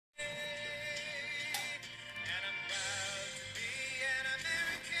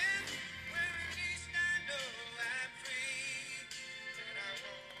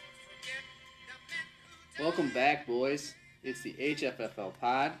Welcome back, boys. It's the HFFL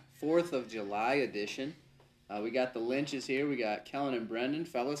Pod, 4th of July edition. We got the Lynches here. We got Kellen and Brendan.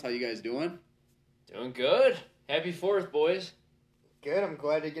 Fellas, how you guys doing? Doing good. Happy 4th, boys. Good. I'm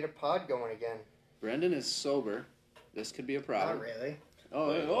glad to get a pod going again. Brendan is sober. This could be a problem. Not really.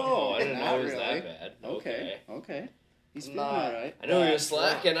 Oh, I didn't know it was really. that bad. Okay. He's feeling Not- all right. I know he was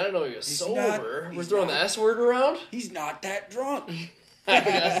slacking. I don't know he was sober. We're throwing the S word around? He's not that drunk. I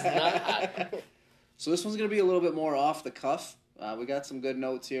guess not. So this one's going to be a little bit more off the cuff. We got some good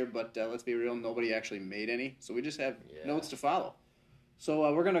notes here, but let's be real, nobody actually made any. So we just have notes to follow.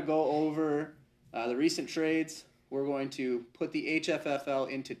 So we're going to go over the recent trades. We're going to put the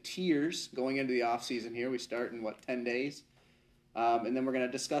HFFL into tiers going into the offseason here. We start in, 10 days? And then we're going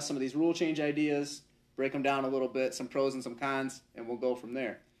to discuss some of these rule change ideas, break them down a little bit, some pros and some cons, and we'll go from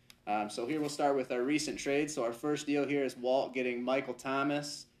there. So here we'll start with our recent trades. So our first deal here is Walt getting Michael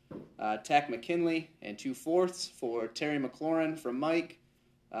Thomas, Tack McKinley, and 2/4 for Terry McLaurin from Mike,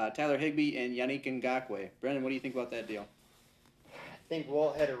 Tyler Higbee, and Yannick Ngakwe. Brendan, what do you think about that deal? I think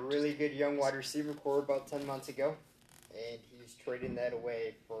Walt had a really good young wide receiver core about 10 months ago, and he's trading that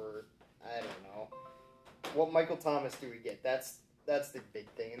away for, I don't know. What Michael Thomas do we get? That's the big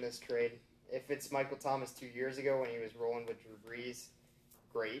thing in this trade. If it's Michael Thomas 2 years ago when he was rolling with Drew Brees,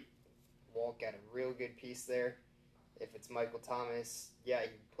 great. Walt got a real good piece there. If it's Michael Thomas, he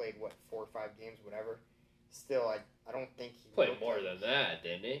played, 4 or 5 games, whatever. Still, I don't think he Played more than that,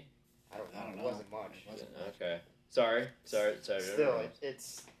 didn't he? I don't know. It wasn't much. Okay. Sorry. Still,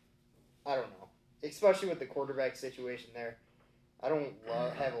 it's, I don't know. Especially with the quarterback situation there. I don't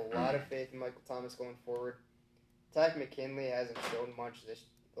have a lot of faith in Michael Thomas going forward. Tack McKinley hasn't shown much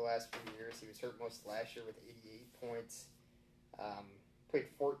the last few years. He was hurt most last year with 88 points. Played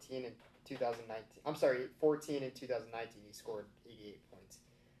 14 in 2019. I'm sorry, 14 in 2019. He scored 88 points.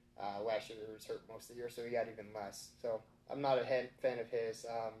 Last year he was hurt most of the year, so he got even less. So I'm not a fan of his.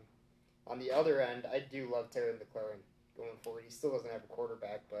 On the other end, I do love Terry McLaurin going forward. He still doesn't have a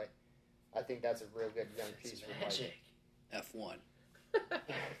quarterback, but I think that's a real good young piece for Mike. F1.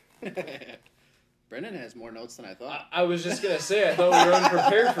 Brendan has more notes than I thought. I was just going to say, I thought we were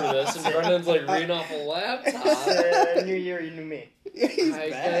unprepared for this, and Brendan's reading off a laptop. New year, you knew me. He's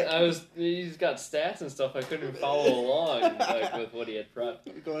back. He's got stats and stuff. I couldn't even follow along with what he had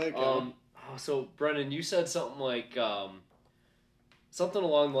prepped. Go ahead, Kevin. So, Brendan, you said something something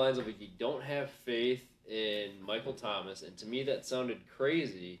along the lines of you don't have faith in Michael Thomas, and to me that sounded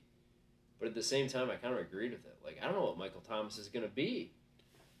crazy, but at the same time I kind of agreed with it. I don't know what Michael Thomas is going to be.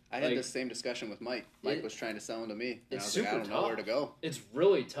 I had the same discussion with Mike. Mike was trying to sell him to me. And it's I was super I don't know where to go. It's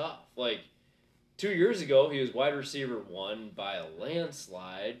really tough. 2 years ago, he was wide receiver 1 by a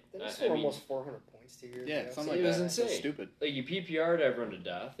landslide. He scored almost 400 points 2 years ago. Yeah, something like it that. was insane. It was stupid. You PPR'd everyone to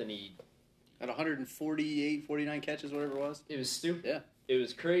death, and he had 148, 49 catches, whatever it was. It was stupid. Yeah. It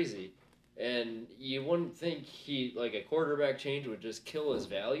was crazy. And you wouldn't think a quarterback change would just kill his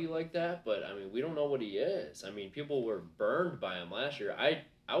value like that, but, we don't know what he is. People were burned by him last year.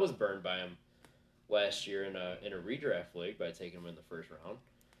 I was burned by him last year in a redraft league by taking him in the first round.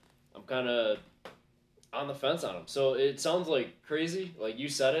 I'm kind of on the fence on him. So it sounds crazy. You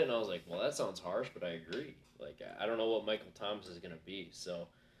said it, and I was like, well, that sounds harsh, but I agree. I don't know what Michael Thomas is going to be. So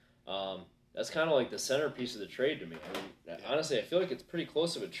that's kind of the centerpiece of the trade to me. Honestly, I feel like it's pretty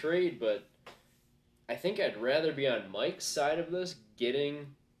close of a trade, but I think I'd rather be on Mike's side of this getting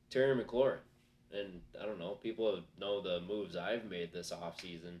Terry McLaurin. And I don't know, people know the moves I've made this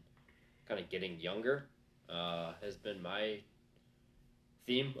offseason. Kind of getting younger has been my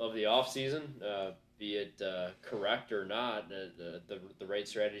theme of the offseason, be it correct or not, the right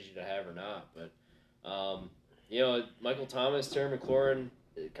strategy to have or not. But, Michael Thomas, Terry McLaurin,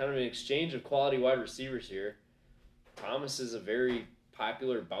 kind of an exchange of quality wide receivers here. Thomas is a very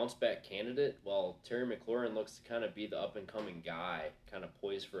popular bounce-back candidate, while Terry McLaurin looks to kind of be the up-and-coming guy, kind of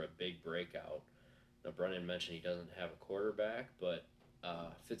poised for a big breakout. Now, Brennan mentioned he doesn't have a quarterback, but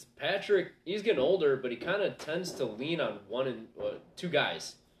Fitzpatrick, he's getting older, but he kind of tends to lean on two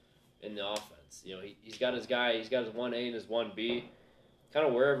guys in the offense. He's got his guy, he's got his 1A and his 1B, kind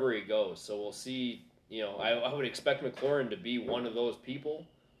of wherever he goes. So we'll see. I would expect McLaurin to be one of those people.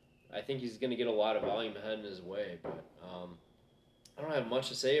 I think he's going to get a lot of volume heading his way, but I don't have much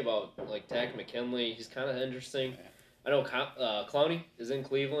to say about Tack McKinley. He's kind of interesting. I know Clowney is in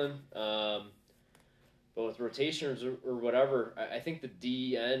Cleveland. But with rotations or whatever, I think the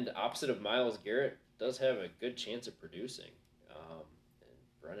D end opposite of Myles Garrett does have a good chance of producing. And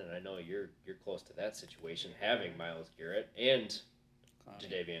Brennan, I know you're close to that situation, having Myles Garrett and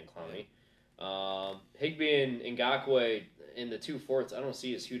Jadeveon Clowney. Higbee and Ngakwe in the 2 fourths, I don't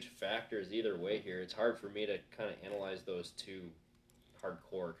see as huge factors either way here. It's hard for me to kind of analyze those two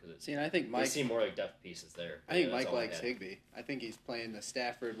hardcore because I think Mike, they seem more like depth pieces there. I think Mike likes Higbee. I think he's playing the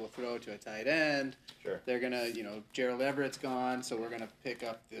Stafford will throw to a tight end. Sure. They're gonna, Gerald Everett's gone, so we're gonna pick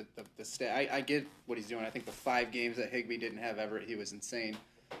up the stat. I get what he's doing. I think the 5 games that Higbee didn't have Everett, he was insane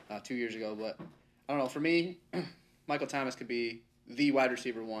 2 years ago. But I don't know. For me, Michael Thomas could be the wide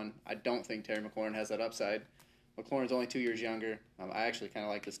receiver 1. I don't think Terry McLaurin has that upside. McLaurin's only 2 years younger. I actually kind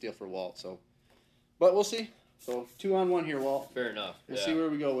of like this deal for Walt. But we'll see. So 2-on-1 here, Walt. Fair enough. We'll see where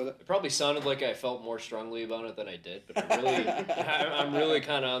we go with it. It probably sounded like I felt more strongly about it than I did, but I'm really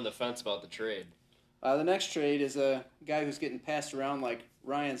kind of on the fence about the trade. The next trade is a guy who's getting passed around like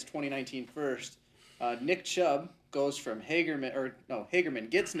Ryan's 2019 first. Nick Chubb goes from Hagerman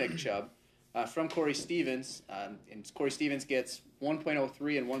gets Nick Chubb from Corey Stevens, and Corey Stevens gets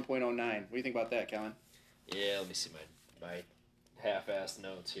 1.03 and 1.09. What do you think about that, Kellen? Yeah, let me see my half-assed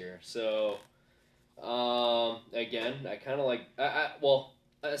notes here. So, again, I kind of like,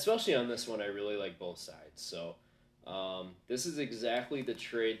 especially on this one, I really like both sides. So, this is exactly the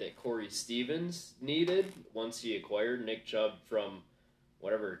trade that Corey Stevens needed once he acquired Nick Chubb from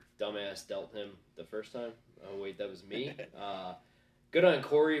whatever dumbass dealt him the first time. Oh, wait, that was me. Good on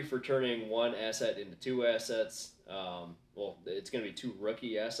Corey for turning one asset into 2 assets. It's going to be 2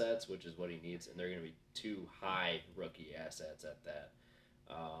 rookie assets, which is what he needs, and they're going to be 2 high rookie assets at that.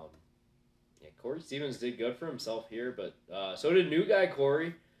 Corey Stevens did good for himself here, but so did new guy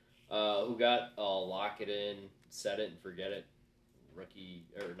Corey, who got a lock it in, set it and forget it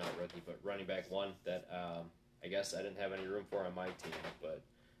running back 1 that I guess I didn't have any room for on my team. But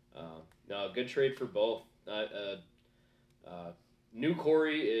no, good trade for both. New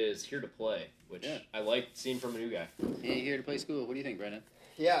Corey is here to play, which I like seeing from a new guy. Yeah, here to play school. What do you think, Brendan?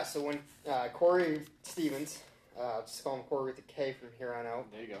 Yeah, so when Corey Stevens, just call him Corey with a K from here on out.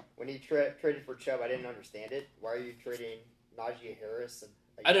 There you go. When he traded for Chubb, I didn't understand it. Why are you trading Najee Harris?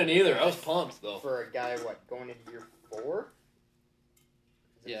 I didn't either. I was pumped, though. For a guy, going into year 4?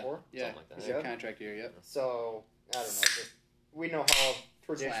 Is it 4? Yeah. Something like that. He's a contract year, yep. So, I don't know. We know how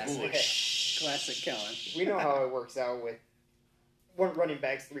traditional Classic Kellen. We know how it works out with running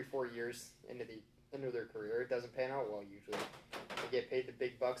backs 3-4 years into their career. It doesn't pan out well usually. They get paid the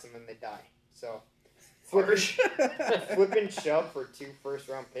big bucks and then they die. So flipping Chubb for 2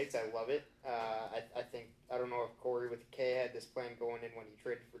 first-round picks, I love it. I don't know if Corey with a K had this plan going in when he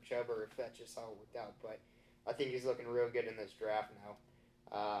traded for Chubb or if that's just how it worked out. But I think he's looking real good in this draft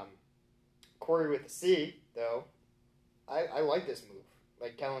now. Corey with a C, though, I like this move.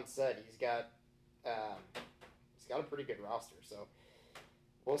 Like Kellen said, he's got a pretty good roster, so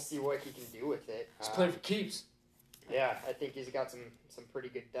we'll see what he can do with it. He's playing for keeps. Yeah, I think he's got some pretty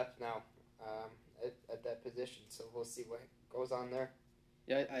good depth now at that position, so we'll see what goes on there.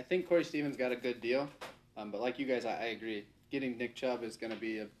 Yeah, I think Corey Stevens got a good deal, but like you guys, I agree. Getting Nick Chubb is going to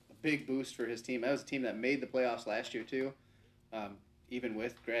be a big boost for his team. That was a team that made the playoffs last year, too, even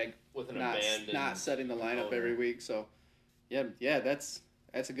with Greg not setting the lineup every week. So, yeah, that's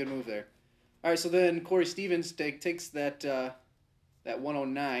a good move there. All right, so then Corey Stevens takes that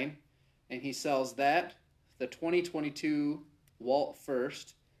 109, and he sells that, the 2022 Walt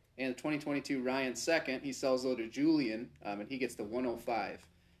first, and the 2022 Ryan second. He sells those to Julian, and he gets the 105.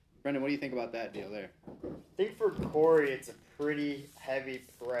 Brendan, what do you think about that deal there? I think for Corey, it's a pretty heavy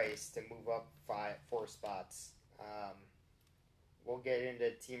price to move up 4 spots. We'll get into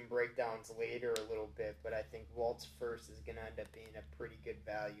team breakdowns later a little bit, but I think Walt's first is going to end up being a pretty good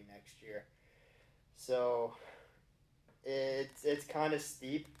value next year. So it's kind of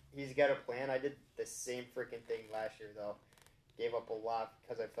steep. He's got a plan. I did the same freaking thing last year, though. Gave up a lot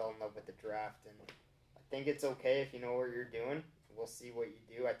because I fell in love with the draft, and I think it's okay if you know what you're doing. We'll see what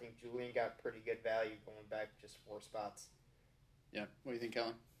you do. I think Julian got pretty good value going back just 4 spots. Yeah. What do you think,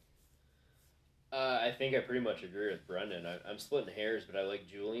 Kellen? I think I pretty much agree with Brendan. I'm splitting hairs, but I like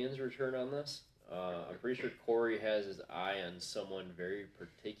Julian's return on this. I'm pretty sure Corey has his eye on someone very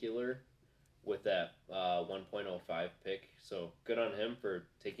particular with that 1.05 pick. So good on him for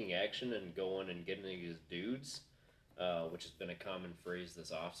taking action and going and getting his dudes, which has been a common phrase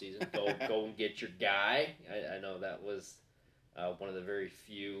this offseason. Go and get your guy. I know that was one of the very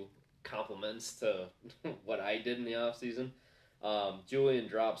few compliments to what I did in the offseason. Julian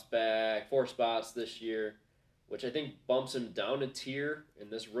drops back 4 spots this year, which I think bumps him down a tier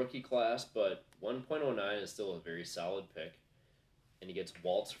in this rookie class, but 1.09 is still a very solid pick. And he gets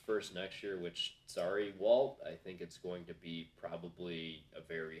Walt's first next year, which, sorry, Walt, I think it's going to be probably a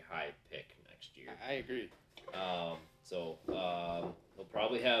very high pick next year. I agree. He'll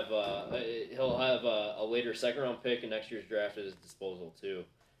probably have a later second round pick in next year's draft at his disposal too,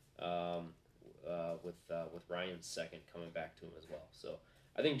 with Ryan's second coming back to him as well. So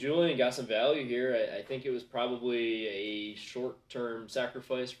I think Julian got some value here. I think it was probably a short term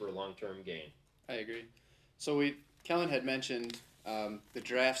sacrifice for a long term gain. I agree. So Kellen had mentioned the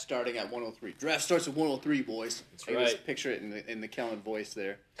draft starting at 103. Draft starts at 103, boys. That's right. right. Just picture it in the Kellen voice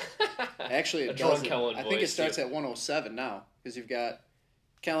there. Actually, it drunk doesn't. Kellen I think it voice, starts too. at 107 now because you've got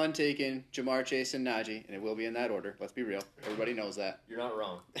Kellen taking Jamar Chase and Najee, and it will be in that order. Let's be real. Everybody knows that. You're not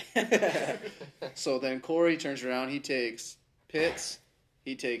wrong. So then Corey turns around. He takes Pitts,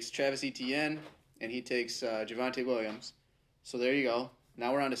 he takes Travis Etienne, and he takes Javonte Williams. So there you go.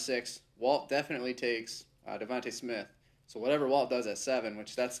 Now we're on to 6. Walt definitely takes Devontae Smith. So whatever Walt does at 7,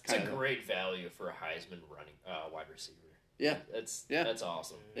 which that's It's kind a of great value for a Heisman running wide receiver. Yeah. That's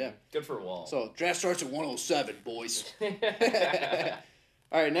awesome. Yeah. Good for Walt. So draft starts at 107, boys.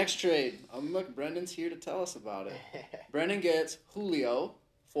 All right, next trade. Look, Brendan's here to tell us about it. Brendan gets Julio,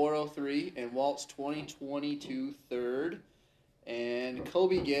 403, and Walt's 2022 third. And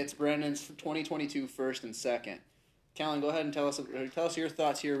Kobe gets Brendan's 2022 first and second. Callan, go ahead and tell us your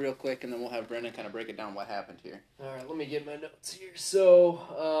thoughts here real quick, and then we'll have Brendan kind of break it down what happened here. All right, let me get my notes here.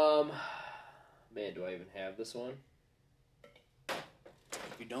 So, man, do I even have this one?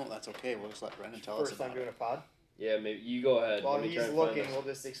 If you don't, that's okay. We'll just let Brendan tell us First about time doing a pod. Yeah, maybe you go ahead. While Let me he's try and looking, find this.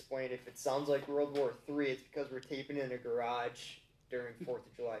 we'll just explain. If it sounds like World War III, it's because we're taping in a garage during 4th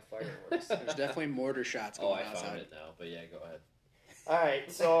of July fireworks. There's definitely mortar shots Oh, going I outside. found it now. But yeah, go ahead. All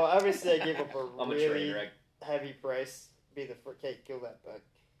right, so obviously I gave up a I'm a train really wreck. heavy price. Be the first. Okay, kill that bug.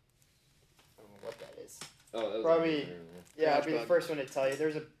 I don't know what that is. Oh, that was Probably- Yeah, I'll Garage be the bug. first one to tell you.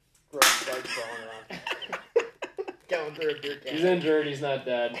 There's a gross bug crawling around. Going through a beer can. He's injured. He's not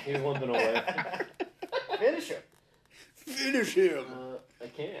dead. He's limping away. Finish him. Finish him. I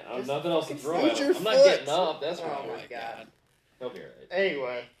can't. I have Just nothing else to fucking throw use at your him. I'm not foot. getting up. That's Oh wrong. my God. He'll be alright.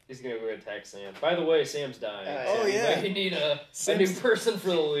 Anyway, He's gonna go attack Sam. By the way, Sam's dying. Oh, yeah. You need a new Sam's- person for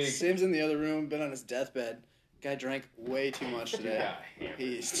the league. Sam's in the other room, been on his deathbed. Guy drank way too much today. Yeah,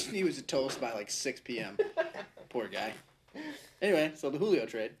 He was a toast by like 6 p.m. Poor guy. Anyway, so the Julio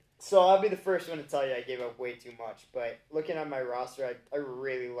trade. so I'll be the first one to tell you I gave up way too much. But looking at my roster, I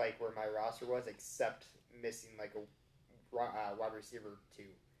really like where my roster was, except missing like a wide receiver 2.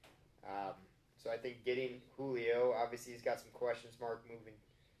 So I think getting Julio, obviously he's got some questions mark moving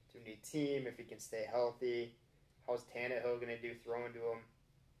to a new team, if he can stay healthy. How's Tannehill going to do throwing to him?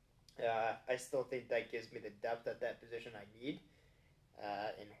 I still think that gives me the depth at that position I need,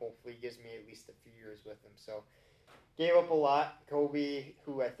 and hopefully gives me at least a few years with him. So gave up a lot. Kobe,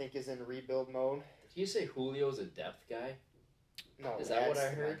 who I think is in rebuild mode. Did you say Julio's a depth guy? No, Is that what adds I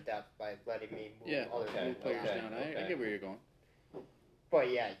to my heard? depth by letting me move Yeah, other okay, move Players players. down. okay. I get where you're going. But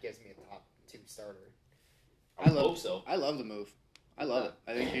yeah, it gives me a top 2 starter. I hope so. I love the move. I love it.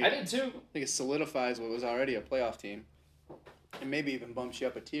 I think I did too. I think it solidifies what was already a playoff team, and maybe even bumps you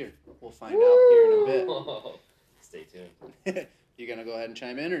up a tier. We'll find out here in a Stay tuned. bit. You gonna go ahead and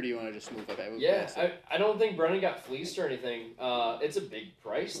chime in, or do you want to just move up? Yeah, I don't think Brennan got fleeced or anything. It's a big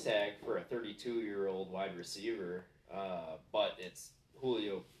price tag for a 32-year-old wide receiver, but it's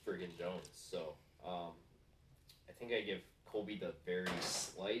Julio friggin' Jones. So I think I give Kobe the very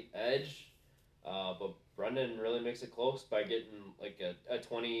slight edge, but Brendan really makes it close by getting like a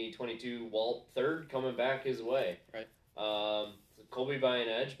 2022 Walt third coming back his way. Right. So Kobe by an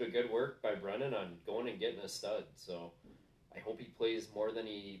edge, but good work by Brendan on going and getting a stud. So I hope he plays more than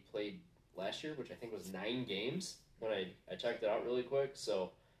he played last year, which I think was 9 games when I checked it out really quick.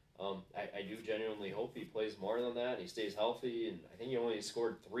 So I do genuinely hope he plays more than that. He stays healthy, and I think he only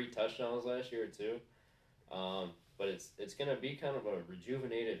scored 3 touchdowns last year too. But it's going to be kind of a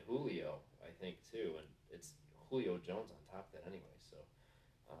rejuvenated Julio, I think, too. And it's Julio Jones on top of that anyway. So,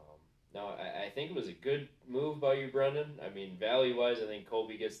 no, I think it was a good move by you, Brendan. I mean, value-wise, I think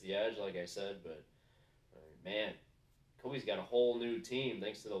Kobe gets the edge, like I said. But, man, Kobe's got a whole new team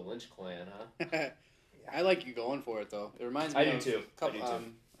thanks to the Lynch clan, huh? I like you going for it, though. It reminds me I do of too. a couple, I do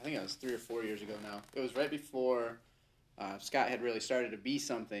too. I think it was 3 or 4 years ago now. It was right before Scott had really started to be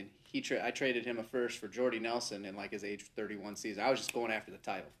something. I traded him a first for Jordy Nelson in like his age 31 season. I was just going after the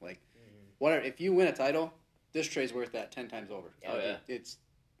title. Like, whatever. If you win a title, this trade's worth that 10 times over. Oh, yeah. It's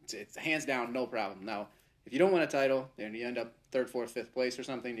hands down, no problem. Now, if you don't win a title, then you end up 3rd, 4th, 5th place or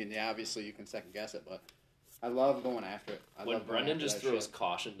something, then yeah, obviously you can second guess it. But I love going after it. When love going Brendan after just that throws shit.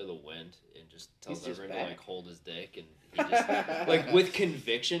 caution to the wind and just tells He's just everyone to back. like hold his dick, and he just like with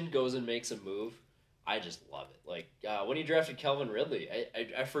conviction goes and makes a move. I just love it. Like when he drafted Calvin Ridley,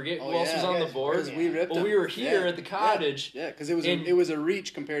 I forget who Oh, else yeah. was on the Yes, board. Because we ripped But him. we were here Yeah. at the cottage. Yeah, because it was And- it was a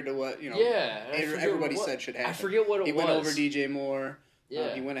reach compared to what Yeah, and I forget everybody what- said should happen. I forget what it He was. went over DJ Moore.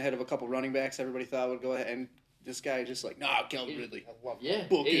 Yeah, He went ahead of a couple running backs everybody thought would go ahead, and this guy just like, nah, Calvin Ridley. I love yeah.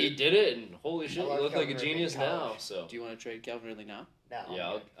 Book He it. did it, and holy shit, I you love look like a Calvin Ridley in genius now. college. So Do you want to trade Calvin Ridley now? that. No,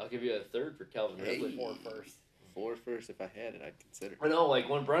 yeah, I'll give you a third for Calvin Hey. Ridley. 4 first. 4 first, if I had it, I'd consider. I know, like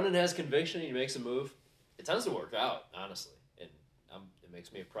when Brendan has conviction, he makes a move. It tends to work out, honestly, and it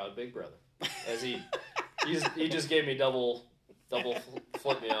makes me a proud big brother. As he just gave me double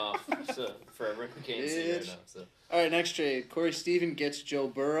flip me off for everyone who can't see right now. So All right, next trade. Corey Steven gets Joe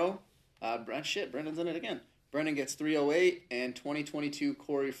Burrow. Brendan's in it again. Brendan gets 308 and 2022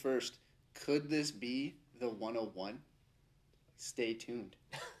 Corey first. Could this be the 101? Stay tuned.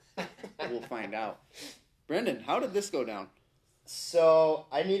 We'll find out. Brendan, how did this go down? So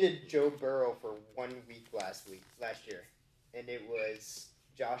I needed Joe Burrow for 1 week last year, and it was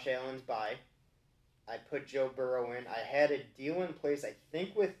Josh Allen's bye. I put Joe Burrow in. I had a deal in place, I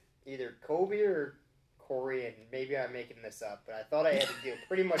think, with either Kobe or Corey, and maybe I'm making this up, but I thought I had a deal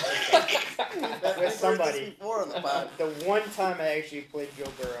pretty much with somebody. The one time I actually played Joe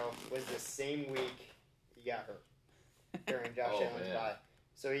Burrow was the same week he got hurt during Josh Allen's man. bye.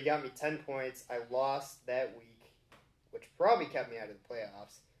 So he got me 10 points. I lost that week, which probably kept me out of the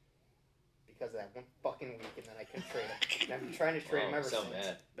playoffs because of that one fucking week, and then I couldn't trade him. And I'm trying to trade him ever so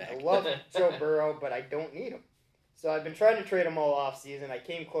since. mad. I love Joe Burrow, but I don't need him. So I've been trying to trade him all off season. I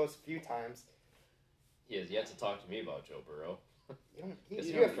came close a few times. He has yet to talk to me about Joe Burrow. You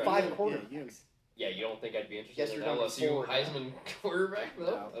You have don't 5 trade him. quarterbacks. Yeah, Yeah, you don't think I'd be interested Guess in you're an number LSU 4 now. Heisman quarterback, though?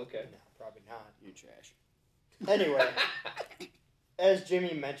 No. Okay. No, probably not. You trash. Anyway, as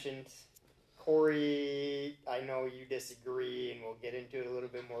Jimmy mentioned, Corey, I know you disagree, and we'll get into it a little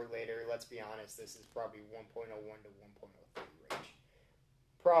bit more later. Let's be honest, this is probably 1.01 to 1.03 range.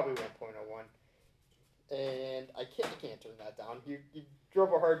 Probably 1.01. And I can't turn that down. You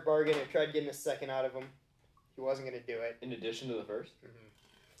drove a hard bargain and tried getting a second out of him. He wasn't going to do it. In addition to the first?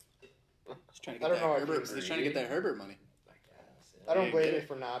 He's trying to I get don't know that if Herbert. he He's trying to get that Herbert money. I guess. I don't Yeah, blame get you it.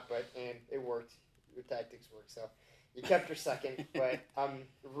 for not, and it worked. Your tactics worked, so you kept your second. But I'm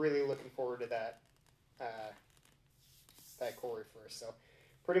really looking forward to that Corey first. So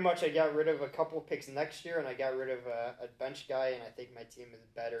pretty much, I got rid of a couple of picks next year, and I got rid of a bench guy, and I think my team is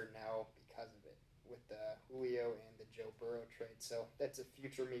better now because of it with the Julio and the Joe Burrow trade. So that's a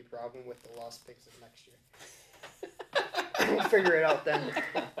future me problem with the lost picks of next year. We'll figure it out then.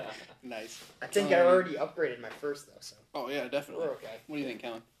 Nice. I think I already upgraded my first though, so Oh yeah, definitely. we're okay. What do you think,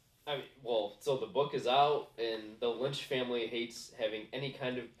 Kellen? I mean, well, so the book is out, and the Lynch family hates having any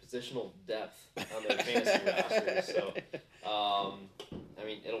kind of positional depth on their fantasy rosters. So, I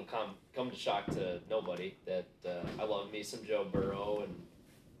mean, it'll come to shock to nobody that I love me some Joe Burrow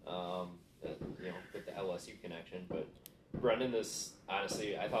and with the LSU connection. But Brendan,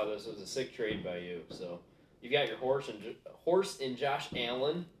 honestly, I thought this was a sick trade by you. So you got your horse in Josh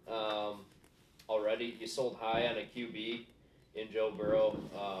Allen already. You sold high on a QB. In Joe Burrow,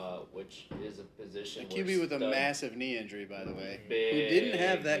 which is a position. A QB with a massive knee injury, by the way, Big who didn't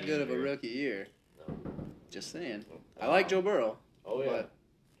have that good of a injury. rookie year. No. Just saying. I like Joe Burrow. Oh yeah.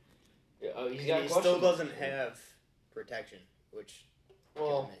 But He's He got still questions. doesn't have protection, which Well,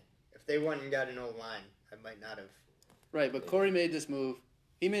 killed me. If they went and got an O-line, I might not have. right, but Corey made this move.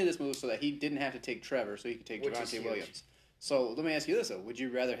 He made this move so that he didn't have to take Trevor, so he could take Which is Javonte huge. Williams. So let me ask you this though: would you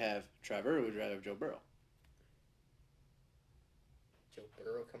rather have Trevor or would you rather have Joe Burrow? Joe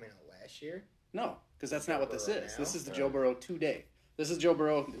Burrow coming out last year? No, because that's not Joe what this Burrow is. now? This is the Joe Burrow today. This is Joe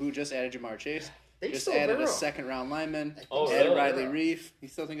Burrow who just added Jamar Chase, They just still added Burrow. a second-round lineman, Oh, added really? Riley Reef. You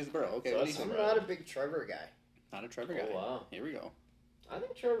still think it's Burrow? Okay, So what do you that's think? I'm not a big Trevor guy. Not a Trevor guy. Oh, wow. Here we go. I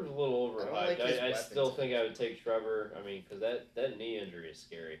think Trevor's a little I don't overhyped. like his I weapons. still think I would take Trevor. I mean, because that knee injury is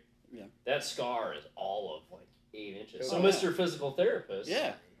scary. Yeah. That scar is all of like 8 inches. So, Oh, Mr. Physical Therapist.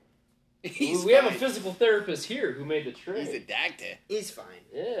 Yeah. We have a physical therapist here who made the trade. He's a doctor. He's fine.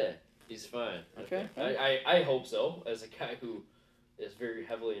 Yeah, he's fine. Okay. I hope so. As a guy who is very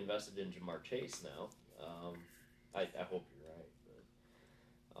heavily invested in Jamar Chase now, I hope you're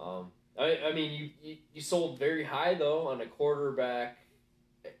right. But I mean, you sold very high though on a quarterback,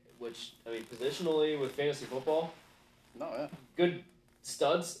 which I mean positionally with fantasy football, No, yeah. good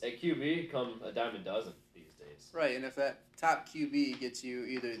studs at QB come a dime a dozen these days. Right, and if that top QB gets you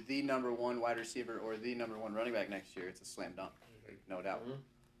either the number one wide receiver or the number one running back next year, it's a slam dunk, no doubt. Mhm.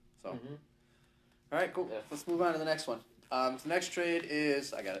 So, Mhm. all right, cool. Yeah. Let's move on to the next one. The next trade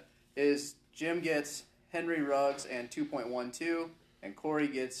is Jim gets Henry Ruggs and 2.12. and Corey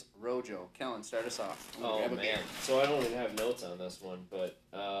gets Rojo. Kellen, start us off. Oh, man. So I don't even have notes on this one, but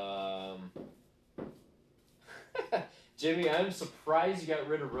Jimmy, I'm surprised you got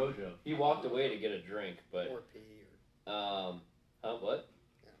rid of Rojo. He walked away to get a drink, but Or pee. what?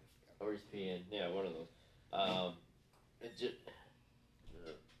 Yeah. Or he's peeing. Yeah, one of those. He's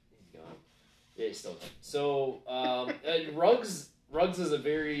gone. Yeah, he's still gone. So, Ruggs is a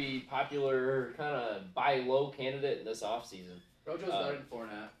very popular kind of buy low candidate in this offseason. Rojo's better than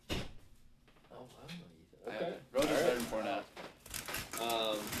 4.5. Oh, wow. Okay. Rojo's better than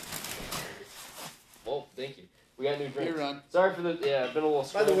 4.5. Well, thank you. We got new drinks. You're on. Sorry for the I've been a little.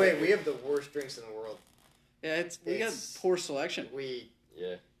 By the way, we have the worst drinks in the world. Yeah, we got poor selection. I we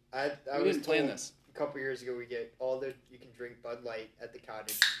was didn't plan told this. A couple years ago, we get you can drink Bud Light at the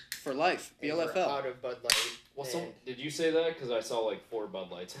cottage. For life, And we're BLFL. out of Bud Light. Well, did you say that? Because I saw like 4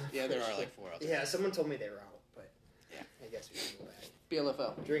 Bud Lights. Yeah, there are like 4 out there. Yeah, someone told me they were out, but yeah, I guess we can go back.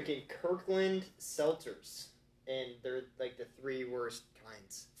 BLFL. Drinking Kirkland seltzers, and they're like the 3 worst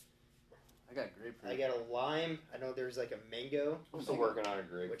kinds. I got grapefruit. I got a lime. I know there's like a mango. I'm still working on a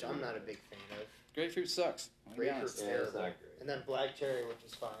grapefruit, which I'm not a big fan of. Grapefruit sucks. Grapefruit's it's terrible. not great. And then black cherry, which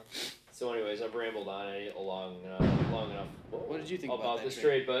is fine. So, anyways, I've rambled on long enough. What did you think about that this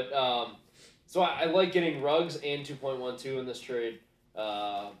trade? But so I like getting Ruggs and 2.12 in this trade.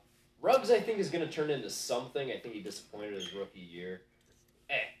 Ruggs, I think, is going to turn into something. I think he disappointed his rookie year,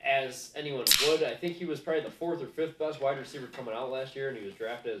 as anyone would. I think he was probably the 4th or 5th best wide receiver coming out last year, and he was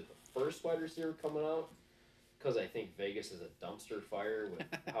drafted as the first wide receiver coming out. Because I think Vegas is a dumpster fire with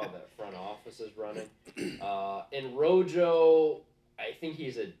how that front office is running. And Rojo, I think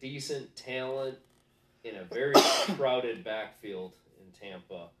he's a decent talent in a very crowded backfield in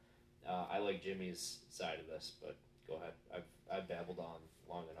Tampa. I like Jimmy's side of this, but go ahead. I've babbled on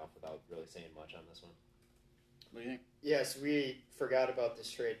long enough without really saying much on this one. What do you think? Yes, we forgot about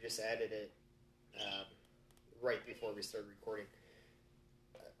this trade. Just added it right before we started recording.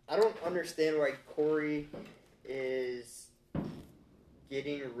 I don't understand why Corey is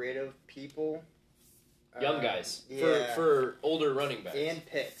getting rid of people. Young guys. Yeah. For older running backs. And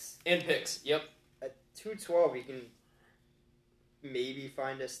picks. And picks, yep. At 212, you can maybe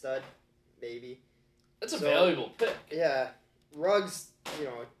find a stud. Maybe. That's a valuable pick. Yeah. Ruggs,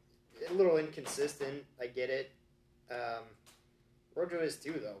 a little inconsistent. I get it. Rojo is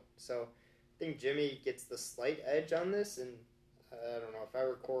too, though. So I think Jimmy gets the slight edge on this, and I don't know. If I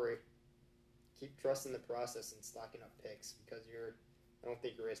were Corey, keep trusting the process and stocking up picks because I don't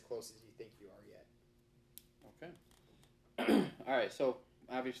think you're as close as you think you are yet. Okay. All right. So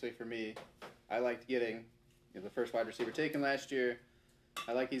obviously for me, I liked getting the first wide receiver taken last year.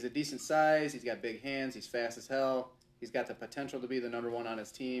 I like he's a decent size. He's got big hands. He's fast as hell. He's got the potential to be the number 1 on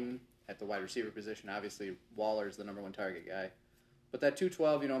his team at the wide receiver position. Obviously, Waller's the number 1 target guy. But that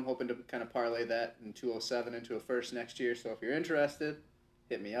 212, I'm hoping to kind of parlay that in 207 into a first next year. So if you're interested,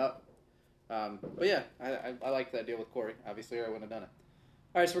 hit me up. But yeah, I like that deal with Corey. Obviously, or I wouldn't have done it.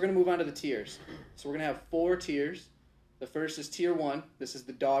 All right, so we're going to move on to the tiers. So we're going to have 4 tiers. The first is Tier 1. This is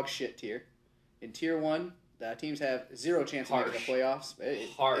the dog shit tier. In Tier 1, the teams have 0 chance of making the playoffs.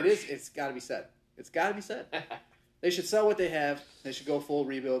 It is. It's got to be said. It's got to be said. They should sell what they have. They should go full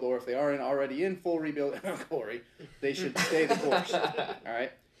rebuild, or if they aren't already in full rebuild, Corey, they should stay the course. All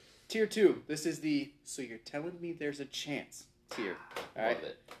right. Tier 2. This is the so you're telling me there's a chance tier. All right. Love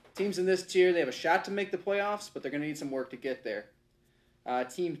it. Teams in this tier, they have a shot to make the playoffs, but they're going to need some work to get there.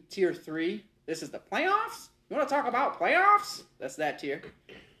 Team Tier 3. This is the playoffs. You want to talk about playoffs? That's that tier.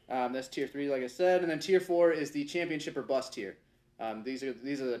 That's Tier 3, like I said, and then Tier 4 is the championship or bust tier. These are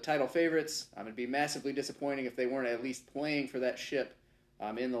the title favorites. It'd be massively disappointing if they weren't at least playing for that ship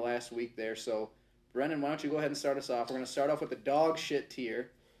in the last week there. So, Brennan, why don't you go ahead and start us off? We're going to start off with the dog shit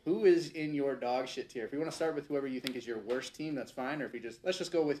tier. Who is in your dog shit tier? If you want to start with whoever you think is your worst team, that's fine. Or if let's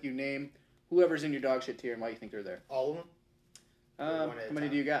just go with you name whoever's in your dog shit tier and why you think they're there. All of them? How many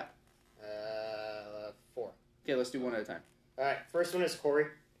do you got? 4. Okay, let's do one at a time. All right, first one is Corey.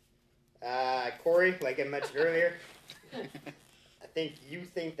 Corey, like I mentioned earlier, I think you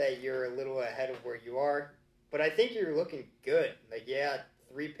think that you're a little ahead of where you are, but I think you're looking good.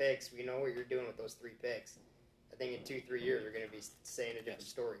 3 picks. We know what you're doing with those 3 picks. I think in 2-3 years we're going to be saying a different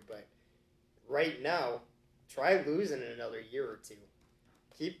story. But right now, try losing in another year or 2.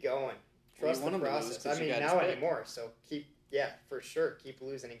 Keep going. Trust the process. I mean, now anymore. So for sure, keep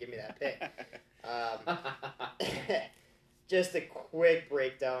losing and give me that pick. Just a quick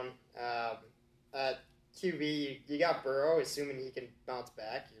breakdown. QB, you got Burrow, assuming he can bounce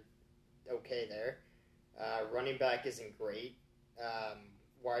back. You're okay there. Running back isn't great.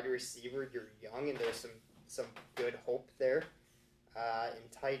 Wide receiver, you're young, and there's some good hope there. In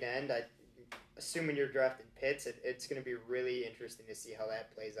tight end, assuming you're drafting Pitts, it's going to be really interesting to see how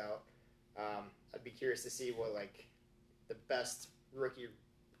that plays out. I'd be curious to see what the best rookie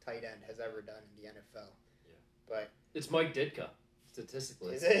tight end has ever done in the NFL. Yeah. But it's Mike Ditka,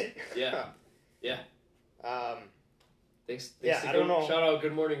 statistically. Is it? Yeah. Yeah. Thanks I don't know. Shout out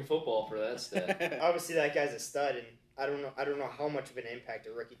Good Morning Football for that stat. Obviously, that guy's a stud, and I don't know how much of an impact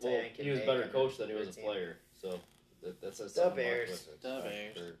a rookie tight end can make. He was a better coach than he was a player, so that's the Bears.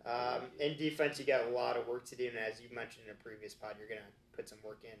 In defense, you got a lot of work to do, and as you mentioned in a previous pod, you're going to put some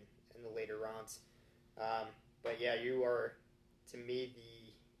work in the later rounds. But yeah, you are, to me,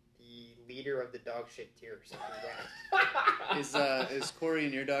 the leader of the dog shit tier. Is Corey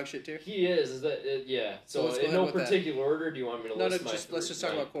in your dog shit tier? He is. Is that yeah? So in no particular order, do you want me to list my? Let's just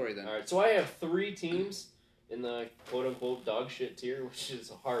talk about Corey then. All right. So I have 3 teams in the quote unquote dog shit tier, which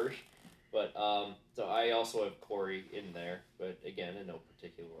is harsh, but so I also have Corey in there, but again in no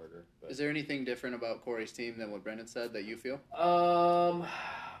particular order. But. Is there anything different about Corey's team than what Brendan said that you feel?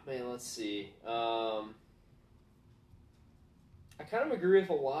 Man, let's see. I kind of agree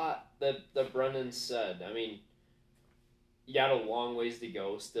with a lot that Brendan said. I mean, you got a long ways to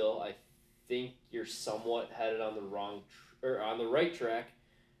go still. I think you're somewhat headed on the on the right track.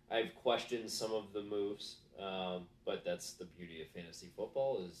 I've questioned some of the moves, but that's the beauty of fantasy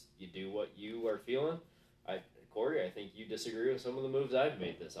football is you do what you are feeling. Corey, I think you disagree with some of the moves I've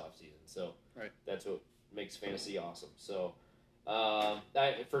made this offseason. So That's what makes fantasy awesome. So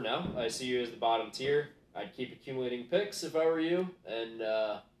for now, I see you as the bottom tier. I'd keep accumulating picks if I were you, and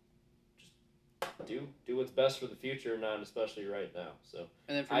just do what's best for the future, not especially right now. So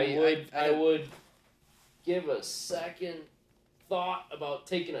and then for I would give a second thought about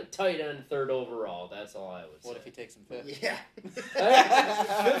taking a tight end 3rd overall. That's all I would say. What if he takes him 5th? Yeah.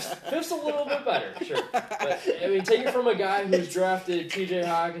 Fifth's a little bit better, sure. But, I mean, take it from a guy who's drafted T.J.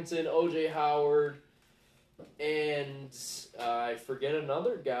 Hawkinson, O.J. Howard, and I forget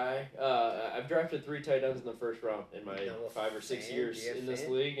another guy. I've drafted 3 tight ends in the 1st round in my 5 or 6 years in this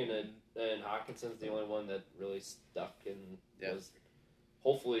league, and Hawkinson's the only one that really stuck and was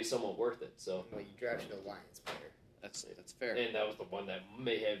hopefully somewhat worth it. So you drafted a Lions player. That's fair. And that was the one that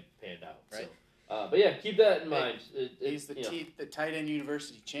may have panned out. Right. So. But yeah, keep that in mind. He's the tight end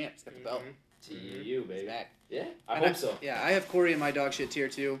university champ. He's got the belt. TU, baby. He's back. Yeah, I hope so. Yeah, I have Corey in my dog shit tier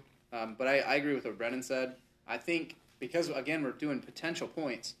too. But I agree with what Brennan said. I think because, again, we're doing potential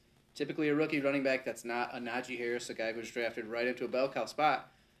points, typically a rookie running back that's not a Najee Harris, a guy who's drafted right into a bell cow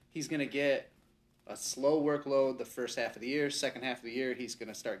spot, he's going to get a slow workload the first half of the year. Second half of the year, he's going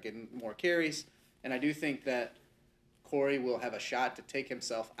to start getting more carries. And I do think that Corey will have a shot to take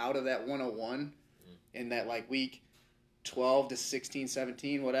himself out of that 101 in that week 12 to 16,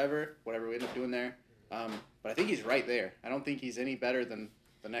 17, whatever we end up doing there. But I think he's right there. I don't think he's any better than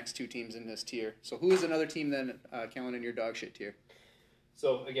the next 2 teams in this tier. So who is another team then, Kellen, in your dog shit tier?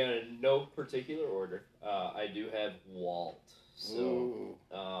 So, again, in no particular order, I do have Walt. So,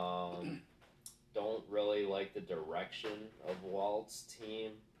 don't really like the direction of Walt's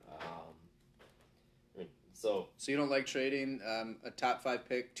team. So you don't like trading a top 5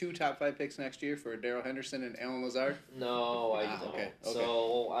 pick, 2 top 5 picks next year for Darrell Henderson and Alan Lazard? No, I don't. Okay.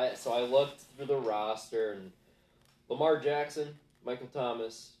 So I looked through the roster and Lamar Jackson, Michael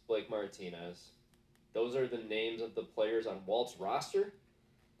Thomas, Blake Martinez. Those are the names of the players on Walt's roster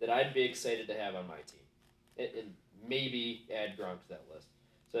that I'd be excited to have on my team, and maybe add Gronk to that list.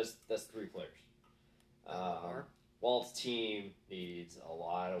 So that's 3 players. Walt's team needs a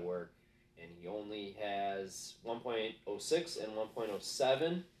lot of work. And he only has 1.06 and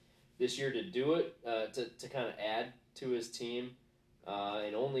 1.07 this year to do it, to kind of add to his team,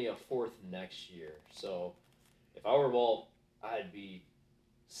 and only a 4th next year. So if I were Walt, I'd be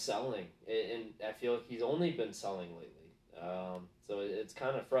selling. And I feel like he's only been selling lately. So it's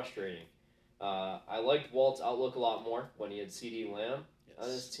kind of frustrating. I liked Walt's outlook a lot more when he had CeeDee Lamb on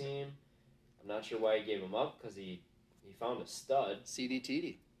his team. I'm not sure why he gave him up because he found a stud.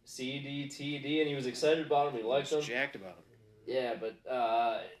 CDTD, and he was excited about him. He liked him. Jacked about him. Yeah, but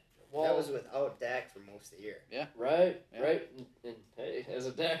that was without Dak for most of the year. Yeah, right. And hey, as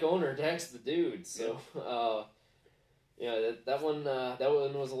a Dak owner, Dak's the dude. So, that one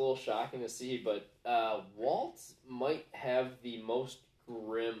was a little shocking to see. But Walt might have the most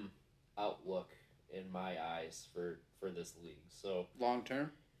grim outlook in my eyes for this league. So long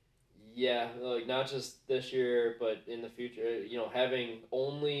term. Yeah, not just this year, but in the future. Having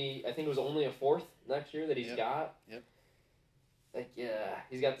I think it was only a 4th next year that he's got. Yep.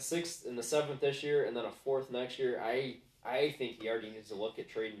 He's got the 6th and the 7th this year, and then a 4th next year. I think he already needs to look at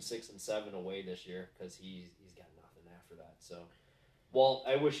trading 6 and 7 away this year because he's got nothing after that. So, Walt,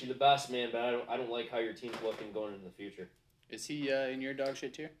 I wish you the best, man, but I don't like how your team's looking going into the future. Is he in your dog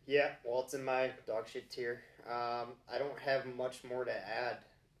shit tier? Yeah, Walt's in my dog shit tier. I don't have much more to add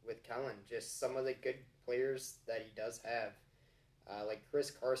with Kellen. Just some of the good players that he does have. Like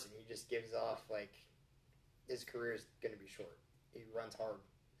Chris Carson, he just gives off like his career is going to be short. He runs hard,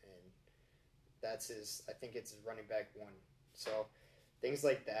 and that's his. I think it's his running back one. So things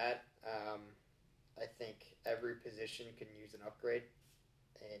like that. I think every position can use an upgrade,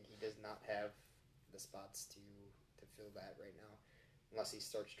 and he does not have the spots to fill that right now, unless he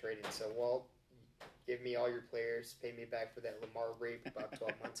starts trading. So, Walt, give me all your players, pay me back for that Lamar rape about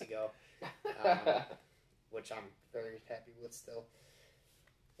 12 months ago, which I'm very happy with still.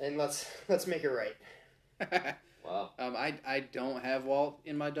 And let's make it right. Wow. I don't have Walt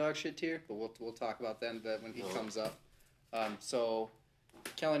in my dog shit tier, but we'll talk about that when he comes up. So,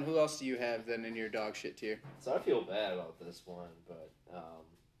 Kellen, who else do you have then in your dog shit tier? So I feel bad about this one, but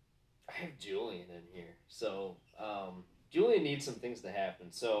I have Julian in here. So Julian needs some things to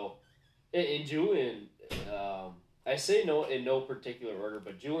happen. So in Julian, I say no in no particular order,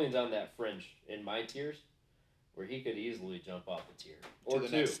 but Julian's on that fringe in my tiers where he could easily jump off a tier or to the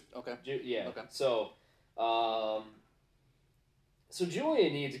two. Next. Okay. Yeah. Okay. So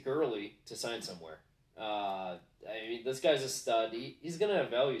Julian needs Gurley to sign somewhere. I mean, this guy's a stud. He's going to have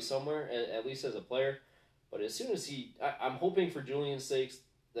value somewhere, at least as a player. But as soon as I'm hoping for Julian's sakes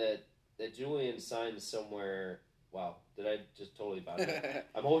that Julian signs somewhere. Wow, did I just totally botch it?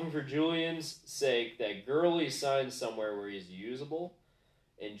 I'm hoping for Julian's sake that Gurley signs somewhere where he's usable,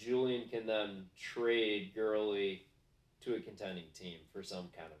 and Julian can then trade Gurley to a contending team for some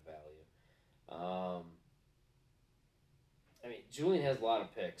kind of value. I mean, Julian has a lot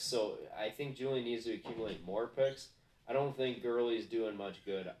of picks, so I think Julian needs to accumulate more picks. I don't think Gurley's doing much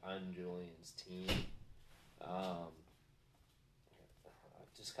good on Julian's team.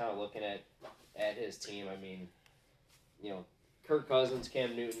 Just kind of looking at his team, I mean, Kirk Cousins,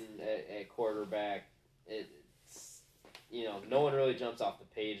 Cam Newton at quarterback. It's no one really jumps off the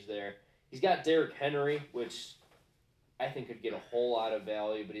page there. He's got Derrick Henry, which I think could get a whole lot of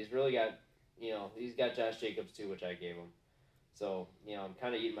value, but he's really got he's got Josh Jacobs too, which I gave him. So, I'm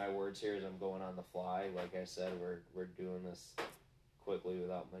kind of eating my words here as I'm going on the fly. Like I said, we're doing this quickly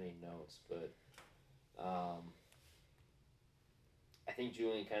without many notes. But I think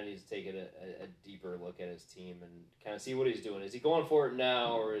Julian kind of needs to take a deeper look at his team and kind of see what he's doing. Is he going for it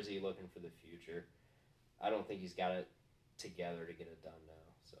now, or is he looking for the future? I don't think he's got it together to get it done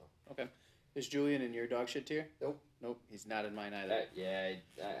now. So okay. Is Julian in your dog shit tier? Nope. He's not in mine either.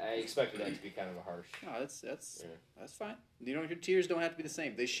 I expected that to be kind of a harsh. No, that's fine. Your tiers don't have to be the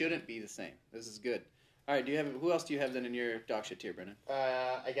same. They shouldn't be the same. This is good. All right. who else do you have then in your dog shit tier, Brennan?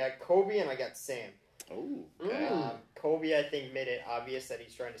 I got Kobe and I got Sam. Oh, okay. Kobe, I think, made it obvious that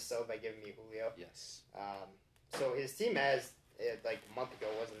he's trying to sell by giving me Julio. Yes. So his team has, like a month ago,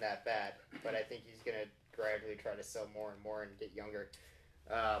 wasn't that bad, but I think he's going to gradually try to sell more and more and get younger.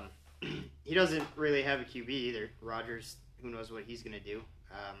 He doesn't really have a QB either. Rodgers, who knows what he's going to do.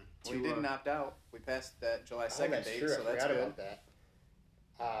 He didn't opt out. We passed that July 2nd that's date, true. so I that's forgot good. about that.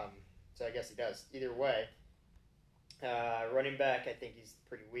 So I guess he does. Either way, running back, I think he's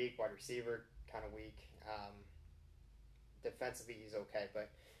pretty weak. Wide receiver, kind of weak. Defensively, he's okay. But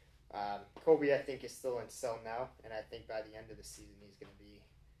Kobe, I think, is still in sell now, and I think by the end of the season, he's going to be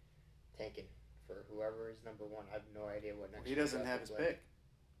tanking for whoever is number one. I have no idea what next. He doesn't have his pick.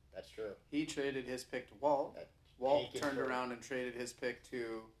 That's true. He traded his pick to Walt. Walt turned around and traded his pick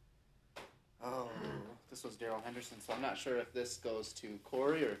to. This was Darrell Henderson, so I'm not sure if this goes to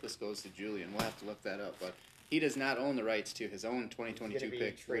Corey or if this goes to Julian. We'll have to look that up. But he does not own the rights to his own 2022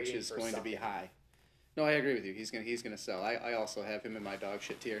 pick, which is going to be high. No, I agree with you. He's gonna sell. I also have him in my dog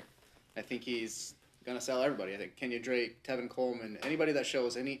shit tier. I think he's gonna sell everybody. I think Kenyon Drake, Tevin Coleman, anybody that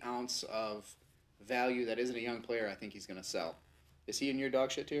shows any ounce of value that isn't a young player, I think he's gonna sell. Is he in your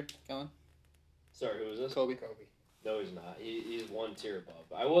dog shit tier, Kellen? Sorry, who is this? Kobe. No, he's not. He's one tier above.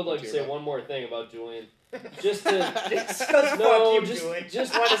 I would like to say one more thing about Julian. Just Julian.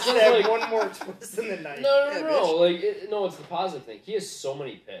 Just want to say one more twist in the night. No. It's the positive thing. He has so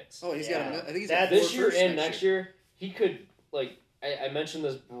many picks. Oh, he's got. I think he's got this year and next year. He could I mentioned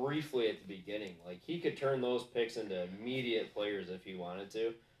this briefly at the beginning. He could turn those picks into immediate players if he wanted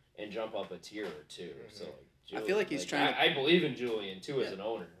to, and jump up a tier or two. Mm-hmm. So Julian, I feel like he's trying. I believe in Julian too as an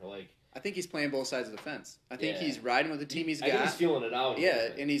owner. I think he's playing both sides of the fence. I think he's riding with the team he's got. I think he's feeling it out. Yeah,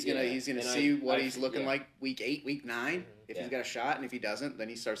 and he's gonna see what he's looking like week 8, week 9. Mm-hmm. If he's got a shot, and if he doesn't, then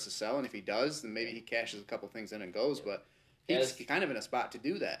he starts to sell. And if he does, then maybe he cashes a couple things in and goes. But he's kind of in a spot to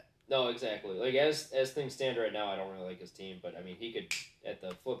do that. No, exactly. Like, as things stand right now, I don't really like his team, but, I mean, he could, at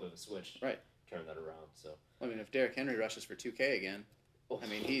the flip of a switch, turn that around, so. I mean, if Derrick Henry rushes for 2K again, I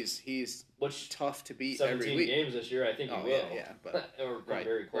mean, he's tough to beat every week. 17 games this year, I think he will. Yeah, but or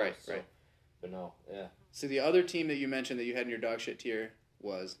very close. Right. But no, yeah. So the other team that you mentioned that you had in your dog shit tier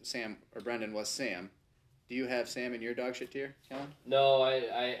was Sam. Do you have Sam in your dog shit tier, Kellen? No,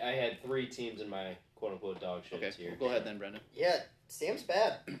 I had 3 teams in my quote-unquote dog shit tier. Well, go ahead then, Brendan. Yeah, Sam's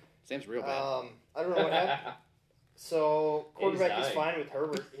bad. Sam's real bad. I don't know what happened. So, quarterback is fine with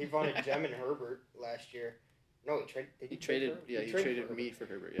Herbert. He wanted Gem and Herbert last year. No, he traded me for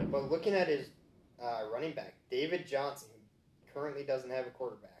Herbert, yeah. But looking at his running back, David Johnson currently doesn't have a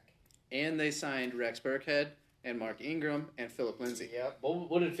quarterback. And they signed Rex Burkhead and Mark Ingram and Phillip Lindsay. Yep.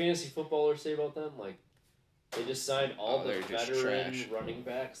 What did fantasy footballers say about them? Like, they just signed all the veteran running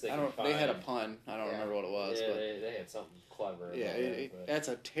backs they could find. They had a pun. I don't remember what it was. Yeah, but they had something clever. Yeah, that's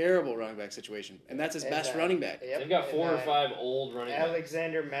a terrible running back situation. And that's his best running back. Yep. They've got 4 or 5 old running backs.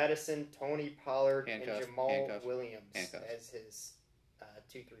 Alexander Madison, Tony Pollard, and Jamal Williams as his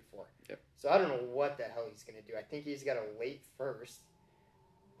 2, 3, 4. Yep. So I don't know what the hell he's going to do. I think he's got a late first.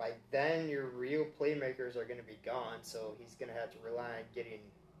 By then, your real playmakers are going to be gone, so he's going to have to rely on getting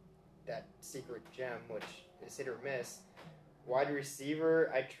that secret gem, which is hit or miss. Wide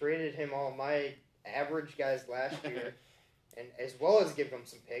receiver, I traded him all my average guys last year, and as well as give him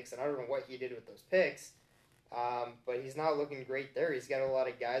some picks, and I don't know what he did with those picks, but he's not looking great there. He's got a lot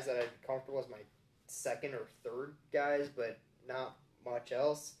of guys that I'd be comfortable as my second or third guys, but not much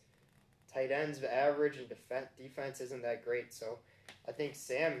else. Tight ends average, and defense isn't that great, so I think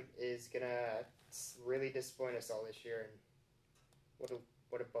Sam is going to really disappoint us all this year, and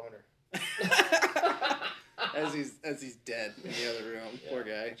what a boner. as he's dead in the other room. Yeah. Poor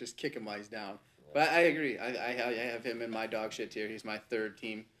guy. Just kick him while he's down. Yeah. But I agree. I have him in my dog shit tier. He's my third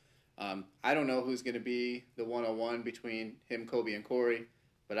team. I don't know who's going to be the 101 between him, Kobe, and Corey,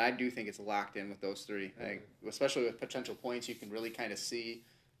 but I do think it's locked in with those 3. Mm-hmm. I think, especially with potential points, you can really kind of see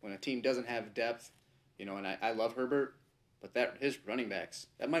when a team doesn't have depth. You know, and I love Herbert, but his running backs,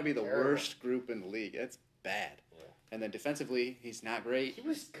 that might be the worst group in the league. That's bad. Yeah. And then defensively, he's not great. He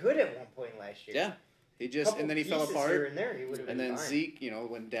was good at one point last year. Yeah. And then he fell apart. Here and there, he and then fine. Zeke,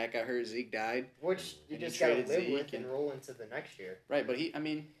 when Dak got hurt, Zeke died. Which you just got to live with and roll into the next year. Right, but he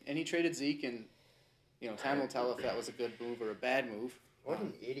traded Zeke, and time will tell if that was a good move or a bad move. What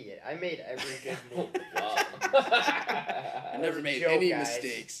an idiot! I made every good move. I never made any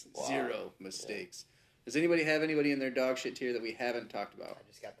mistakes. Wow. 0 mistakes. Yeah. Does anybody have anybody in their dog shit tier that we haven't talked about? I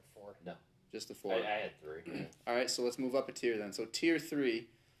just got the 4. No, just the 4. I had 3. All right, so let's move up a tier then. So tier 3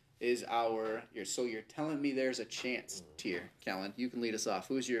 is you're telling me there's a chance tier. Kellen, you can lead us off.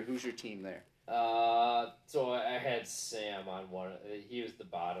 Who's your team there? So I had Sam on one. He was the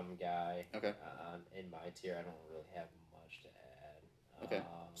bottom guy. Okay. In my tier, I don't really have much to add. Okay.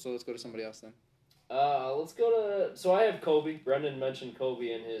 So let's go to somebody else then. Let's go to. So I have Kobe. Brendan mentioned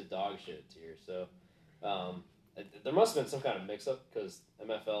Kobe in his dog shit tier. So, there must have been some kind of mix-up because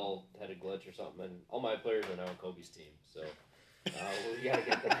MFL had a glitch or something, and all my players are now on Kobe's team. So. We gotta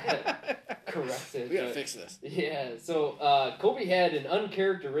get that corrected. We gotta fix this. Yeah, so Kobe had an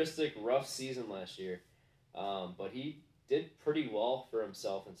uncharacteristic rough season last year, but he did pretty well for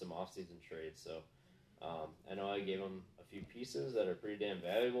himself in some off-season trades. So I know I gave him a few pieces that are pretty damn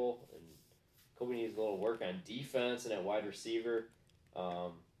valuable, and Kobe needs a little work on defense and at wide receiver.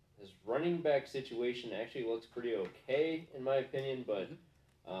 His running back situation actually looks pretty okay in my opinion, but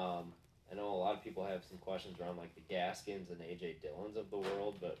I know a lot of people have some questions around like the Gaskins and A.J. Dillons of the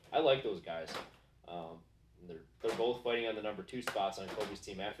world, but I like those guys. They're both fighting on the number 2 spots on Kobe's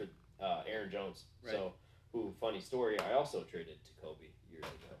team after Aaron Jones. Right. So, funny story, I also traded to Kobe years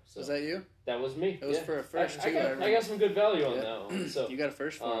ago. So was that you? That was me. It was for a first, too. I got some good value on that one. So you got a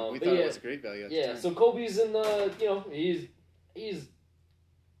first for him. We thought it was a great value at the time. So Kobe's in the, he's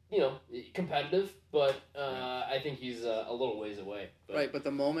competitive, but I think he's a little ways away. Right, but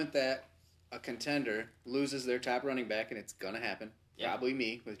the moment that a contender loses their top running back, and it's going to happen, probably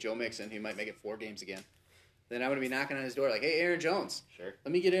me, with Joe Mixon, he might make it 4 games again, then I'm going to be knocking on his door like, hey, Aaron Jones. Sure.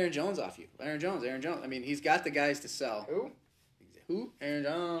 Let me get Aaron Jones off you. Aaron Jones. I mean, he's got the guys to sell. Who? Aaron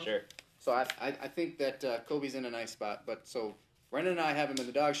Jones. Sure. So I think that Kobe's in a nice spot. But so Brendan and I have him in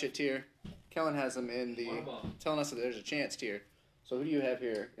the dog shit tier. Kellen has him in the telling us that there's a chance tier. So who do you have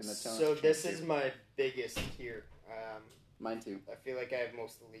here in the telling So this is my biggest tier. Mine too. I feel like I have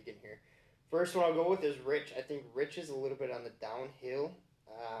most of the league in here. First one I'll go with is Rich. I think Rich is a little bit on the downhill.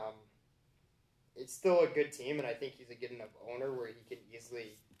 It's still a good team, and I think he's a good enough owner where he can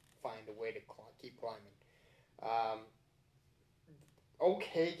easily find a way to keep climbing.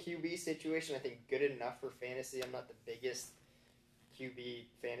 okay QB situation. I think good enough for fantasy. I'm not the biggest QB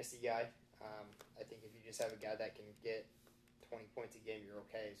fantasy guy. I think if you just have a guy that can get 20 points a game, you're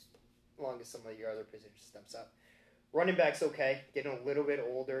okay, as long as some of your other positions steps up. Running back's okay, getting a little bit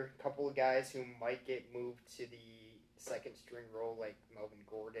older. A couple of guys who might get moved to the second string role, like Melvin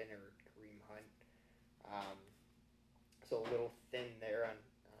Gordon or Kareem Hunt. So a little thin there on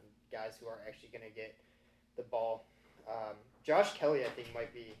guys who are actually going to get the ball. Josh Kelly, I think,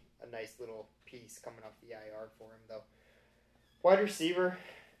 might be a nice little piece coming off the IR for him, though. Wide receiver,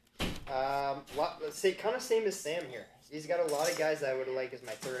 let's say kind of same as Sam here. He's got a lot of guys I would like as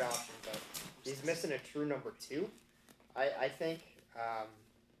my third option, but he's missing a true number 2, I think.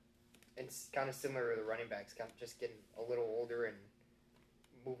 And it's kind of similar to the running backs, kind of just getting a little older and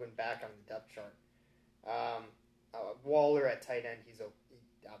moving back on the depth chart. Waller at tight end,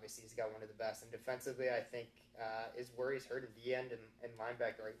 obviously he's got one of the best. And defensively, I think is where he's hurt in D end and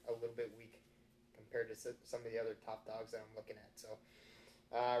linebacker are a little bit weak compared to some of the other top dogs that I'm looking at. So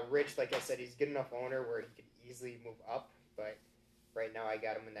Rich, like I said, he's good enough owner where he could easily move up, but right now I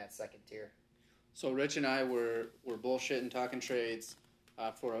got him in that second tier. So Rich and I were bullshitting, talking trades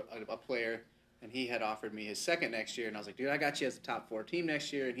for a player, and he had offered me his second next year, and I was like, dude, I got you as a top 4 team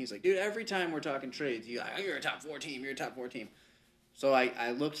next year, and he's like, dude, every time we're talking trades, you're a top 4 team, you're a top 4 team. So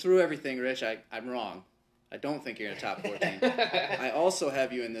I looked through everything, Rich. I'm wrong. I don't think you're in a top 4 team. I also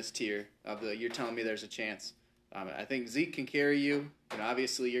have you in this tier of you're telling me there's a chance. I think Zeke can carry you.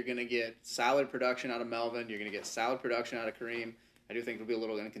 Obviously, you're going to get solid production out of Melvin. You're going to get solid production out of Kareem. I do think it'll be a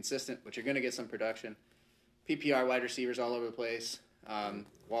little inconsistent, but you're going to get some production. PPR wide receivers all over the place.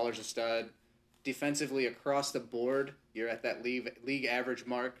 Waller's a stud. Defensively, across the board, you're at that league average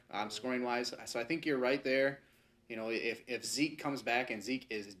mark scoring-wise. So I think you're right there. If Zeke comes back and Zeke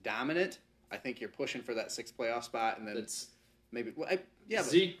is dominant, I think you're pushing for that 6th playoff spot, and then maybe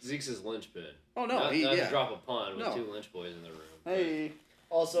Zeke's his linchpin. Oh no, not to drop a pun with 2 lynch boys in the room. Hey.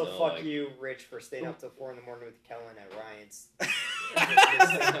 Also, fuck you, Rich, for staying up till 4 a.m. with Kellen at Ryan's.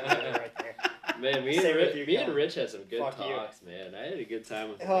 Right there. Man, me and Rich had some good talks, man. I had a good time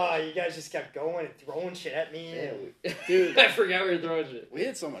with him. Oh, you guys just kept going and throwing shit at me. Dude, I forgot we were throwing shit. We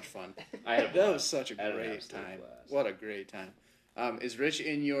had so much fun. That was such a great time. Blast. What a great time. Is Rich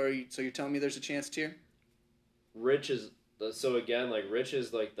in your... So you're telling me there's a chance tier? Rich is... So again, Rich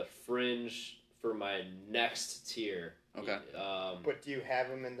is the fringe for my next tier. Okay. But do you have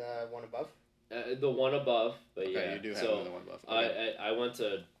him in the one above? The one above, but okay, yeah. You do have him in the one above. Okay. I went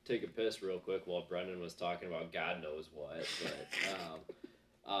to take a piss real quick while Brendan was talking about God knows what.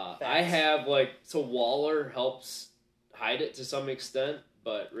 But I have so Waller helps hide it to some extent,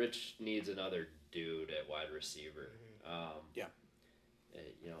 but Rich needs another dude at wide receiver. Yeah.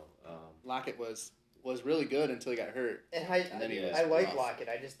 Lockett was really good until he got hurt. And I like Lockett.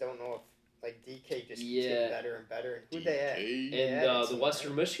 I just don't know if DK just keeps getting better and better. And who'd they add? And the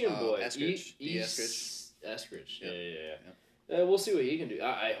Western Michigan boy. Eskridge. Eskridge. Yeah. We'll see what he can do.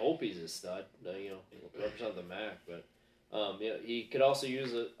 I hope he's a stud. He'll represent the MAC. But he could also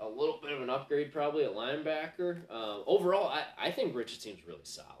use a little bit of an upgrade probably at linebacker. Overall, I think Rich's team's really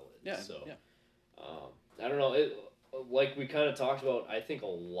solid. Yeah. So, I don't know. Like we kind of talked about, I think a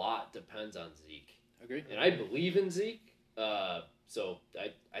lot depends on Zeke. Agreed. And I believe in Zeke. So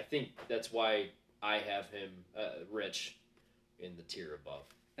I think that's why I have him, Rich, in the tier above.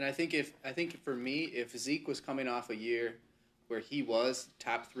 And I think for me, if Zeke was coming off a year where he was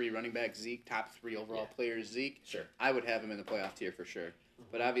top 3 running back Zeke, top 3 overall player Zeke, sure, I would have him in the playoff tier for sure.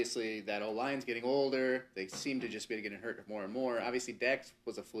 But obviously that O-line's getting older. They seem to just be getting hurt more and more. Obviously Dak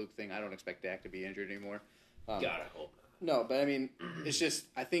was a fluke thing. I don't expect Dak to be injured anymore. God, I hope not. No, but I mean, it's just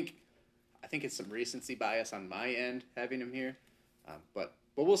I think it's some recency bias on my end having him here. But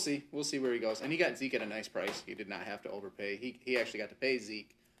we'll see. We'll see where he goes. And he got Zeke at a nice price. He did not have to overpay. He actually got to pay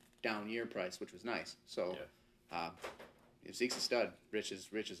Zeke down year price, which was nice. So if Zeke's a stud, Rich is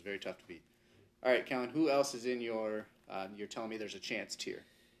very tough to beat. All right, Kellen, who else is in your you're telling me there's a chance tier?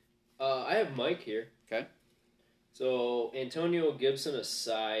 I have Mike here. Okay. So Antonio Gibson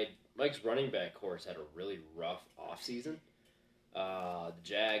aside, Mike's running back course had a really rough offseason. The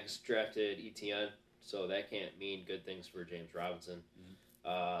Jags drafted ETN. So that can't mean good things for James Robinson.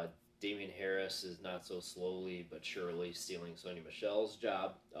 Mm-hmm. Damian Harris is not so slowly but surely stealing Sonny Michel's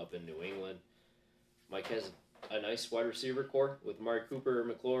job up in New England. Mike has a nice wide receiver core with Amari Cooper,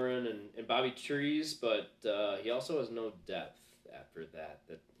 McLaurin, and Bobby Trees, but he also has no depth after that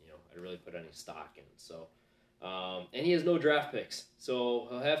I really put any stock in. So, and he has no draft picks. So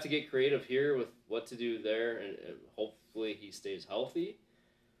he'll have to get creative here with what to do there, and hopefully he stays healthy.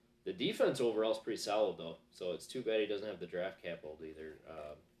 The defense overall is pretty solid, though. So it's too bad he doesn't have the draft capital to either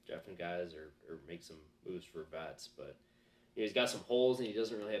drafting guys or make some moves for vets. But he's got some holes, and he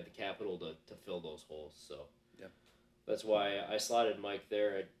doesn't really have the capital to fill those holes. So that's why I slotted Mike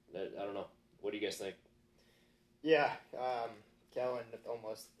there. I don't know. What do you guys think? Yeah, Kellen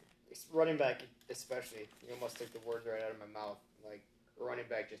almost running back, especially. You almost took the words right out of my mouth. Like running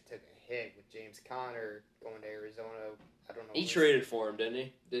back just took a hit with James Conner going to Arizona. I don't know. He traded for him, didn't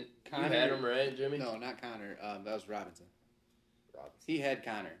he? You had him right, Jimmy? No, not Connor. That was Robinson. He had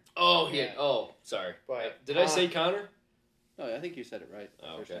Connor. Oh, he had. Oh, sorry. But did I say Connor? No, I think you said it right.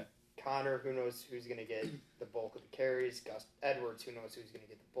 Oh, okay. Connor, who knows who's going to get the bulk of the carries? Gus Edwards, who knows who's going to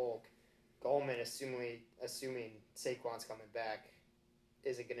get the bulk? Gallman, assuming Saquon's coming back,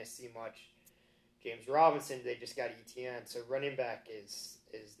 isn't going to see much. James Robinson, they just got ETN, so running back is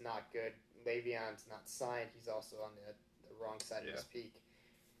not good. Le'Veon's not signed. He's also on the wrong side of his peak.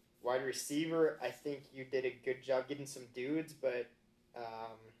 Wide receiver, I think you did a good job getting some dudes, but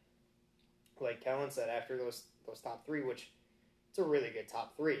like Kellen said, after those top three, which it's a really good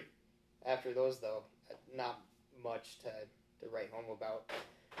top three. After those, though, not much to write home about.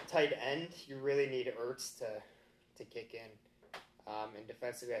 Tight end, you really need Ertz to kick in. And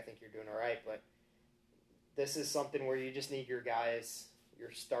defensively, I think you're doing all right, but this is something where you just need your guys,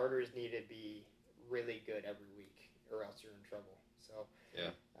 your starters need to be really good every week, or else you're in trouble. So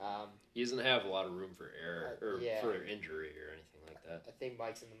he doesn't have a lot of room for error or for injury or anything like that. I think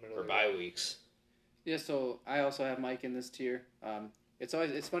Mike's in the middle or bye weeks. Yeah, so I also have Mike in this tier.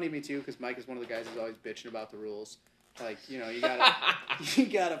 It's funny to me too because Mike is one of the guys who's always bitching about the rules. Like, you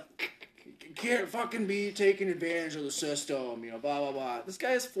gotta can't fucking be taking advantage of the system, blah blah blah. This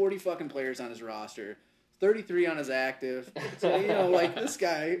guy has 40 fucking players on his roster, 33 on his active. So like this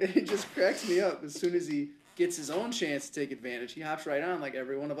guy, it just cracks me up. As soon as he gets his own chance to take advantage, he hops right on like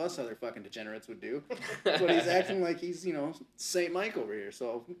every one of us other fucking degenerates would do. But he's acting like he's Saint Mike over here.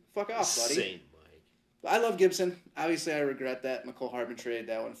 So fuck off, buddy. Saint Mike. I love Gibson. Obviously, I regret that McCole Hardman trade.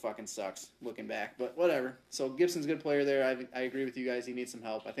 That one fucking sucks, looking back. But whatever. So Gibson's a good player there. I agree with you guys. He needs some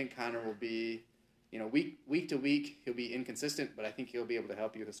help. I think Connor will be, week to week, he'll be inconsistent, but I think he'll be able to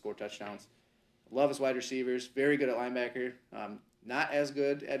help you to score touchdowns. Love his wide receivers. Very good at linebacker. Not as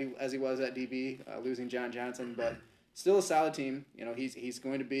good as he was at DB, losing John Johnson, but still a solid team. He's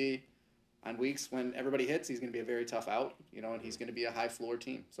going to be, on weeks when everybody hits, he's going to be a very tough out, and he's going to be a high-floor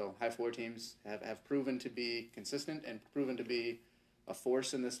team. So high-floor teams have proven to be consistent and proven to be a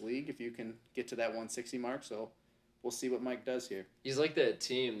force in this league if you can get to that 160 mark. So we'll see what Mike does here. He's like that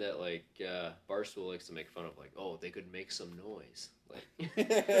team that, Barstool likes to make fun of, they could make some noise.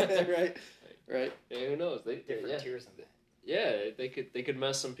 Right. Yeah, who knows? Different tiers of it. Yeah, they could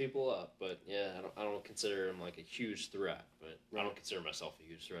mess some people up, but I don't consider him like a huge threat, but I don't consider myself a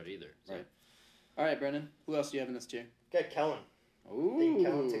huge threat either. So. Right. All right, Brendan. Who else do you have in this tier? Got Kellen. Ooh. I think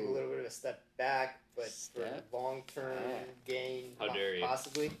Kellen took a little bit of a step back, but for long-term gain, How dare you?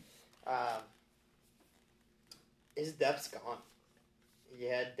 Possibly. His depth's gone. He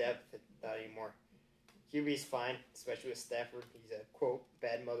had depth, not anymore. QB's fine, especially with Stafford. He's a quote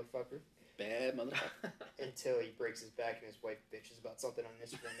bad motherfucker. Bad motherfucker. Until he breaks his back and his wife bitches about something on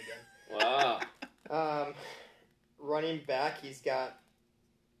Instagram again. Wow. Running back, he's got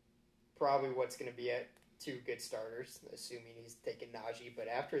probably what's going to be at 2 good starters, assuming he's taking Najee. But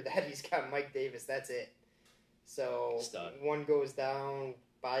after that, he's got Mike Davis. That's it. So Stud. One goes down,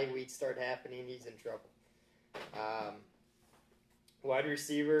 bye weeks start happening, he's in trouble. Wide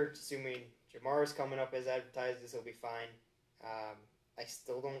receiver, assuming Jamar's coming up as advertised, this will be fine. I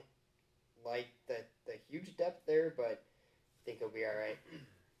still don't like the huge depth there, but I think he'll be all right.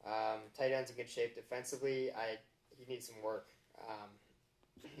 Tight end's in good shape defensively. He needs some work.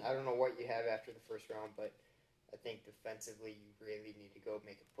 I don't know what you have after the first round, but I think defensively you really need to go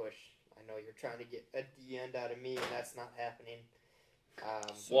make a push. I know you're trying to get a D end out of me, and that's not happening. I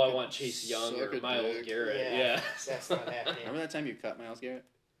want Chase Young or Myles Garrett. Yeah, that's not happening. Remember that time you cut Myles Garrett?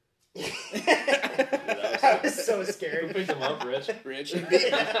 I was so scared. Who picked him up, Rich? Rich,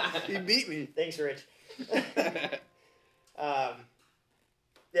 he beat me. Thanks, Rich.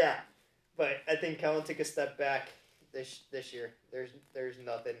 Yeah, but I think Kellen took a step back this year. There's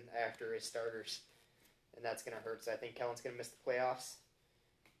nothing after his starters, and that's gonna hurt. So I think Kellen's gonna miss the playoffs.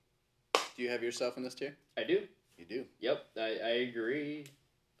 Do you have yourself in this tier? I do. You do. Yep, I agree.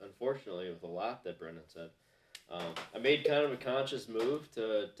 Unfortunately, with a lot that Brendan said. I made kind of a conscious move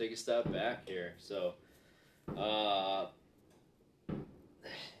to take a step back here. So,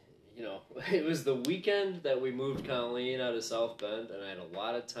 it was the weekend that we moved Colleen out of South Bend, and I had a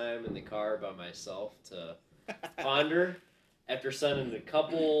lot of time in the car by myself to ponder after sending a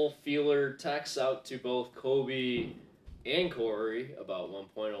couple feeler texts out to both Kobe and Corey about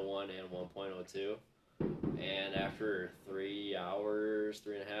 1.01 and 1.02, and after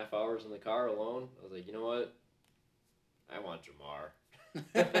 3.5 hours in the car alone, I was like, you know what? I want Jamar.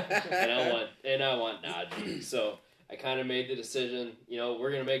 and I want Najee. So I kind of made the decision,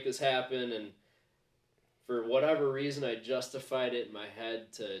 we're going to make this happen. And for whatever reason, I justified it in my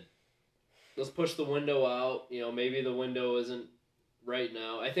head to let's push the window out. Maybe the window isn't right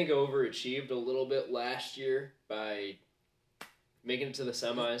now. I think I overachieved a little bit last year by making it to the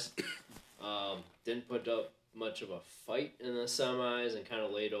semis. Didn't put up much of a fight in the semis and kind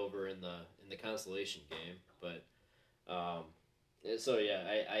of laid over in the consolation game. But so yeah,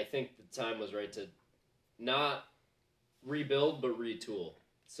 I think the time was right to not rebuild but retool.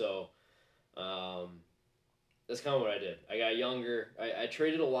 So that's kind of what I did. I got younger. I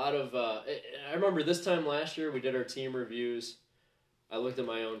traded a lot of. I remember this time last year we did our team reviews. I looked at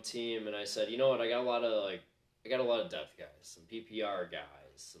my own team and I said, you know what? I got a lot of depth guys, some PPR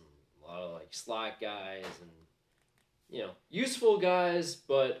guys, a lot of slot guys, and useful guys,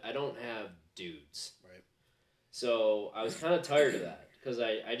 but I don't have dudes. Right. So I was kind of tired of that because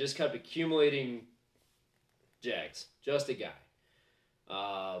I just kept accumulating Jags, just a guy,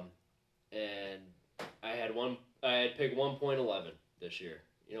 and I had picked 1.11 this year.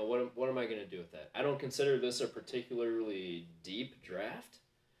 What am I going to do with that? I don't consider this a particularly deep draft.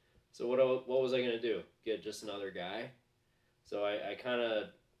 So what was I going to do? Get just another guy? So I kind of,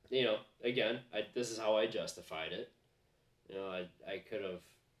 again, this is how I justified it. I could have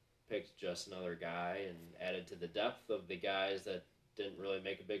picked just another guy and added to the depth of the guys that didn't really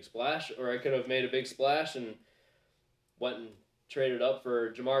make a big splash, or I could have made a big splash and went and traded up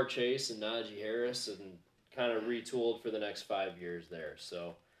for Jamar Chase and Najee Harris and kind of retooled for the next 5 years there.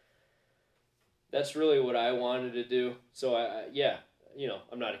 So that's really what I wanted to do. So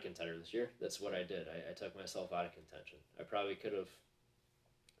I'm not a contender this year. That's what I did. I took myself out of contention. I probably could have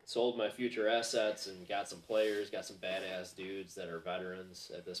sold my future assets and got some players, got some badass dudes that are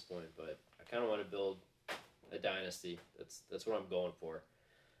veterans at this point. But I kind of want to build a dynasty. That's what I'm going for.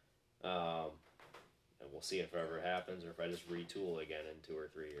 And we'll see if it ever happens or if I just retool again in 2 or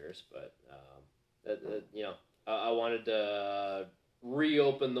 3 years. But I wanted to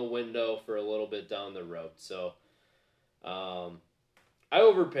reopen the window for a little bit down the road. So I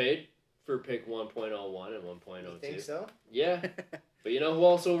overpaid for pick 1.01 and 1.02. You think so? Yeah. But you know who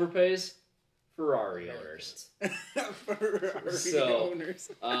else overpays? Ferrari owners.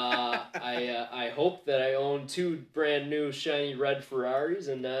 Owners. I hope that I own 2 brand new shiny red Ferraris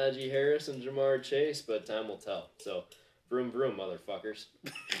and Najee Harris and Jamar Chase, but time will tell. So, vroom vroom, motherfuckers.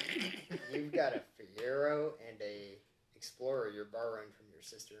 You've got a Fiero and a Explorer you're borrowing from your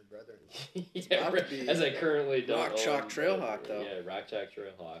sister and brother-in-law. Yeah, as I currently don't Rock Chalk Trailhawk, though. Yeah, Rock Chalk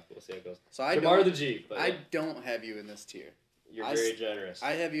Trailhawk. We'll see how it goes. So Jamar the Jeep. But I don't have you in this tier. You're very generous.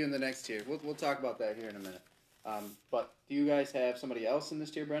 I have you in the next tier. We'll talk about that here in a minute. But do you guys have somebody else in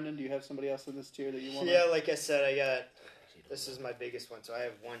this tier, Brendan? Do you have somebody else in this tier that you want? Yeah, like I said, this is my biggest one, so I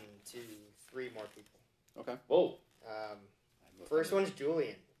have 1, 2, 3 more people. Okay. Whoa. First one's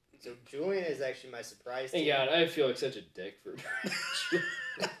Julian. So Julian is actually my surprise team. Thank God, I feel like such a dick for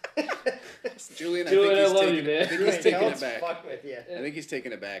Julian, I love you, man. I think he's taking it back. Fuck with you. I think he's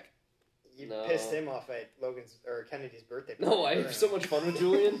taking it back. You pissed him off at Logan's or Kennedy's birthday party. No, I have so much fun with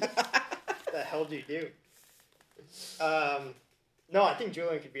Julian. What the hell do you do? No, I think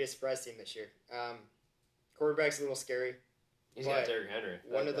Julian could be a surprise team this year. Quarterback's a little scary. He's got Derrick Henry.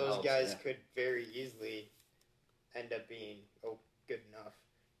 One of those guys could very easily end up being good enough.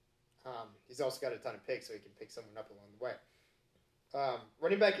 He's also got a ton of picks, so he can pick someone up along the way.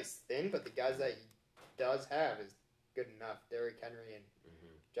 Running back is thin, but the guys that he does have is good enough. Derrick Henry and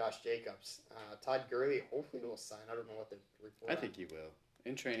Josh Jacobs. Todd Gurley hopefully will sign. I don't know what the report. I think he will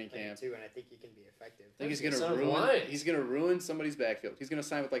in training camp too, and I think he can be effective. I think he's gonna ruin somebody's backfield. He's gonna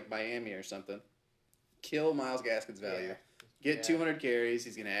sign with Miami or something. Kill Myles Gaskin's value. Get 200 carries.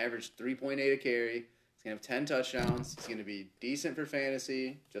 He's gonna average 3.8 a carry. He's gonna have 10 touchdowns. He's gonna be decent for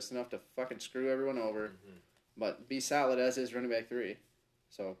fantasy, just enough to fucking screw everyone over, but be solid as is running back 3.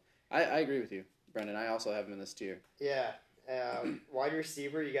 So I agree with you, Brendan. I also have him in this tier. Yeah. Wide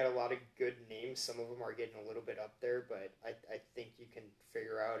receiver, you got a lot of good names. Some of them are getting a little bit up there, but I think you can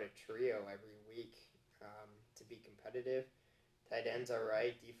figure out a trio every week to be competitive. Tight ends are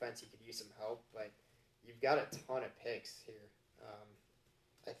right. Defense, you could use some help, but you've got a ton of picks here.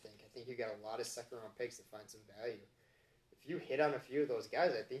 I think you got a lot of second-round picks to find some value. If you hit on a few of those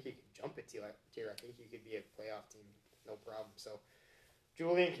guys, I think you can jump a tier. I think you could be a playoff team, no problem. So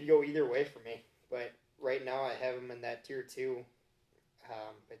Julian could go either way for me, but right now I have him in that tier 2,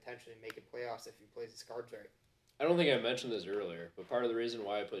 potentially making playoffs if he plays his cards right. I don't think I mentioned this earlier, but part of the reason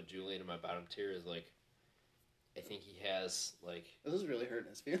why I put Julian in my bottom tier is like, I think he has like. This is really hurting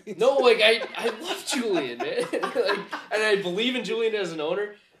his feelings. No, like I love Julian, man. Like, and I believe in Julian as an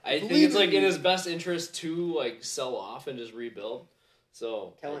owner. I think it's like in his best interest to like sell off and just rebuild.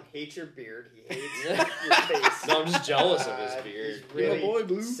 So Kellen hates your beard. He hates your face. No, I'm just jealous of his beard. He's really boy,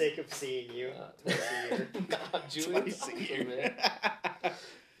 Blue. sick of seeing you. Julian's awesome, man.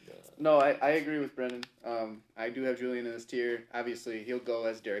 No, I agree with Brendan. I do have Julian in this tier. Obviously, he'll go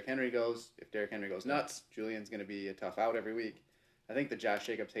as Derrick Henry goes. If Derrick Henry goes nuts, Julian's going to be a tough out every week. I think the Josh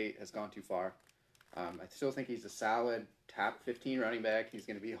Jacobs hate has gone too far. I still think he's a solid top 15 running back. He's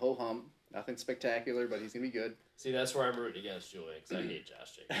going to be ho-hum. Nothing spectacular, but he's going to be good. See, that's where I'm rooting against Julian, because I hate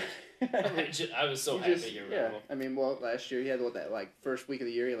Josh Jacobs. I was so happy to get rid of him. I mean, well, last year he had first week of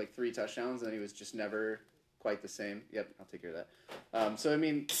the year, he had 3 touchdowns, and he was just never quite the same. Yep, I'll take care of that. So, I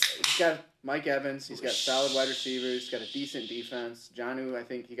mean, he's got Mike Evans. He's got solid wide receivers. He's got a decent defense. Jonnu, I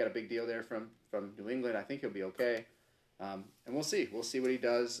think he got a big deal there from New England. I think he'll be okay. And we'll see. We'll see what he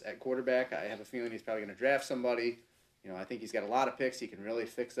does at quarterback. I have a feeling he's probably going to draft somebody. I think he's got a lot of picks. He can really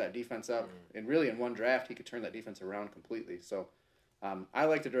fix that defense up. And really, in one draft, he could turn that defense around completely. So, I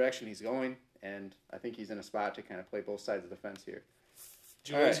like the direction he's going, and I think he's in a spot to kind of play both sides of the fence here.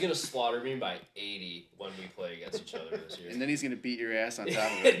 Julian's going to slaughter me by 80 when we play against each other this year. And then he's going to beat your ass on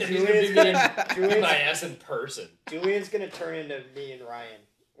top of it. Then he's going to beat my ass in person. Julian's going to turn into me and Ryan,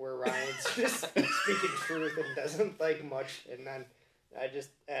 where Ryan's just speaking truth and doesn't like much, and then I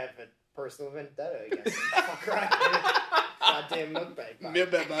just have a personal vendetta against him. Fuck Ryan. Goddamn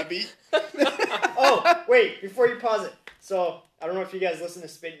milkbag. Bobby. Oh, wait, before you pause it. So, I don't know if you guys listen to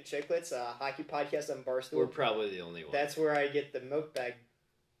Spit and Chicklets, a hockey podcast on Barstool. We're probably the only one. That's where I get the milkbag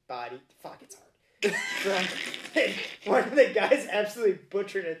body. Fuck, it's hard. One of the guys absolutely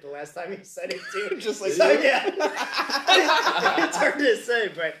butchered it the last time he said it, too. Just like so, yeah. It's hard to say,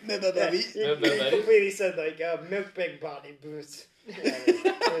 but he completely said, like, milkbag body boost. Yeah,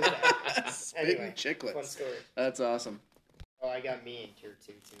 anyway, Chicklets. Fun story. That's awesome. Oh, I got me in tier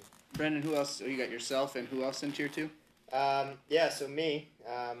 2, too. Brendan, who else? You got yourself, and who else in tier 2? Yeah, so me.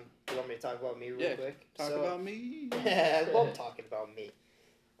 You want me to talk about me real quick? Talk about me. I love talking about me.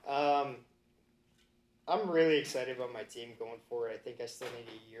 I'm really excited about my team going forward. I think I still need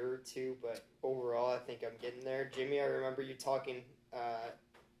a year or 2, but overall, I think I'm getting there. Jimmy, I remember you talking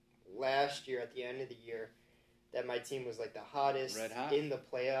last year at the end of the year that my team was like the hottest in the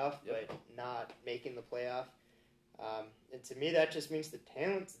playoff, but not making the playoff. And to me, that just means the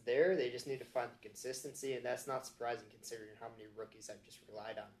talent's there. They just need to find the consistency, and that's not surprising considering how many rookies I've just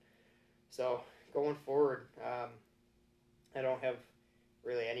relied on. So, going forward, I don't have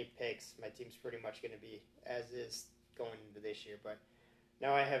really any picks. My team's pretty much going to be as is going into this year. But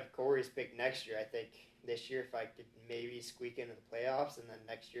now I have Corey's pick next year. I think this year, if I could maybe squeak into the playoffs, and then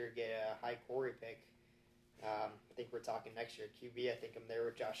next year get a high Corey pick, I think we're talking next year. QB, I think I'm there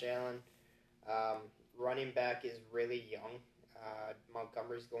with Josh Allen. Running back is really young.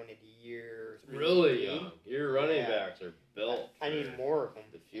 Montgomery's going into year 3. Really young. Your running backs are built. I need more of them.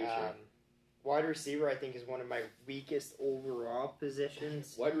 The future. Wide receiver, I think, is one of my weakest overall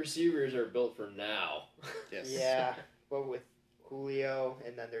positions. Wide receivers are built for now. Yes. Yeah, but with Julio,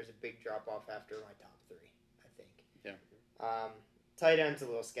 and then there's a big drop-off after my top 3, I think. Yeah. Tight end's a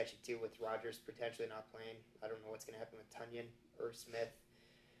little sketchy, too, with Rodgers potentially not playing. I don't know what's going to happen with Tunyon or Smith.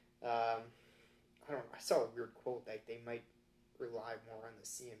 I saw a weird quote that they might rely more on the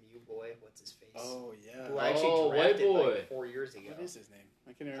CMU boy. What's his face? Oh, yeah. Who I actually drafted white boy. Like 4 years ago. What is his name?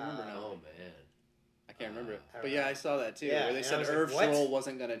 I can't even remember now. Oh, man. I can't remember it. I don't But yeah, know. I saw that too. Yeah, where they and I said was like, Irv's what? role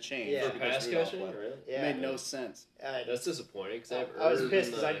wasn't going to change. Yeah. For because pass Rudolph catching? left. Really? Yeah. It made no sense. That's disappointing because I have I was Irv pissed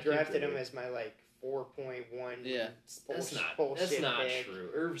in because the I drafted keeper. him as my 4.1. Yeah. That's bullshit not pick. true.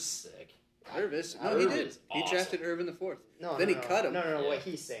 Irv's sick. Irv is. No, No, he Irv did. is He awesome. drafted Irv in the 4th. No, Then no, he no. cut him. No, Yeah. what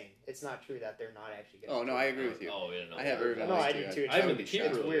he's saying. It's not true that they're not actually going to. Oh, no, I agree with you. Oh, yeah, no. I have Irv in No, this I too. do too. I have would him be in keeper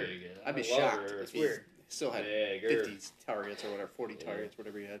shocked. It's weird. league. I'd be I love shocked Irv. if he weird. still had Yeah, 50 targets or whatever, 40 targets,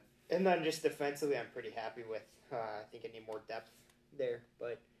 whatever he had. And then just defensively, I'm pretty happy with. I think I need more depth there,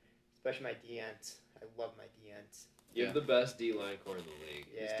 but especially my D-ends. I love my D-ends. You have the best D-line core in the league.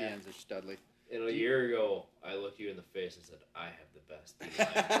 His Yeah. DNs are studly. And a year ago, I looked you in the face and said, I have the best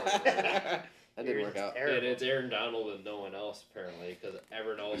D-line core in the league. That didn't work out. Terrible. And it's Aaron Donald and no one else, apparently, because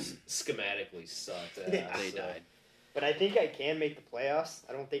everyone else schematically sucked. Yeah. They died. But I think I can make the playoffs.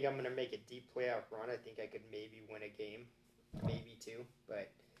 I don't think I'm going to make a deep playoff run. I think I could maybe win a game, maybe 2, but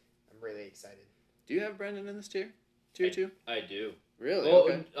I'm really excited. Do you have Brendan in this tier? Tier 2? I do. Really? Well,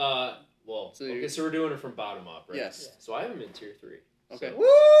 Okay. Well, So okay, so we're doing it from bottom up, right? Yes. Yeah. So I have him in tier 3. Okay.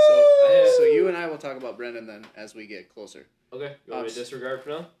 So, So you and I will talk about Brendan then as we get closer. okay, you want me to disregard for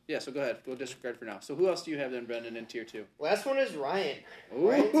now? Yeah, so go ahead. We'll disregard for now. So who else do you have then, Brendan, in tier 2? Last one is Ryan. Ooh.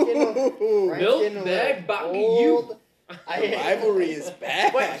 Milk getting a bag little Bobby, old. you. The rivalry is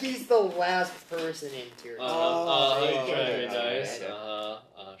back. But he's the last person in tier 2. You're trying to be nice.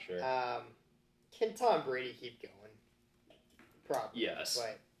 Sure. Can Tom Brady keep going? Probably. Yes.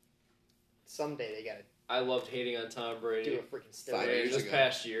 But someday they gotta I loved hating on Tom do Brady. a freaking still. 5 years This ago.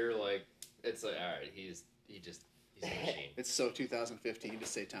 past year, like, it's like, all right, he's a machine. It's so 2015 to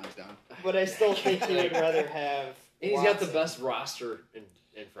say Tom's down. But I still think he would rather have. And he's got the Watson. best roster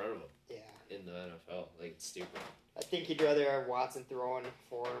in front of him Yeah. in the NFL. Like, it's stupid. I think he'd rather have Watson throwing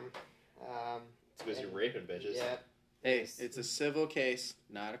for him. It's because you're and- raping bitches. Yeah. Hey, it's a civil case,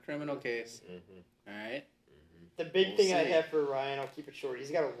 not a criminal case. Mm-hmm. All right? The big We'll thing I see. have for Ryan, I'll keep it short.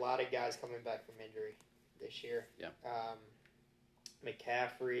 He's got a lot of guys coming back from injury this year. Yeah.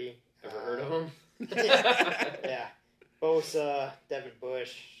 McCaffrey. Ever heard of him? Yeah. Bosa, Devin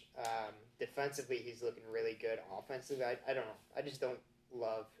Bush. Defensively, he's looking really good. Offensively, I don't know. I just don't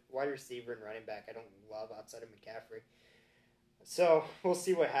love wide receiver and running back. I don't love outside of McCaffrey. So we'll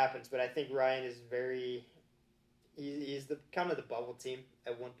see what happens. But I think Ryan is very. He's the kind of the bubble team.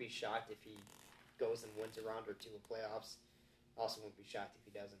 I wouldn't be shocked if he goes and wins a round or two of playoffs. Also, wouldn't be shocked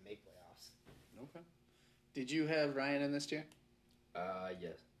if he doesn't make playoffs. Okay. Did you have Ryan in this tier?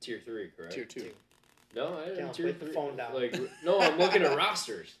 Yes. Tier 3, correct? Tier 2. No, I had him Caleb, tier put the 3. phone down. Like, no, I'm looking at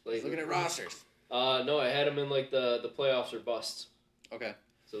rosters. Like, He's looking at rosters. No, I had him in like the playoffs or bust. Okay.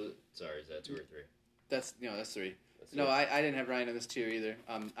 So sorry, is that 2 or 3? That's 3. That's No, three. I didn't have Ryan in this tier either.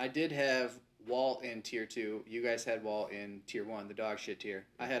 I did have Walt in tier 2. You guys had Walt in tier 1, the dog shit tier.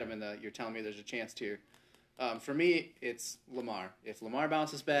 I had him in the you're telling me there's a chance tier. For me, it's Lamar. If Lamar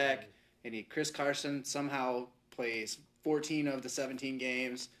bounces back and Chris Carson somehow plays 14 of the 17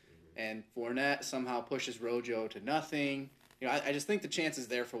 games and Fournette somehow pushes Rojo to nothing, I just think the chance is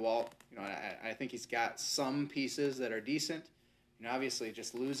there for Walt. I think he's got some pieces that are decent. Obviously,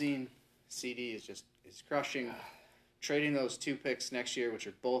 just losing CD is crushing. Trading those 2 picks next year, which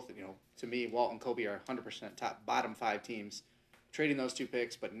are both, to me, Walt and Kobe are 100% bottom 5 teams. Trading those 2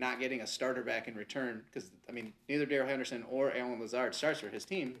 picks, but not getting a starter back in return, because, neither Darrell Henderson or Alan Lazard starts for his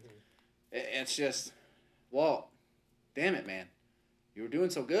team. It's just, Walt, damn it, man. You were doing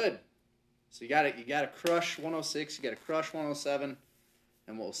so good. So you gotta crush 106, you gotta crush 107,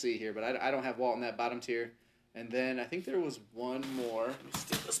 and we'll see here. But I don't have Walt in that bottom tier. And then I think there was one more. Let me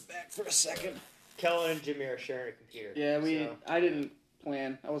steal this back for a second. Kellen and Jimmy are sharing a computer. Yeah, so I didn't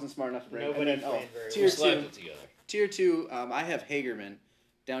plan. I wasn't smart enough to bring Nobody and then, planned very tier We well. slapped 2. it together. Tier 2, I have Hagerman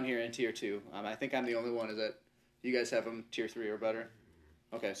down here in tier 2. I think I'm the only one. Is that you guys have him tier 3 or better?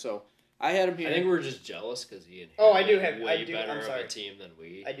 Okay, so I had him here. I think we're just jealous because he inherited Oh, I do have- way I do- better I'm sorry. of a team than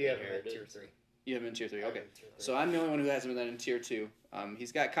we I do have him at inherited. tier 3. You have him in tier 3. I have Okay. him in tier 3. So I'm the only one who has him then in tier 2.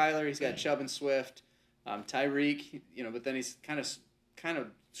 He's got Kyler, he's got Chubb and Swift, Tyreek, but then he's kind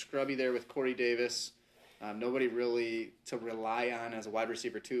of scrubby there with Corey Davis. Nobody really to rely on as a wide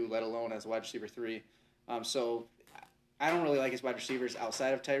receiver 2, let alone as a wide receiver 3. So I don't really like his wide receivers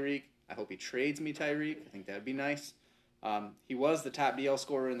outside of Tyreek. I hope he trades me Tyreek. I think that would be nice. He was the top DL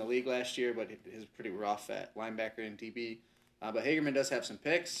scorer in the league last year, but he was pretty rough at linebacker and DB. But Hagerman does have some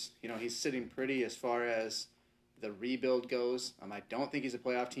picks. He's sitting pretty as far as the rebuild goes. I don't think he's a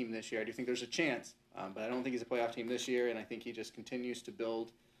playoff team this year. I do think there's a chance, but I don't think he's a playoff team this year, and I think he just continues to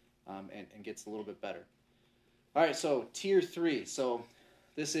build and gets a little bit better. All right, so tier 3. So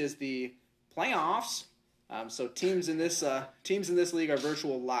this is the playoffs. So teams in this league are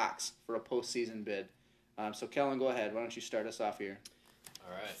virtual locks for a postseason bid. So Kellen, go ahead. Why don't you start us off here?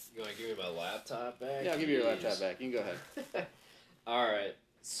 All right, you want to give me my laptop back? Yeah, I'll give you your laptop back. You can go ahead. All right.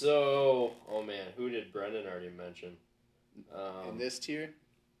 So, oh man, who did Brendan already mention? In this tier,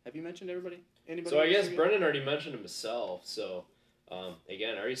 have you mentioned everybody? Anybody? So I else guess again? Brendan already mentioned himself. So,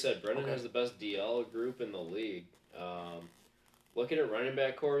 again, I already said Brendan Okay. has the best DL group in the league. Looking at running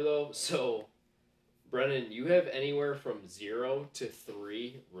back core though, so Brendan, you have anywhere from 0 to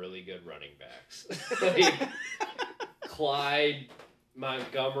 3 really good running backs. Like Clyde,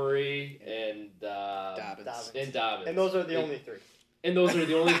 Montgomery, and Dobbins. And those are the only 3. And those are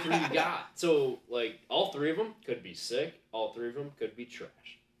the only 3 you got. So, like, all 3 of them could be sick. All 3 of them could be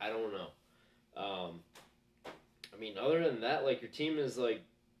trash. I don't know. Other than that, like, your team is, like,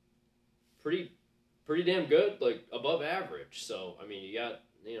 pretty damn good, like, above average. So, you got,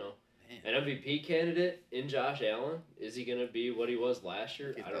 an MVP candidate in Josh Allen. Is he going to be what he was last year?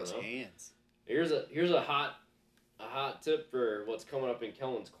 Look at I don't those know. hands. Here's a hot a hot tip for what's coming up in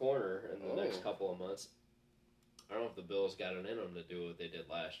Kellen's corner in the next couple of months. I don't know if the Bills got it in them to do what they did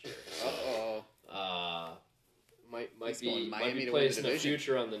last year. So, might be placing the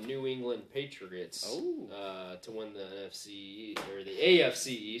future on the New England Patriots to win the NFC or the AFC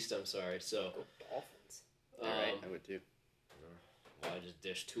East. I'm sorry. So Dolphins. All right, I would too. Well, I just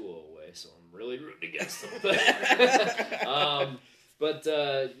dished Tua away, so I'm really rooting against them. But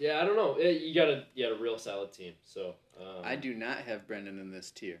I don't know. You got a real solid team. So I do not have Brendan in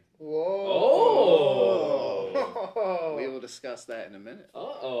this tier. Whoa! Oh. We will discuss that in a minute.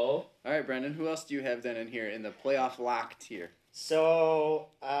 All right, Brendan. Who else do you have then in here in the playoff lock tier? So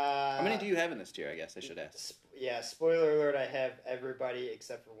how many do you have in this tier? I guess I should ask. Yeah. Spoiler alert: I have everybody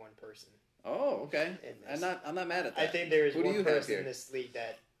except for one person. Oh, okay. I'm not mad at that. I think there is one person in this league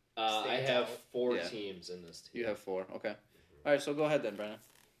that. I have 4 teams in this team. You have 4. Okay. All right, so go ahead then, Brennan.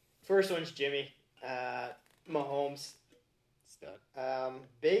 First one's Jimmy. Mahomes. Stud.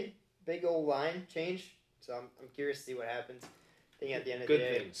 Big old line change. So I'm curious to see what happens. I think at the end of the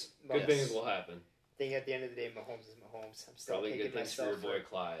day, Good things will happen. I think at the end of the day, Mahomes is Mahomes. I'm still probably good things for your boy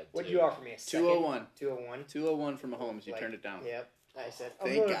Clyde. What did you offer me? A second? 201. 201. 201 for Mahomes. You turned it down. Yep. I said,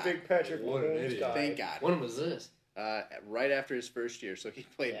 I'm not a big Patrick Mahomes guy. Thank God. When was this? Right after his first year, so he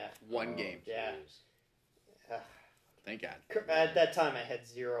played one game. Yeah. Thank God. At that time, I had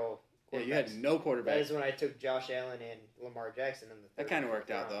 0 quarterbacks. Yeah, you had no quarterback. That is when I took Josh Allen and Lamar Jackson in the third. That kind of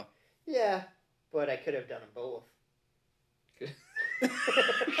worked out, though. Yeah, but I could have done them both.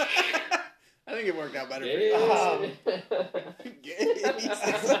 I think it worked out better for you.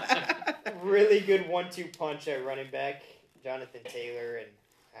 Really good 1-2 punch at running back. Jonathan Taylor and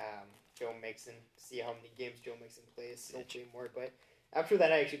Joe Mixon. See how many games Joe Mixon plays. Hopefully more. But after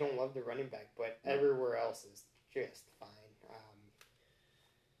that, I actually don't love the running back. But everywhere else is just fine.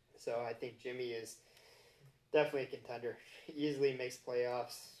 So I think Jimmy is definitely a contender. He easily makes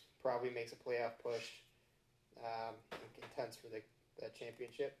playoffs. Probably makes a playoff push. And contends for the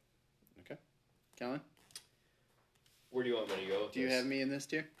championship. Okay. Kellen? Where do you want me to go with Do you have me in this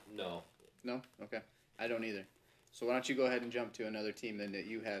tier? No. No? Okay. I don't either. So why don't you go ahead and jump to another team then that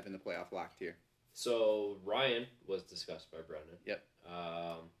you have in the playoff lock tier? So Ryan was discussed by Brendan. Yep.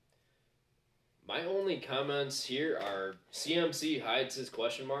 My only comments here are CMC hides his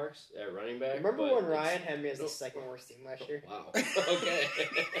question marks at running back. Remember when Ryan had me as the second worst team last year? Wow. Okay.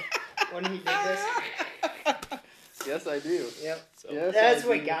 When he did this? Yes, I do. Yep. So, yes, that's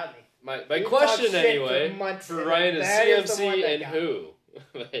what got me. My question anyway for Ryan is CMC and who?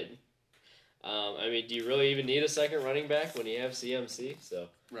 But, I mean, do you really even need a second running back when you have CMC? So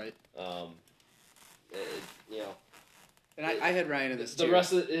right. You know. And I had Ryan in this The tier.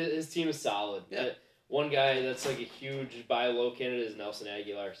 rest of his team is solid. Yeah. One guy that's like a huge buy low candidate is Nelson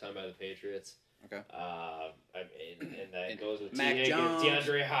Aguilar, signed by the Patriots. Okay. And that goes with Mac T. Jones.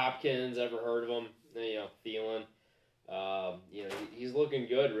 DeAndre Hopkins. Ever heard of him? Thielen. He's looking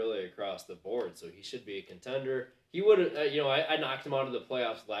good really across the board, so he should be a contender. He would have, I knocked him out of the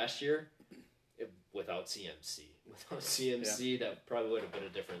playoffs last year without CMC. Without CMC, that probably would have been a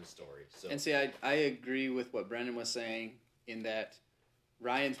different story. So. And see, I agree with what Brendan was saying in that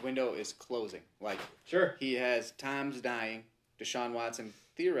Ryan's window is closing. Like, sure, he has Tom's dying. Deshaun Watson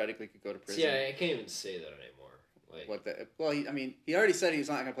theoretically could go to prison. Yeah, I can't even say that anymore. He already said he's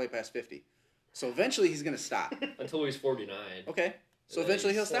not going to play past 50. So eventually he's going to stop. Until he's 49. Okay. So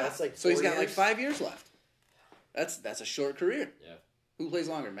eventually he'll stop. So he's got like 5 years left. That's a short career. Yeah. Who plays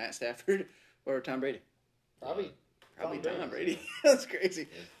longer, Matt Stafford or Tom Brady? Probably Tom Brady. That's crazy.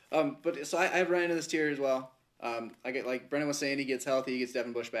 Yeah. But so I have Ryan in this tier as well. I get, like Brendan was saying, he gets healthy, he gets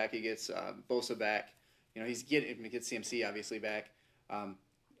Devin Bush back, he gets Bosa back. He gets CMC obviously back. And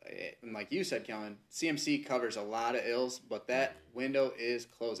like you said, Kellen, CMC covers a lot of ills, but that window is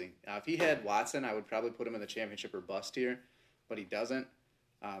closing. Now, if he had Watson, I would probably put him in the championship or bust tier, but he doesn't.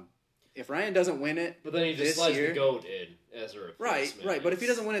 If Ryan doesn't win it, but then he just slides the GOAT in as a replacement. Right. But if he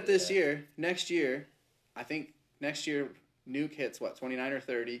doesn't win it this year, next year, I think next year Nuke hits 29 or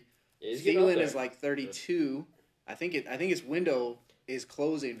 30. Thielen is like 32. I think his window is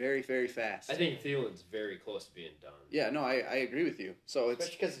closing very, very fast. I think Thielen's very close to being done. Yeah, no, I agree with you. So it's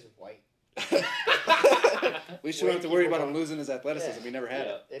especially because he's white. We shouldn't have to worry about him losing his athleticism. Yeah. We never had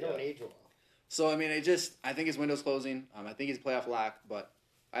it. They don't age well. So I mean, I think his window's closing. I think he's playoff lock, but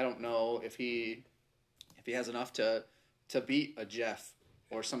I don't know if he has enough to beat a Jeff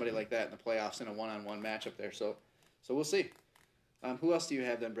or somebody like that in the playoffs in a one-on-one matchup there. So we'll see. Who else do you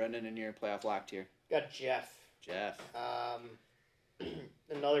have then, Brendan, in your playoff lock tier? Got Jeff.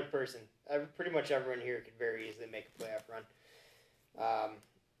 Another person. Pretty much everyone here could very easily make a playoff run.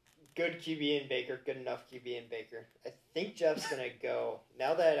 good QB in Baker, good enough QB in Baker. I think Jeff's going to go,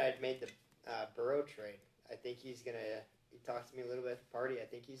 now that I'd made the Burrow trade, I think he's going to, he talked to me a little bit at the party, I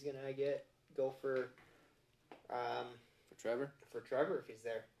think he's going to go for Trevor? For Trevor if he's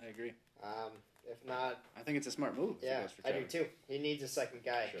there. I agree. If not... I think it's a smart move. Yeah, I do too. He needs a second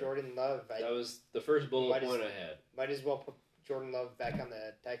guy. Sure. Jordan Love. That was the first bullet point I had. Might as well put Jordan Love back on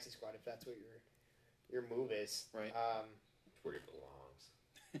the taxi squad if that's what your move is. Right. Where he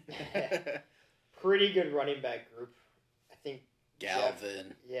belongs. Pretty good running back group. I think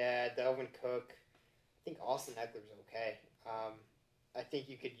Galvin. Dalvin Cook. I think Austin Eckler's okay. I think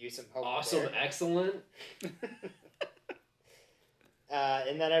you could use some help. Awesome, there. Excellent.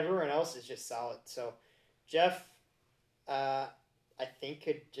 And then everyone else is just solid. So, Jeff, I think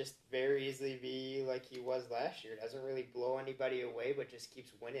could just very easily be like he was last year. Doesn't really blow anybody away, but just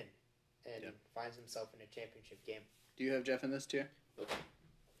keeps winning and finds himself in a championship game. Do you have Jeff in this tier? Okay.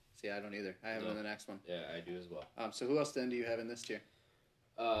 See, I don't either. I have him in the next one. Yeah, I do as well. So who else then do you have in this tier?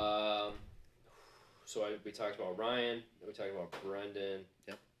 We talked about Ryan. We talked about Brendan.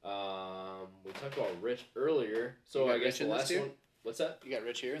 Yep. We talked about Rich earlier. So I guess the last one. What's that? You got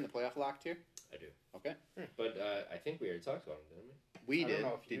Rich here in the playoff lock tier? I do. Okay. But I think we already talked about him, didn't We we? did.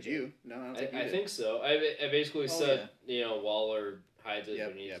 Did you? No, I don't think you did. I think so. I basically said, Waller hides it,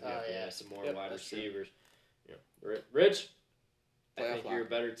 but he needs to some more wide receivers. Rich, I think you're a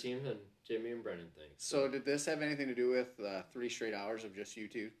better team than Jimmy and Brendan think. So did this have anything to do with 3 straight hours of just you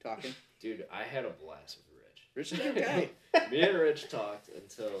two talking? Dude, I had a blast with Rich. Rich is your guy. Me and Rich talked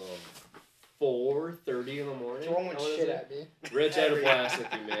until 4:30 in the morning. Throwing shit at me. Rich had a blast with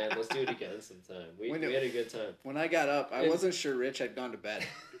you, man. Let's do it again sometime. We had a good time. When I got up, I wasn't sure Rich had gone to bed.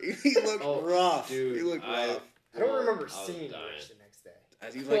 He looked rough. Dude, he looked rough. I don't remember seeing Rich the next day.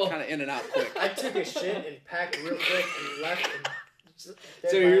 He was kind of in and out quick. I took a shit and packed real quick and left and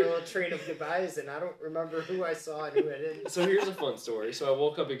did my little train of goodbyes, and I don't remember who I saw and who I didn't. So here's a fun story. So I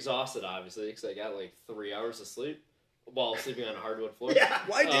woke up exhausted, obviously, because I got like 3 hours of sleep while sleeping on a hardwood floor. Yeah.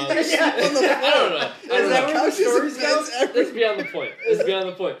 Why did you sleep on the floor? I don't know. Is that where the stories go? It's beyond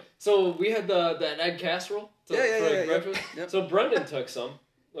the point. So we had that egg casserole for breakfast. Yep. So Brendan took some,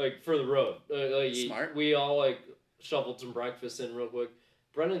 for the road. Smart. We all, shoveled some breakfast in real quick.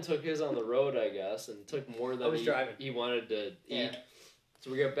 Brendan took his on the road, I guess, and took more than he wanted to eat. So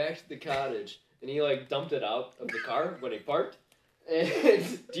we got back to the cottage, and he, dumped it out of the car when he parked.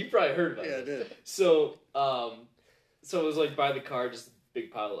 And you probably heard about it. Yeah, I did. So, it was, by the car, just a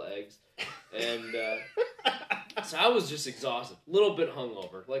big pile of eggs. And so I was just exhausted. A little bit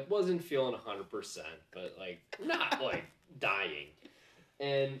hungover. Wasn't feeling 100%, but, not, dying.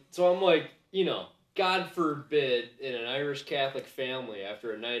 And so I'm God forbid, in an Irish Catholic family,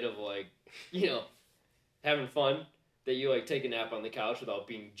 after a night of, having fun, that you, take a nap on the couch without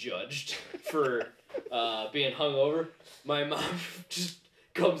being judged for being hungover. My mom just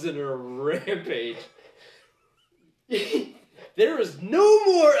comes in a rampage. There is no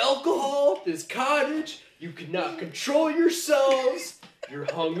more alcohol at this cottage. You cannot control yourselves. You're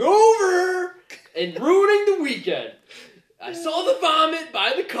hungover and ruining the weekend. I saw the vomit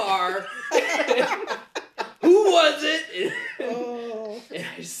by the car. Who was it? And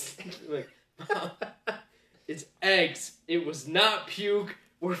I said, Mom, it's eggs. It was not puke.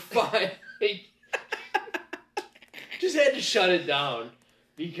 We're fine. Just had to shut it down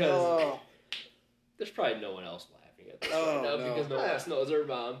because there's probably no one else laughing at this right now because no one else knows her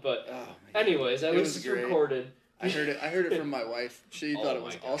mom. But anyways, at least it's recorded. I heard it from my wife. She thought it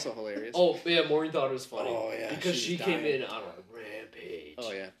was also hilarious. Oh, yeah, Maureen thought it was funny. Oh, yeah. Because she came in on a rampage.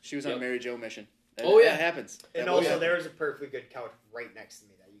 Oh, yeah. She was on Mary Jo mission. That happens. And also, there was a perfectly good couch right next to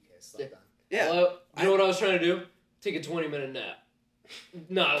me that you guys slept on. Yeah. You know what I was trying to do? Take a 20-minute nap.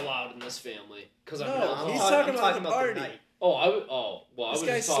 Not allowed in this family. Because I'm he's talking about the party. The night. This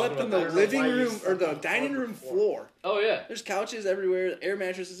guy slept in the living room or the dining room floor. Oh, yeah. There's couches everywhere, air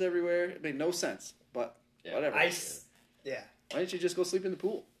mattresses everywhere. It made no sense, but whatever. Why didn't you just go sleep in the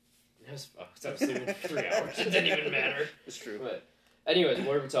pool? I was sleeping for 3 hours. It didn't even matter. It's true. But anyways,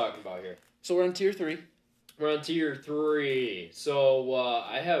 what are we talking about here? So we're on tier 3. We're on tier 3. So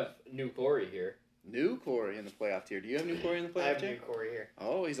I have new Corey here. New Corey in the playoff tier. Do you have new Corey in the playoff tier? I have new Corey here.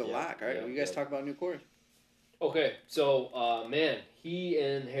 Oh, he's a lock. All right, you guys talk about new Corey. Okay, so, he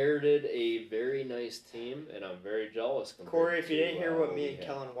inherited a very nice team, and I'm very jealous. Corey, if you didn't hear what me and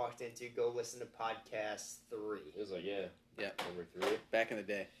Kellen walked into, go listen to podcast 3. It was number 3. Back in the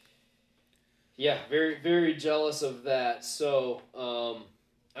day. Yeah, very, very jealous of that. So,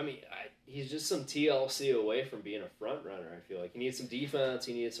 he's just some TLC away from being a front runner, I feel like. He needs some defense.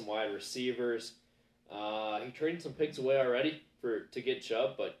 He needs some wide receivers. He traded some picks away already to get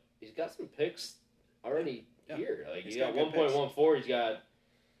Chubb, but he's got some picks already here. Like He's he's got got good 1.14. He's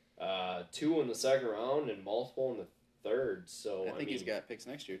got 2 in the second round and multiple in the third. So I think he's got picks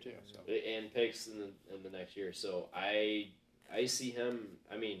next year too. So. And picks in the next year. So I see him.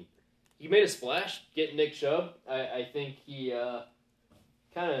 I mean, he made a splash getting Nick Chubb. I think he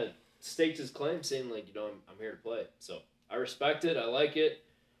kind of staked his claim, saying like, I'm here to play. So I respect it. I like it.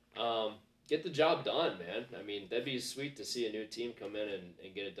 Get the job done, man. I mean, that'd be sweet to see a new team come in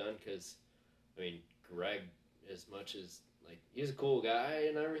and get it done. Because I mean, Greg, as much as like he's a cool guy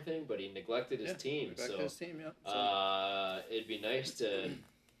and everything, but he neglected his team. His team, yeah. It'd be nice to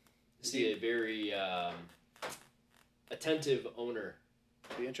see a very attentive owner.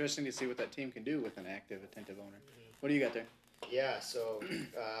 It'd be interesting to see what that team can do with an active, attentive owner. What do you got there? Yeah, so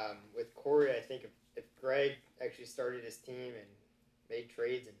with Corey, I think if Greg actually started his team and made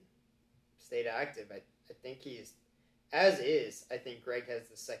trades and stayed active, I think he's, as is, I think Greg has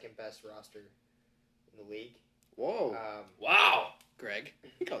the second best roster in the league. Whoa. Wow. Greg.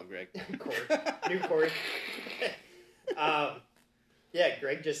 You call him Greg. Corey. New Corey. Yeah,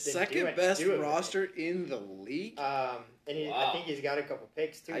 Greg just didn't second best roster in the league? And I think he's got a couple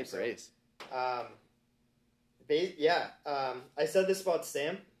picks, too. High praise. I said this about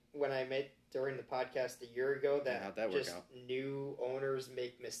Sam when I made during the podcast a year ago that just new owners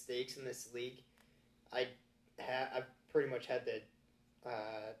make mistakes in this league. I've pretty much had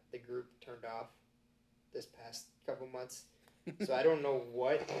the group turned off this past couple months, so I don't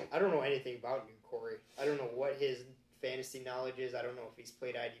know anything about new Corey. I don't know what his fantasy knowledge is. I don't know if he's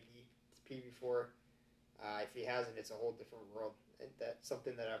played IDP before. If he hasn't, it's a whole different world. And that's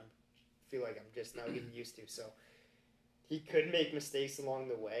something that I feel like I'm just now getting used to. So he could make mistakes along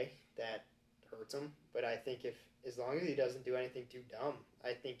the way that hurts him. But I think as long as he doesn't do anything too dumb,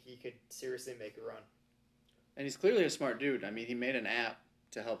 I think he could seriously make a run. And he's clearly a smart dude. I mean, he made an app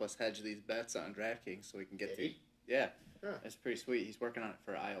to help us hedge these bets on DraftKings so we can get the... Yeah. Huh. That's pretty sweet. He's working on it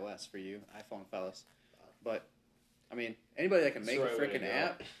for iOS for you, iPhone fellas. But, I mean, anybody that can make a freaking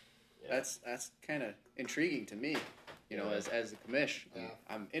app, that's kind of intriguing to me, as the commish. Yeah.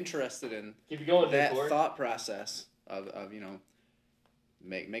 I'm interested in that thought process of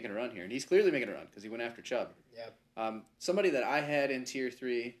making a run here. And he's clearly making a run because he went after Chubb. Yeah. Somebody that I had in Tier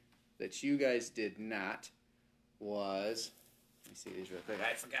 3 that you guys did not was... Let me see these real quick.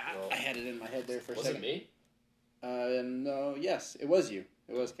 I forgot. Well, I had it in my head there for a second. Was it me? No, yes, it was you.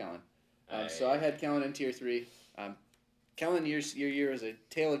 It was Kellen. So I had Kellen in Tier 3. Kellen, your year was a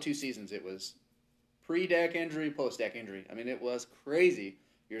tale of two seasons. It was pre-Dak injury, post-Dak injury. I mean, it was crazy.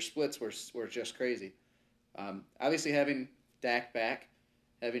 Your splits were just crazy. Obviously, having Dak back,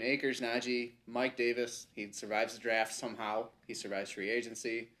 having Akers, Najee, Mike Davis, he survives the draft somehow. He survives free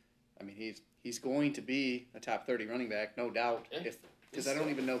agency. I mean, he's going to be a top 30 running back, no doubt. Because I don't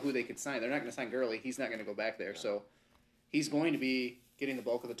even know who they could sign. They're not going to sign Gurley. He's not going to go back there. So he's going to be getting the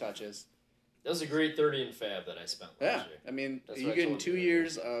bulk of the touches. That was a great 30 in Fab that I spent last year. I mean, you're getting 2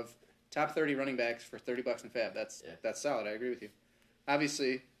 years of top 30 running backs for $30 in Fab. That's solid. I agree with you.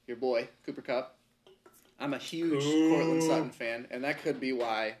 Obviously, your boy, Cooper Kupp. I'm a huge Cortland Sutton fan, and that could be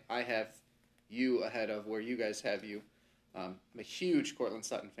why I have you ahead of where you guys have you. I'm a huge Cortland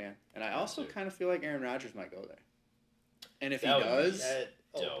Sutton fan, and I also kind of feel like Aaron Rodgers might go there. And if he does, that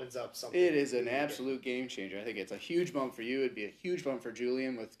opens up something. It is an absolute game changer. I think it's a huge bump for you. It'd be a huge bump for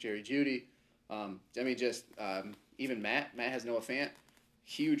Julian with Jerry Jeudy. Even Matt has Noah Fant.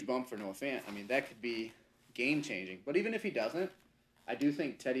 Huge bump for Noah Fant. I mean, that could be game changing. But even if he doesn't, I do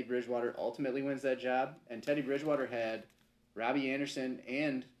think Teddy Bridgewater ultimately wins that job. And Teddy Bridgewater had Robbie Anderson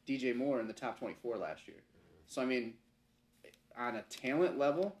and DJ Moore in the top 24 last year. So, I mean, on a talent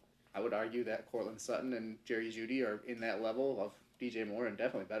level, I would argue that Cortland Sutton and Jerry Jeudy are in that level of DJ Moore and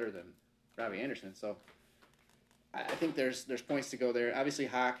definitely better than Robbie Anderson. So I think there's points to go there. Obviously,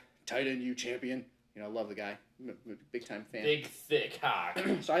 Hawk, tight end U champion. I love the guy. I'm a big-time fan. Big, thick Hawk.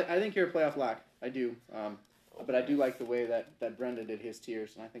 So I think you're a playoff lock. I do. But I do like the way that Brendan did his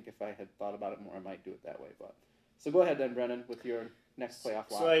tiers, and I think if I had thought about it more, I might do it that way. So go ahead then, Brendan, with your next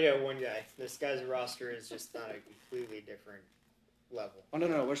playoff lock. So I got one guy. This guy's roster is just on a completely different level. Oh,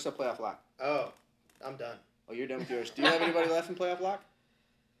 no. Where's the playoff lock? Oh, I'm done. Oh, you're done with yours. Do you have anybody left in playoff lock?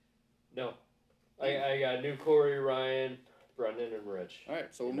 No. I got new Corey, Ryan, Brendan, and Rich. All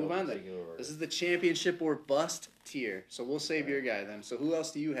right, so we'll move on then. This is the championship or bust tier. So we'll save your guy then. So who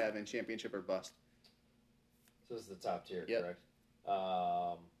else do you have in championship or bust? So this is the top tier, yep. Correct?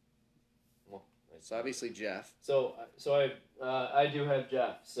 So obviously Jeff. So I do have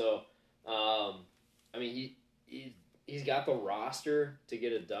Jeff. So I mean he's got the roster to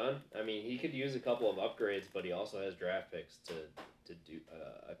get it done. I mean he could use a couple of upgrades, but he also has draft picks to to do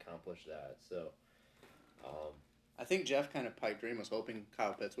accomplish that. So, I think Jeff kind of pipe dream was hoping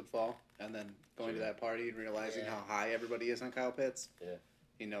Kyle Pitts would fall, and then going to that party and realizing how high everybody is on Kyle Pitts. Yeah,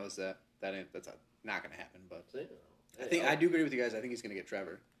 he knows that's not going to happen. But I do agree with you guys. I think he's going to get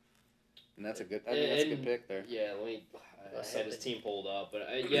Trevor, and that's a good. that's a good pick there. Yeah, I had his team pulled up, but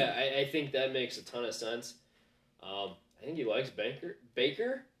I think that makes a ton of sense. I think he likes Baker.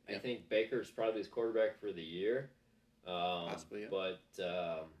 I think Baker is probably his quarterback for the year. Possibly, yeah. But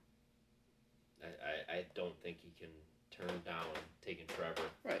I don't think he can turn down taking Trevor.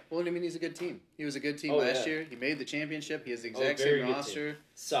 Right. Well, I mean, he's a good team. He was a good team last year. He made the championship. He has the exact same roster.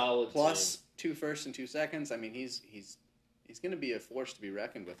 Solid plus team. 2 firsts and 2 seconds. I mean, he's going to be a force to be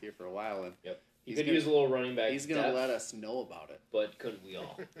reckoned with here for a while. And he could use a little running back. He's going to let us know about it. But couldn't we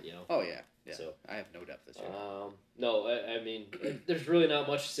all? You know. Oh yeah. So I have no depth this year. No, I mean, there's really not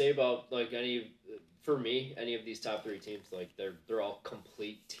much to say about any of these top 3 teams. Like they're all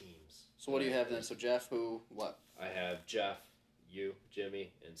complete teams. So what do you have then? So Jeff, what? I have Jeff, you,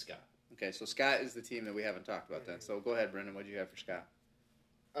 Jimmy, and Scott. Okay, so Scott is the team that we haven't talked about then. So go ahead, Brendan. What do you have for Scott?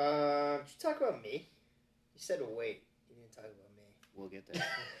 Did you talk about me? You said wait. You didn't talk about me. We'll get there.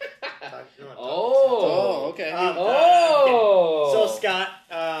 Okay. So Scott,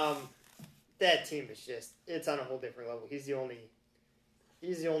 that team is it's on a whole different level. He's the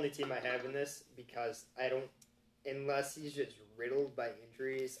only team I have in this because unless he's just riddled by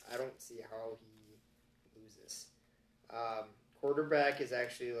injuries, I don't see how he loses. Quarterback is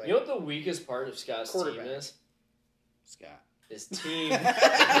actually you know what the weakest part of Scott's team is? Scott. His team.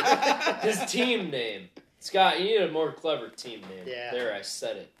 His team name. Scott, you need a more clever team name. Yeah. There, I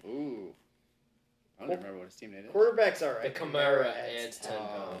said it. Ooh. I don't remember what his team name is. Quarterback's all right. The Camara adds 10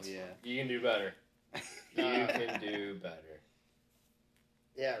 pounds. Yeah. You can do better. You can do better.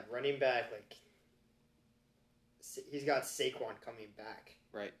 Yeah, running back, he's got Saquon coming back.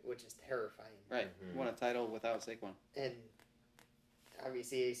 Right. Which is terrifying. Right. Mm-hmm. Won a title without Saquon. And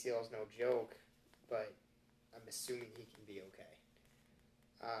obviously ACL is no joke, but I'm assuming he can be okay.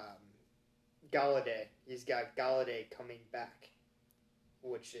 Galladay. He's got Galladay coming back,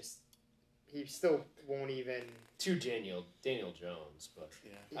 which is he still won't even. To Daniel Jones, but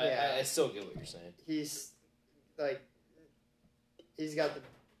I still get what you're saying. He's got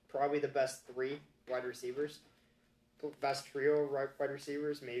probably the best 3 wide receivers, best trio wide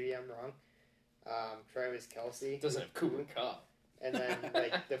receivers. Maybe I'm wrong. Travis Kelce doesn't have Cooper Kupp, and then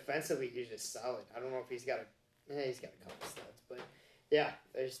defensively he's just solid. I don't know if he's got a couple studs, but yeah,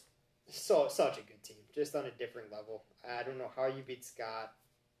 there's such a good team, just on a different level. I don't know how you beat Scott.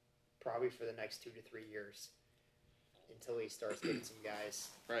 Probably for the next 2 to 3 years, until he starts getting some guys.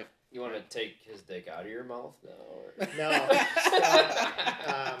 Right. You want to take his dick out of your mouth? No. No.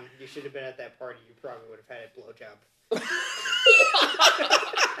 Scott, you should have been at that party. You probably would have had a blowjob.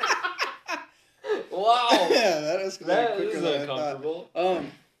 Wow. Yeah, that is uncomfortable.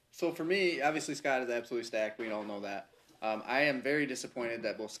 So for me, obviously Scott is absolutely stacked. We all know that. I am very disappointed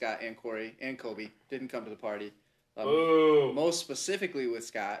that both Scott and Corey and Kobe didn't come to the party. Most specifically with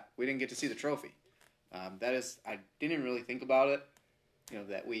Scott, we didn't get to see the trophy. I didn't really think about it,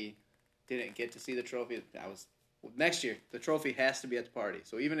 that we didn't get to see the trophy. Next year, the trophy has to be at the party.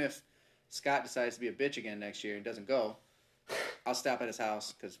 So even if Scott decides to be a bitch again next year and doesn't go, I'll stop at his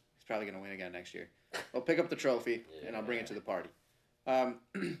house because he's probably going to win again next year. I'll pick up the trophy and I'll bring it to the party.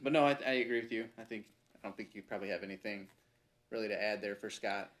 But no, I agree with you. I don't think you probably have anything really to add there for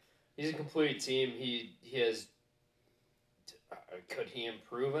Scott. He's a complete team. He has. Could he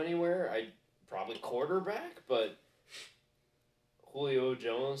improve anywhere? Probably quarterback, but Julio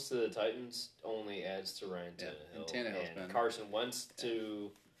Jones to the Titans only adds to Ryan Tannehill. And Carson Wentz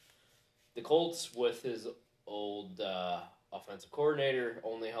to the Colts with his old offensive coordinator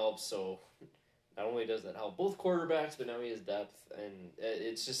only helps. So not only does that help both quarterbacks, but now he has depth, and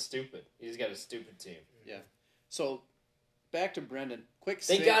it's just stupid. He's got a stupid team. Yeah. So back to Brendan.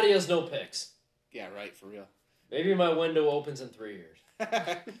 Thank God he has no picks. Yeah, right, for real. Maybe my window opens in 3 years.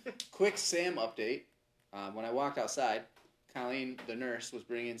 Quick Sam update. When I walked outside, Colleen, the nurse, was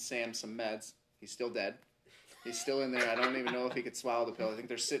bringing Sam some meds. He's still dead. He's still in there. I don't even know if he could swallow the pill. I think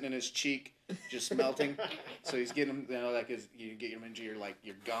they're sitting in his cheek, just melting. So he's getting them, you get them into your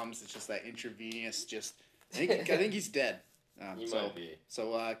gums. It's just that intravenous. I think he's dead. He might be.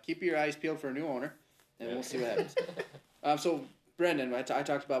 So keep your eyes peeled for a new owner, and we'll see what happens. So Brendan, I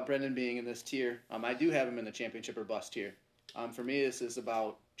talked about Brendan being in this tier. I do have him in the championship or bust tier. For me, this is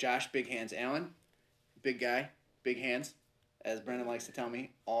about Josh Big Hands Allen. Big guy, big hands, as Brendan likes to tell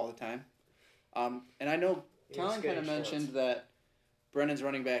me all the time. And I know Colin kind of mentioned that Brendan's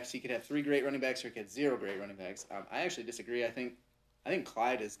running backs, he could have 3 great running backs or he could have 0 great running backs. I actually disagree. I think I think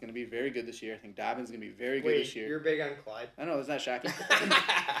Clyde is going to be very good this year. I think Dobbins is going to be very good this year. You're big on Clyde? I know, it's not shocking.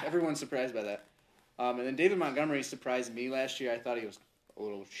 Everyone's surprised by that. And then David Montgomery surprised me last year. I thought he was a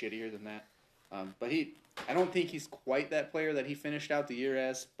little shittier than that. But I don't think he's quite that player that he finished out the year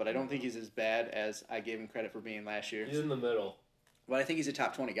as, but I don't think he's as bad as I gave him credit for being last year. He's in the middle. But I think he's a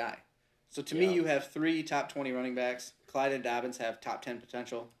top 20 guy. So to me, you have 3 top 20 running backs. Clyde and Dobbins have top 10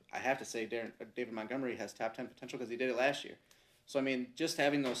 potential. I have to say David Montgomery has top 10 potential because he did it last year. So, I mean, just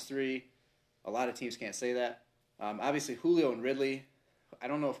having those 3, a lot of teams can't say that. Obviously, Julio and Ridley, I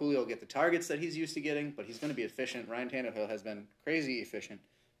don't know if Julio will get the targets that he's used to getting, but he's going to be efficient. Ryan Tannehill has been crazy efficient.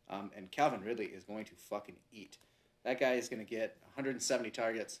 And Calvin Ridley is going to fucking eat. That guy is going to get 170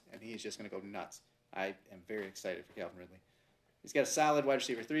 targets, and he's just going to go nuts. I am very excited for Calvin Ridley. He's got a solid wide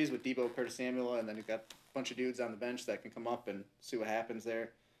receiver 3s with Debo, Curtis Samuel, and then he's got a bunch of dudes on the bench that can come up and see what happens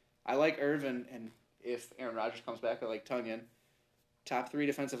there. I like Irvin, and if Aaron Rodgers comes back, I like Tunyon. Top 3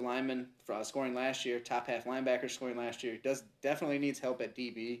 defensive linemen scoring last year, top half linebackers scoring last year. Definitely needs help at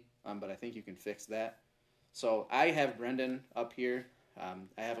DB, but I think you can fix that. So I have Brendan up here.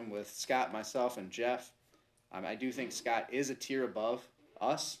 I have him with Scott, myself, and Jeff. I do think Scott is a tier above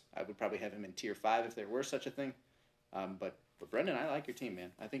us. I would probably have him in tier 5 if there were such a thing. But Brendan, I like your team, man.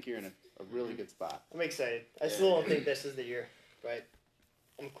 I think you're in a really good spot. I'm excited. I still don't think this is the year, but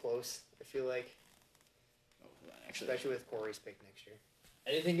I'm close, I feel like. Especially with Corey's pick next year.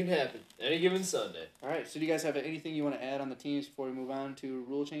 Anything can happen. Any given Sunday. All right, so do you guys have anything you want to add on the teams before we move on to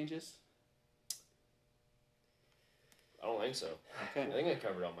rule changes? I don't think so. Okay. I think I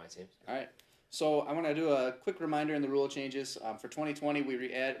covered all my teams. All right. So I want to do a quick reminder in the rule changes. For 2020,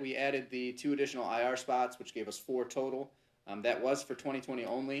 we added the 2 additional IR spots, which gave us 4 total. That was for 2020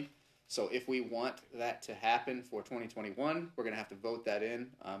 only. So if we want that to happen for 2021, we're going to have to vote that in.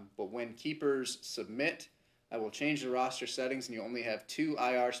 But when keepers submit, I will change the roster settings, and you only have 2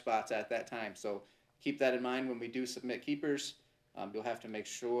 IR spots at that time. So keep that in mind when we do submit keepers. You'll have to make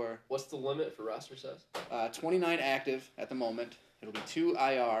sure. What's the limit for roster size? 29 active at the moment. It'll be 2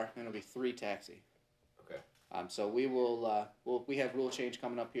 IR, and it'll be 3 taxi. Okay. So we will. We have rule change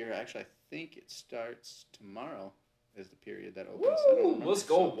coming up here. Actually, I think it starts tomorrow. Is the period that opens. Woo! Let's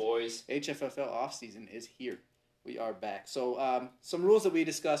go, boys. HFFL off season is here. We are back. So some rules that we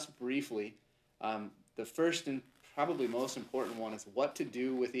discussed briefly. The first and probably most important one is what to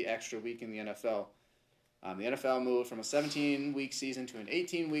do with the extra week in the NFL. The NFL moved from a 17-week season to an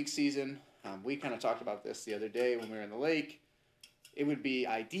 18-week season. We kind of talked about this the other day when we were in the lake. It would be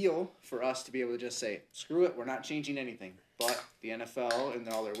ideal for us to be able to just say, screw it, we're not changing anything. But the NFL, in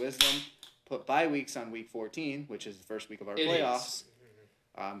all their wisdom, put bye weeks on week 14, which is the first week of our playoffs.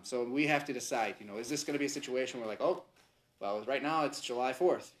 So we have to decide, is this going to be a situation where right now it's July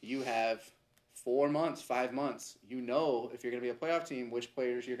 4th. You have 4 months, 5 months. If you're going to be a playoff team, which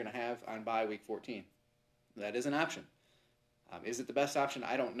players you're going to have on bye week 14. That is an option. Is it the best option?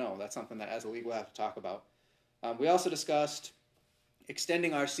 I don't know. That's something that as a league we'll have to talk about. We also discussed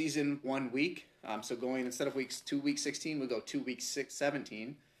extending our season 1 week. So going instead of week 16, we go 2 weeks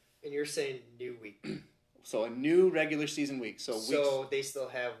 17. And you're saying new week. So a new regular season week. So they still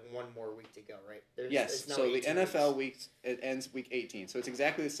have 1 more week to go, right? Yes. So the NFL weeks, it ends week 18. So it's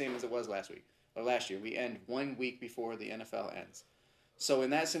exactly the same as it was last year. We end 1 week before the NFL ends. So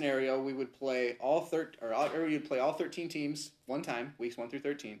in that scenario, we would play all 13 teams one time, weeks 1 through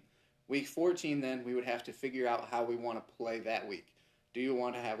 13. Week 14, then we would have to figure out how we want to play that week. Do you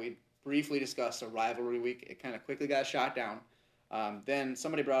want to have? We briefly discussed a rivalry week. It kind of quickly got shot down. Then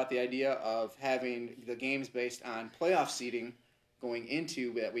somebody brought up the idea of having the games based on playoff seeding going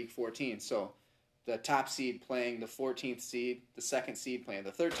into that week 14. So the top seed playing the 14th seed, the second seed playing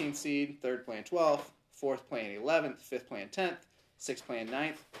the 13th seed, third playing 12th, fourth playing 11th, fifth playing 10th, sixth playing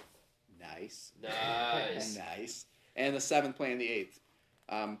 9th. Nice. Nice. And the 7th playing the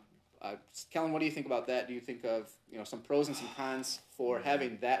 8th. Kellen, what do you think about that? Do you think of some pros and some cons for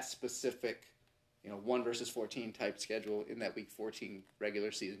having that specific 1 versus 14 type schedule in that week 14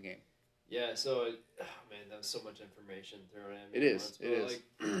 regular season game? Yeah, so that was so much information thrown at me. It is.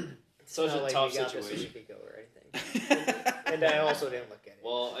 Such a tough situation. Or anything. And I also didn't look at it.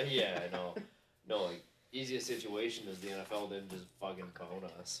 Well, yeah, I know. No, easiest situation is the NFL didn't just fucking bone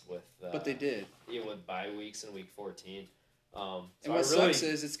us with. But they did. Yeah, with bye weeks in week 14. And what sucks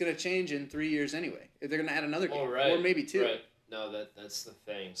is it's going to change in 3 years anyway. They're going to add another game, or maybe 2. Right. No, that's the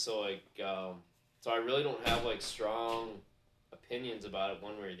thing. So so I really don't have strong opinions about it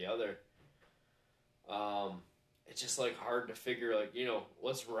one way or the other. It's just hard to figure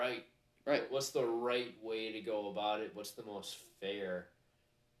what's right. Right. What's the right way to go about it? What's the most fair?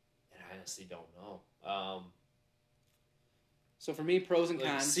 And I honestly don't know. So for me, pros and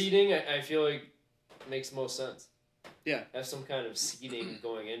Like cons. seeding, I feel like makes most sense. Yeah. Have some kind of seeding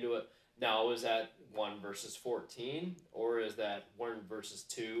going into it. Now, is that 1 versus 14, or is that 1 versus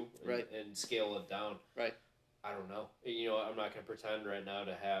 2, and scale it down? Right. I don't know. I'm not going to pretend right now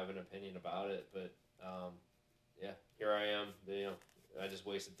to have an opinion about it, but here I am. I just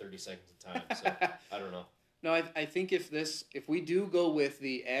wasted 30 seconds of time, so I don't know. No, I think if we do go with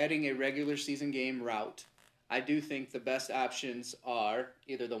the adding a regular season game route, I do think the best options are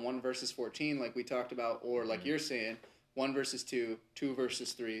either the 1 versus 14, like we talked about, or like you're saying, 1 versus 2, 2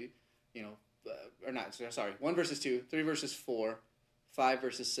 versus 3, 1 versus 2, 3 versus 4, 5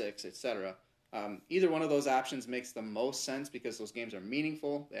 versus 6, etc. Either one of those options makes the most sense because those games are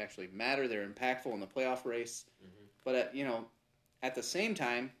meaningful, they actually matter, they're impactful in the playoff race. Mm-hmm. But at the same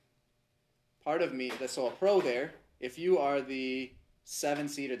time, part of me, so a pro there, if you are the 7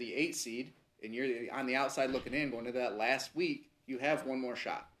 seed or the 8 seed, and you're on the outside looking in, going to that last week, you have one more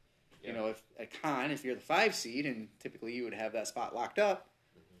shot. Yeah. If you're the 5 seed, and typically you would have that spot locked up,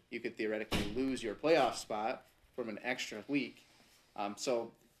 you could theoretically lose your playoff spot from an extra week. So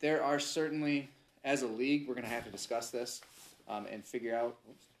there are certainly, as a league, we're going to have to discuss this and figure out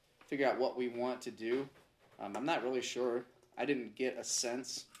what we want to do. I'm not really sure. I didn't get a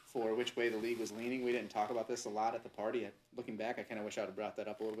sense for which way the league was leaning. We didn't talk about this a lot at the party. Looking back, I kind of wish I would have brought that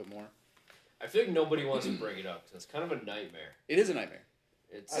up a little bit more. I feel like nobody wants to bring it up because it's kind of a nightmare. It is a nightmare.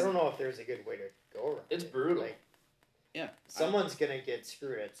 I don't know if there's a good way to go around it. It's brutal. Someone's going to get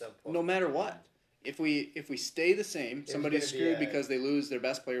screwed at some point. No matter what. If we stay the same, somebody's screwed because they lose their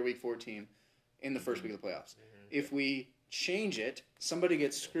best player week 14 in the first week of the playoffs. Mm-hmm. If we change it, somebody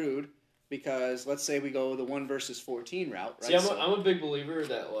gets screwed because, let's say we go the 1 versus 14 route. Right? See, I'm a big believer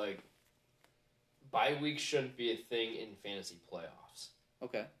that, bye weeks shouldn't be a thing in fantasy playoffs.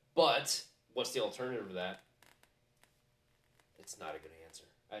 Okay. But what's the alternative to that? It's not a good answer.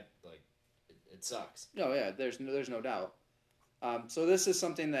 It sucks. No, yeah, there's no doubt. So this is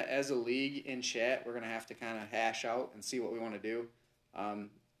something that, as a league in chat, we're going to have to kind of hash out and see what we want to do.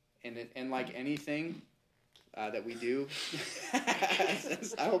 And like anything that we do,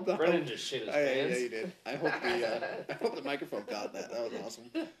 I hope Brennan just shit his pants. Yeah, you did. I hope the microphone got that. That was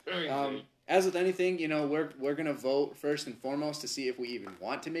awesome. As with anything, we're going to vote first and foremost to see if we even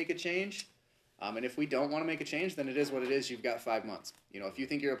want to make a change. And if we don't want to make a change, then it is what it is. You've got 5 months. If you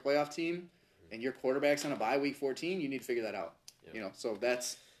think you're a playoff team and your quarterback's on a bye week 14, you need to figure that out. Yep. So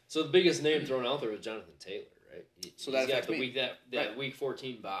the biggest name thrown out there was Jonathan Taylor, right? He's got the week week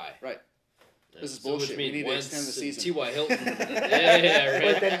 14 bye. Right. Yeah. This is bullshit. Which we need Wentz to extend the season. T.Y. Hilton.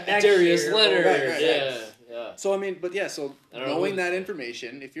 Right. Darius Leonard. Right. Yeah. So so knowing that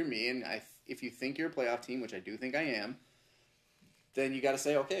information, if you're me and if you think you're a playoff team, which I do think I am, then you got to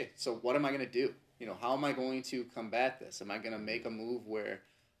say, okay, so what am I going to do? How am I going to combat this? Am I going to make a move where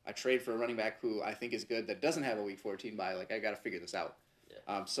I trade for a running back who I think is good that doesn't have a week 14 bye? I got to figure this out.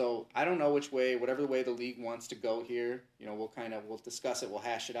 Yeah. So I don't know whatever the way the league wants to go here. We'll discuss it. We'll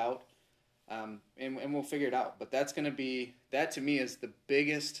hash it out, and we'll figure it out. But that to me is the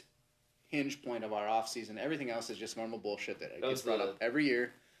biggest hinge point of our offseason. Everything else is just normal bullshit that gets brought up every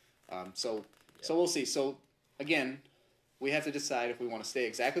year. So we'll see. So again, we have to decide if we want to stay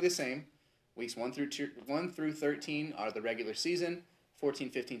exactly the same. Weeks 1 through 13 are the regular season.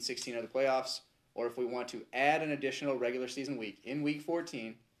 14, 15, 16 are the playoffs. Or if we want to add an additional regular season week in week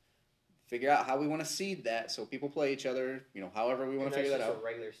 14, figure out how we want to seed that so people play each other, however we want to figure that out. A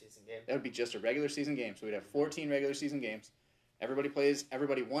regular season game. That would be just a regular season game. So we'd have 14 regular season games. Everybody plays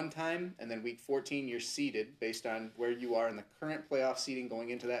everybody one time, and then week 14 you're seeded based on where you are in the current playoff seeding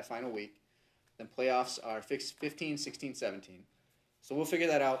going into that final week. Then playoffs are 15, 16, 17. So we'll figure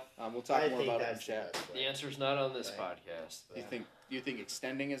that out. We'll talk more about it in chat. The answer's not on this podcast. You think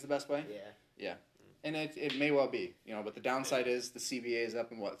extending is the best way? Yeah. Yeah. And it may well be, but the downside is the CBA is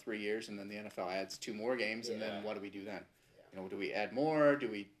up in 3 years, and then the NFL adds 2 more games, and then what do we do then? Yeah. Do we add more? Do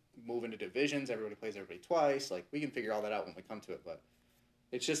we move into divisions? Everybody plays everybody twice. We can figure all that out when we come to it, but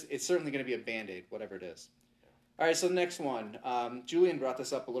it's certainly going to be a Band-Aid, whatever it is. All right, so the next one. Julian brought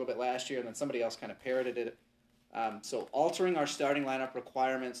this up a little bit last year, and then somebody else kind of parroted it. So altering our starting lineup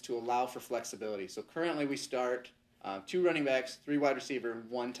requirements to allow for flexibility. So currently we start 2 running backs, 3 wide receiver,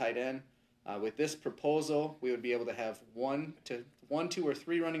 1 tight end. With this proposal, we would be able to have 1, 2, or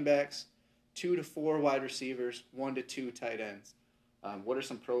 3 running backs, 2 to 4 wide receivers, 1 to 2 tight ends. What are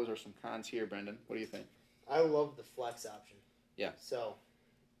some pros or some cons here, Brendan? What do you think? I love the flex option. Yeah. So,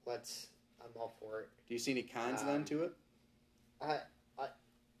 I'm all for it. Do you see any cons then to it?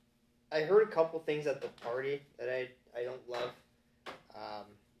 I heard a couple things at the party that I don't love.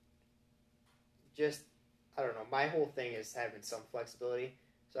 I don't know. my whole thing is having some flexibility.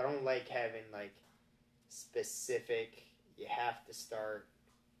 So I don't like having like specific. You have to start.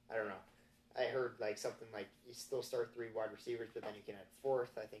 I don't know. I heard like something like you still start 3 wide receivers, but then you can add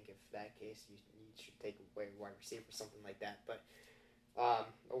 4th. I think if that case, you should take away wide receiver, something like that. But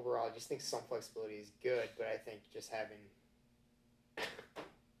overall, I just think some flexibility is good. But I think just having.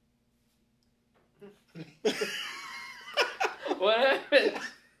 What happened?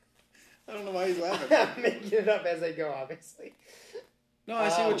 I don't know why he's laughing. I'm making it up as I go, obviously. No, I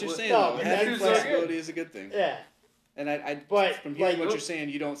see what you're saying. No, though. but Having that's flexibility is a good thing. Yeah. And But, from hearing like, what you're saying,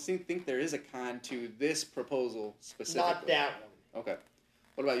 you don't think there is a con to this proposal specifically. Not that one. Okay.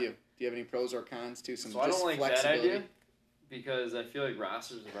 What about you? Do you have any pros or cons to some So I just don't like that flexibility? idea because I feel like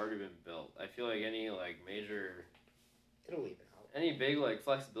rosters have already been built. I feel like any like major, It'll even out. any big like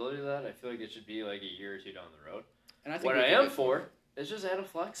flexibility to that, I feel like it should be like a year or 2 down the road. And I think What we I can am get for is just add a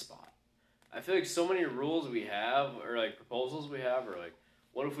flex spot. I feel like so many rules we have, or like proposals we have, are like,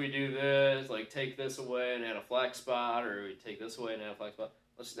 what if we do this, like take this away and add a flex spot, or we take this away and add a flex spot?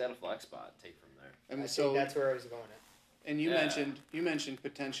 Let's just add a flex spot and take from there. And I so think that's where I was going at. And you mentioned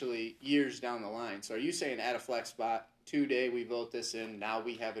potentially years down the line. So are you saying add a flex spot? Today we vote this in. Now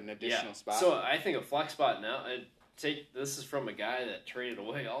we have an additional spot. So I think a flex spot now. This is from a guy that traded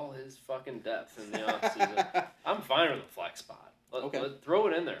away all his fucking depth in the offseason. I'm fine with a flex spot. Throw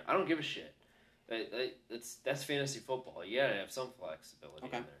it in there. I don't give a shit. That's fantasy football. You gotta have some flexibility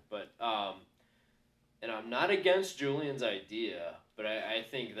in there. But and I'm not against Julian's idea, but I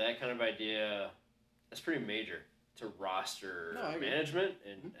think that kind of idea is pretty major to roster management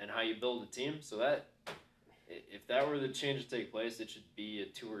and how you build a team. So that if that were the change to take place, it should be a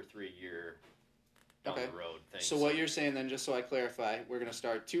 2 or 3 year down the road thing. So what you're saying then, just so I clarify, we're going to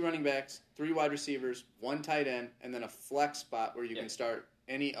start 2 running backs, 3 wide receivers, 1 tight end, and then a flex spot where you can start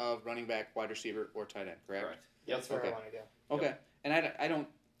any of running back, wide receiver, or tight end. Correct. Yep. That's where I want to go. Okay. Yep. And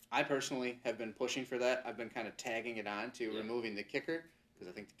I personally have been pushing for that. I've been kind of tagging it on to removing the kicker because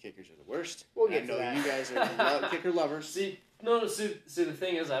I think the kickers are the worst. We'll get I know to that. you guys are kicker lovers. See, the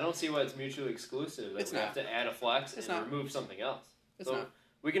thing is, I don't see why it's mutually exclusive. That we have to add a flex and remove something else. It's not.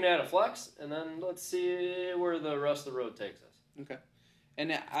 We can add a flex, and then let's see where the rest of the road takes us. Okay.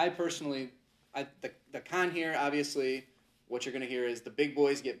 And I personally, the con here, obviously, what you're going to hear is the big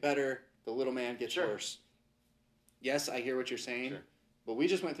boys get better, the little man gets worse. Yes, I hear what you're saying, but we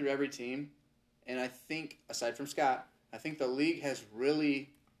just went through every team, and I think, aside from Scott, I think the league has really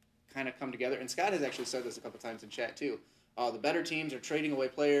kind of come together. And Scott has actually said this a couple times in chat, too. The better teams are trading away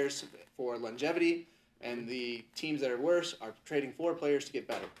players for longevity, and the teams that are worse are trading for players to get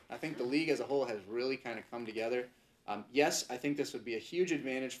better. I think the league as a whole has really kind of come together. Yes, I think this would be a huge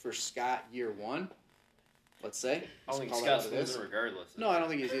advantage for Scott year 1, let's say. I don't think Scott's losing regardless. No, I don't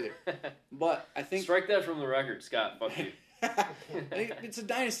think he's either. But I think... Strike that from the record, Scott. Fuck you. It's a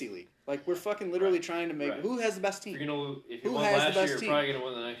dynasty league. Like, we're fucking literally trying to make... Who has the best team? If you who won has last the best year, team? you're probably going to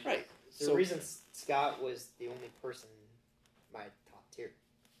win the next year. Right. So the reason Scott was the only person in my top tier.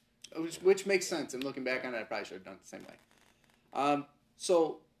 Which makes sense. And looking back on it, I probably should have done it the same way.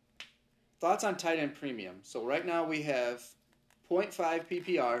 So, thoughts on tight end premium. So right now we have 0.5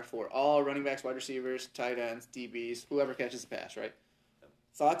 PPR for all running backs, wide receivers, tight ends, DBs, whoever catches the pass, right?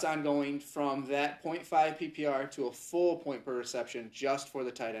 Thoughts on going from that 0.5 PPR to a full point per reception just for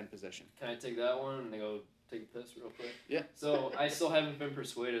the tight end position? Can I take that one and go take a piss real quick? Yeah. So I still haven't been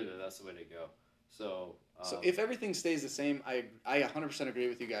persuaded that that's the way to go. So if everything stays the same, I 100% agree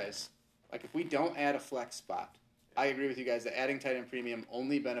with you guys. Like, if we don't add a flex spot, I agree with you guys that adding tight end premium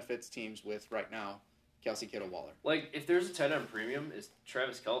only benefits teams with, right now, Kelsey, Kittle, Waller. Like, if there's a tight end premium, is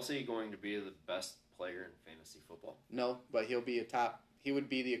Travis Kelce going to be the best player in fantasy football? No, but he would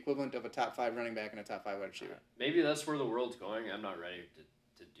be the equivalent of a top 5 running back and a top 5 wide receiver. Maybe that's where the world's going. I'm not ready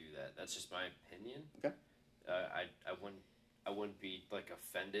to do that. That's just my opinion. Okay. I wouldn't be like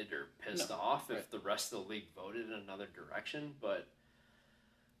offended or pissed off if the rest of the league voted in another direction, but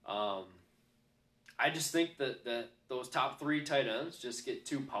I just think that those top 3 tight ends just get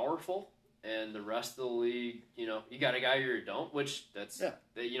too powerful, and the rest of the league, you got a guy or you don't, which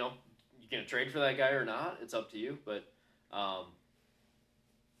you're gonna trade for that guy or not. It's up to you, but I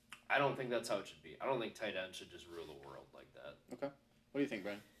don't think that's how it should be. I don't think tight ends should just rule the world like that. Okay. What do you think,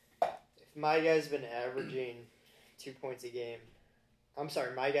 Brian? If my guy's been averaging 2 points a game, I'm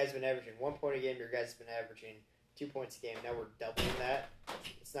sorry, my guy's been averaging 1 point a game, your guy's been averaging 2 points a game. Now we're doubling that.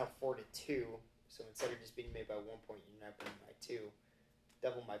 It's now 4-2. So instead of just beating me by 1 point, you're now beating by 2.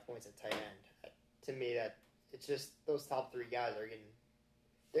 Double my points at tight end. To me, that it's just those top 3 guys are getting.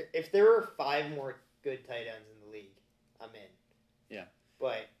 If there were 5 more good tight ends in the league, I'm in. Yeah.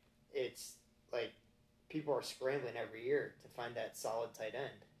 But it's like people are scrambling every year to find that solid tight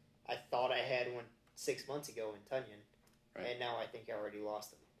end. I thought I had one 6 months ago in Tunyon, and now I think I already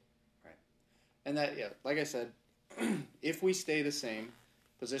lost him. Right. And that, like I said, if we stay the same,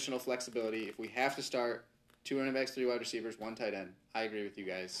 positional flexibility, if we have to start 2 running backs, 3 wide receivers, 1 tight end, I agree with you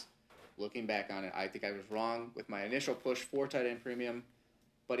guys. Looking back on it, I think I was wrong with my initial push for tight end premium.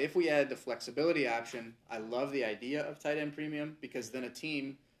 But if we add the flexibility option, I love the idea of tight end premium because then a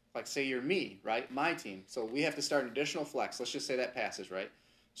team, like say you're me, right? My team. So we have to start an additional flex. Let's just say that passes, right?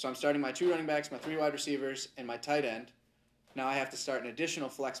 So I'm starting my 2 running backs, my 3 wide receivers, and my tight end. Now I have to start an additional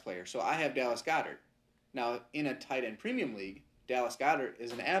flex player. So I have Dallas Goedert. Now in a tight end premium league, Dallas Goedert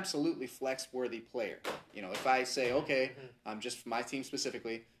is an absolutely flex-worthy player. If I say, okay, just for my team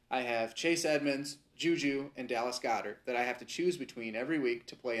specifically, I have Chase Edmonds, Juju, and Dallas Goedert that I have to choose between every week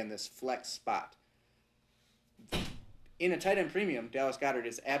to play in this flex spot. In a tight end premium, Dallas Goedert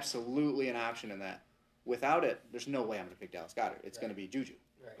is absolutely an option in that. Without it, there's no way I'm going to pick Dallas Goedert. It's going to be Juju.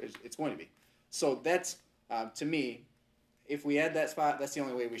 Right. It's going to be. So that's, to me, if we add that spot, that's the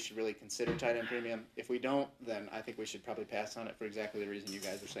only way we should really consider tight end premium. If we don't, then I think we should probably pass on it for exactly the reason you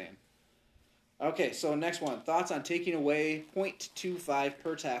guys are saying. Okay, so next one. Thoughts on taking away 0.25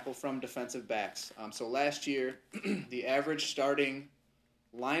 per tackle from defensive backs. So last year, the average starting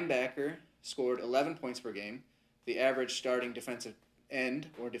linebacker scored 11 points per game. The average starting defensive end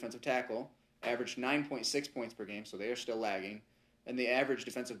or defensive tackle averaged 9.6 points per game, so they are still lagging. And the average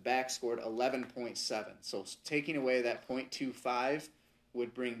defensive back scored 11.7. So taking away that 0.25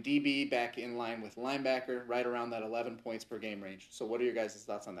 would bring DB back in line with linebacker, right around that 11 points per game range. So what are your guys'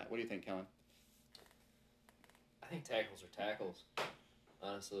 thoughts on that? What do you think, Kellen? I think tackles are tackles.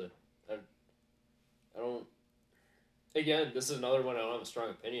 Honestly, I don't. Again, this is another one I don't have a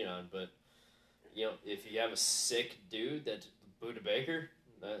strong opinion on, but if you have a sick dude that's Buda Baker,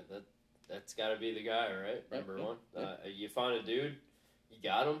 that's got to be the guy, right? Number one. You find a dude, you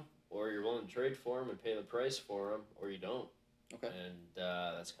got him, or you're willing to trade for him and pay the price for him, or you don't. Okay. And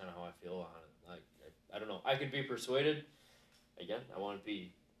that's kind of how I feel on it. Like I don't know. I could be persuaded. Again, I want to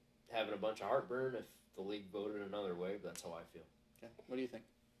be having a bunch of heartburn if the league voted another way, but that's how I feel. Okay. What do you think?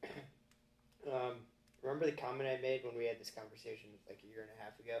 Remember the comment I made when we had this conversation like a year and a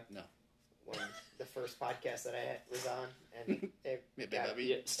half ago? No. When the first podcast that I was on, and it got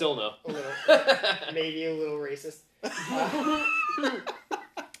still no. Maybe a little racist.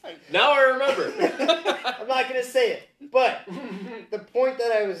 Now I remember. I'm not going to say it, but the point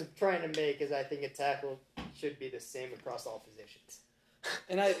that I was trying to make is I think a tackle should be the same across all positions.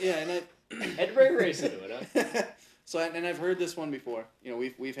 And I had to bring race into it, huh? So, and I've heard this one before.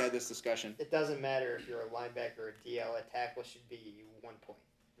 We've had this discussion. It doesn't matter if you're a linebacker or a DL. A tackle should be 1 point,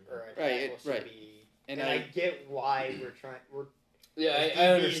 or a tackle should be. And I get why we're trying. I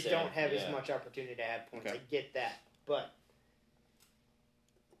understand. Don't have as much opportunity to add points. Okay. I get that, but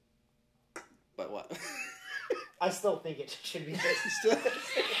what? I still think it should be this.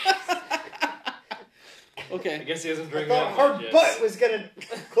 Okay. I guess he hasn't drank that hard butt was gonna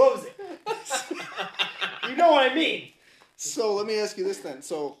close it. You know what I mean? So let me ask you this then.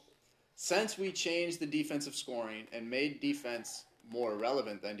 So since we changed the defensive scoring and made defense more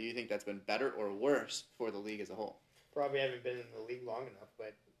relevant, then do you think that's been better or worse for the league as a whole? Probably haven't been in the league long enough,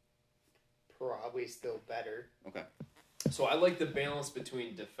 but probably still better. Okay. So I like the balance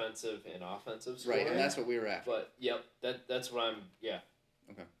between defensive and offensive scoring. Right, and that's what we were after. But yep, that's what I'm. Yeah.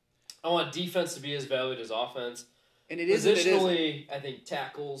 Okay. I want defense to be as valued as offense. And it is positionally. I think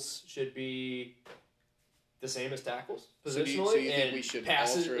tackles should be the same as tackles positionally, so you think we should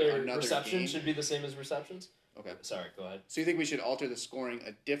passes alter or another receptions game? Should be the same as receptions. Okay. Sorry, go ahead. So you think we should alter the scoring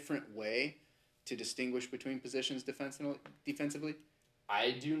a different way to distinguish between positions defensively?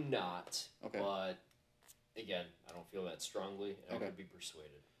 I do not. Okay. But again, I don't feel that strongly, and I could be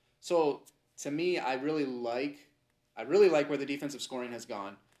persuaded. So to me, I really like where the defensive scoring has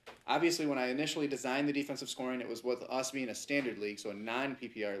gone. Obviously, when I initially designed the defensive scoring, it was with us being a standard league, so a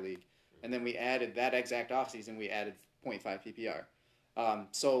non-PPR league. And then we added that exact offseason, we added 0.5 PPR.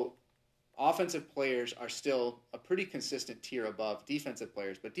 So offensive players are still a pretty consistent tier above defensive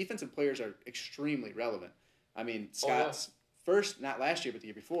players, but defensive players are extremely relevant. I mean, Scott's first, not last year, but the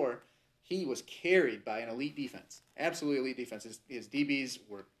year before, he was carried by an elite defense, absolutely elite defense. His DBs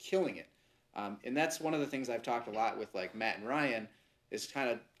were killing it. And that's one of the things I've talked a lot with like Matt and Ryan is kind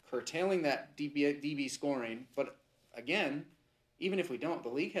of curtailing that DB scoring. But again, even if we don't, the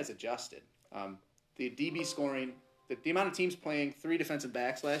league has adjusted. The DB scoring, the amount of teams playing 3 defensive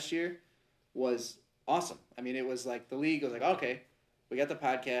backs last year was awesome. I mean, it was like the league was like, okay, we got the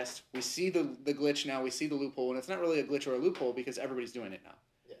podcast. We see the glitch now. We see the loophole. And it's not really a glitch or a loophole because everybody's doing it now.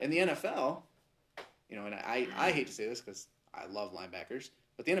 Yeah. In the NFL, And I hate to say this because I love linebackers,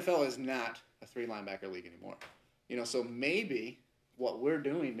 but the NFL is not a 3-linebacker league anymore. So maybe what we're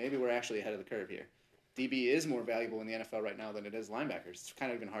doing, maybe we're actually ahead of the curve here. DB is more valuable in the NFL right now than it is linebackers. It's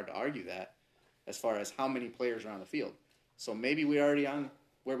kind of even hard to argue that as far as how many players are on the field. So maybe we're already on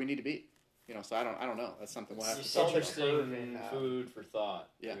where we need to be. So I don't know. That's something we'll have to talk about. Interesting food for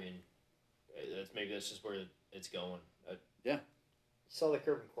thought. Yeah. I mean, that's just where it's going. You saw the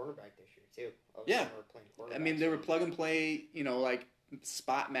curve in quarterback this year, too. Yeah. I mean, they were plug and play, like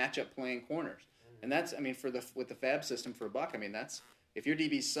spot matchup playing corners. And that's, with the fab system for a buck, that's, if your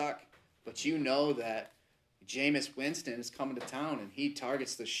DBs suck, but you know that Jameis Winston is coming to town and he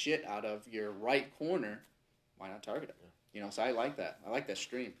targets the shit out of your right corner, why not target him? So I like that. I like that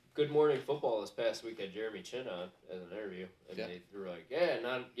stream. Good Morning Football this past week had Jeremy Chin on as an interview, and they were like,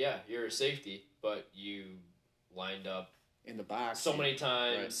 you're a safety, but you lined up in the box so many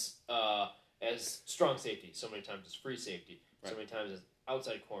times as strong safety, so many times as free safety, so many times as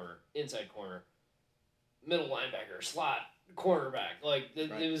outside corner, inside corner, middle linebacker, slot, cornerback.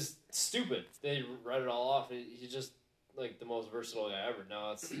 It was stupid. They read it all off. He's just like the most versatile guy ever. Now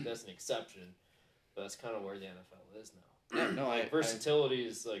that's an exception, but that's kind of where the NFL is now. Yeah, no, versatility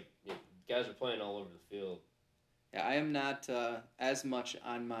is guys are playing all over the field. Yeah, I am not as much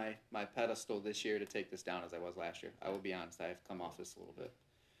on my pedestal this year to take this down as I was last year. I will be honest. I have come off this a little bit.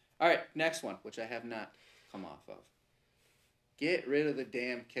 All right, next one, which I have not come off of. Get rid of the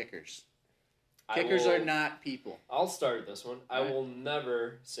damn kickers. Kickers are not people. I'll start this one. Right. I will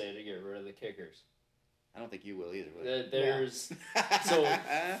never say to get rid of the kickers. I don't think you will either. So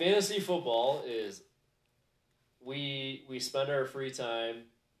fantasy football is we spend our free time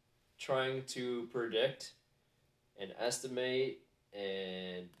trying to predict and estimate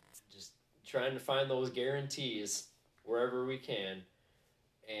and just trying to find those guarantees wherever we can.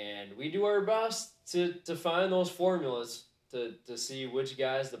 And we do our best to find those formulas to see which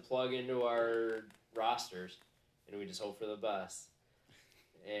guys to plug into our rosters. And we just hope for the best.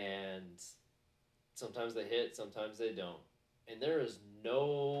 And sometimes they hit, sometimes they don't. And there is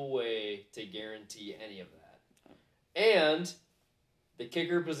no way to guarantee any of that. And the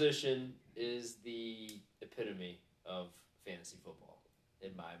kicker position is the epitome of fantasy football,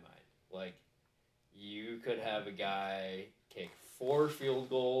 in my mind. You could have a guy kick 4 field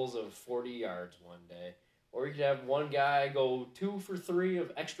goals of 40 yards one day, or you could have one guy go 2 for 3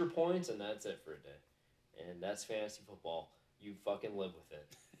 of extra points, and that's it for a day. And that's fantasy football. You fucking live with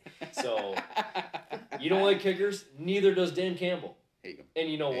it. So, you don't like kickers? Neither does Dan Campbell. Hate him. And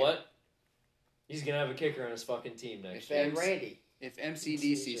you know what? He's going to have a kicker on his fucking team next year. Randy. If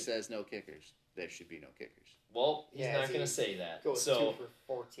MCDC says no kickers, there should be no kickers. Well, he's not going to say that. So, 2 for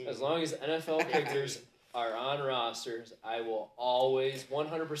 14. As long as NFL kickers are on rosters, I will always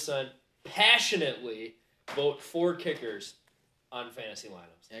 100% passionately vote for kickers on fantasy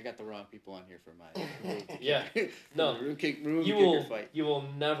lineups. Yeah, I got the wrong people on here for my Yeah. No. Kicker fight. You will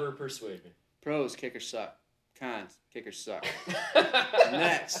never persuade me. Pros, kickers suck. Cons, kickers suck.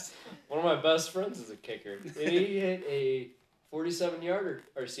 Next. One of my best friends is a kicker. And he hit a 47-yarder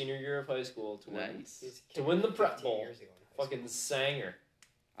our senior year of high school to win the Prep Bowl. Fucking sanger.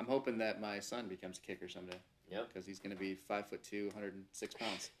 I'm hoping that my son becomes a kicker someday. Yep. Because he's going to be 5'2", 106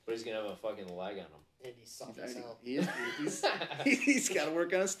 pounds. But he's going to have a fucking leg on him. And he's soft as hell. He's got to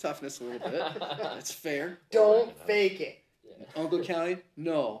work on his toughness a little bit. That's fair. Don't fake it. Yeah. Uncle Kelly?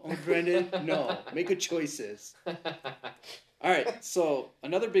 No. Uncle Brendan? No. Make good choices. All right, so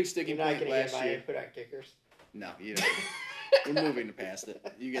another big sticking point last year. You're not going to get my input on kickers? No, you don't. We're moving past it.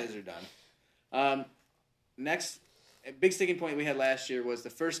 You guys are done. Next, a big sticking point we had last year was the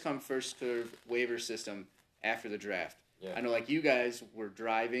first come, first serve waiver system after the draft. Yeah. I know, you guys were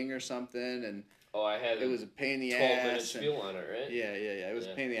driving or something, and it was a pain in the 12-minute ass. spiel on it, right? Yeah. It was a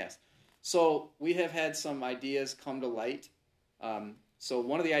pain in the ass. So we have had some ideas come to light. So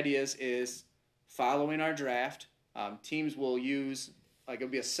one of the ideas is following our draft. Teams will use, it'll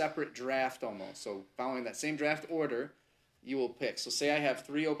be a separate draft almost. So following that same draft order, you will pick. So say I have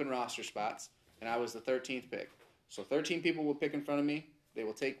 3 open roster spots, and I was the 13th pick. So 13 people will pick in front of me. They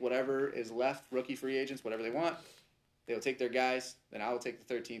will take whatever is left, rookie free agents, whatever they want. They will take their guys. Then I will take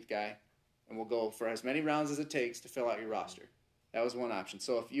the 13th guy, and we'll go for as many rounds as it takes to fill out your roster. That was one option.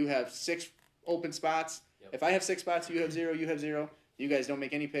 So if you have 6 open spots, if I have 6 spots, you have 0, you have 0. You guys don't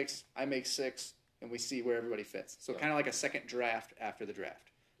make any picks. I make 6, and we see where everybody fits. So kind of like a second draft after the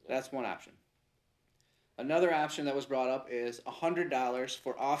draft. That's one option. Another option that was brought up is $100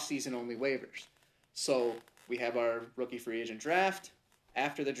 for off-season only waivers. So we have our rookie free agent draft.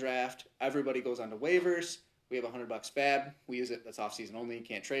 After the draft, everybody goes on to waivers. We have $100 fab. We use it. That's off-season only. You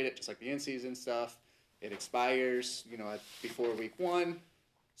can't trade it, just like the in-season stuff. It expires, before week 1.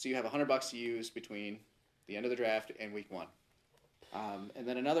 So you have $100 to use between the end of the draft and week 1. And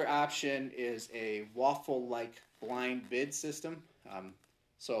then another option is a waffle-like blind bid system.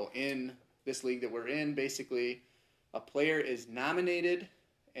 So in this league that we're in, basically, a player is nominated,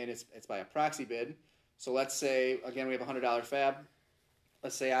 and it's by a proxy bid. So let's say, again, we have a $100 fab.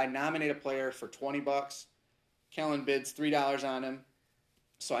 Let's say I nominate a player for $20. Kellen bids $3 on him.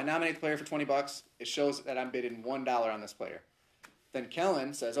 So I nominate the player for $20. It shows that I'm bidding $1 on this player. Then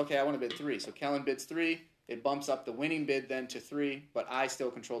Kellen says, okay, I want to bid 3. So Kellen bids 3. It bumps up the winning bid then to 3, but I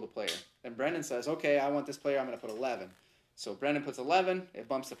still control the player. Then Brendan says, okay, I want this player. I'm going to put 11. So Brendan puts 11. It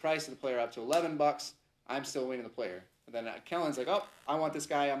bumps the price of the player up to $11. I'm still winning the player. And then Kellen's like, oh, I want this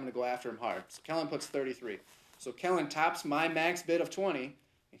guy. I'm going to go after him hard. So Kellen puts 33. So Kellen tops my max bid of 20,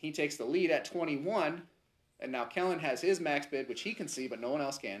 and he takes the lead at 21. And now Kellen has his max bid, which he can see, but no one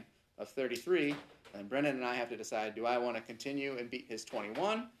else can, of 33. And Brendan and I have to decide, do I want to continue and beat his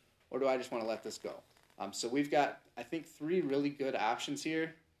 21, or do I just want to let this go? So we've got, I think, 3 really good options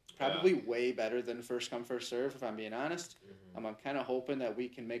here. Probably way better than first come, first serve, if I'm being honest. Mm-hmm. I'm kind of hoping that we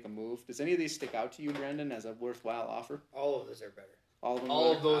can make a move. Does any of these stick out to you, Brendan, as a worthwhile offer? All of those are better.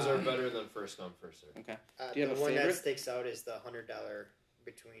 All of those are better than first come, first serve. Okay. Do you have the a one favorite? that sticks out is the $100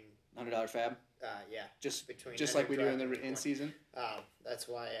 between. $100 fab? Yeah. Just like we do in the in-season? That's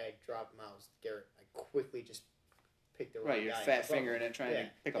why I dropped Miles Garrett. I quickly just picked the right Right, you're guy. fat fingering it, trying to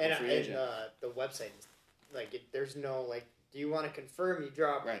pick up a free agent. And the website is, there's no, do you want to confirm you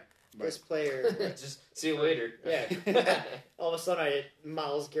drop this player? Just see you later. Yeah. All of a sudden,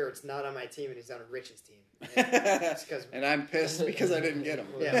 Miles Garrett's not on my team, and he's on Rich's team. And I'm pissed because I didn't get him.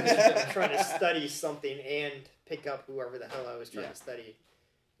 Yeah, I'm trying to study something and pick up whoever the hell I was trying to study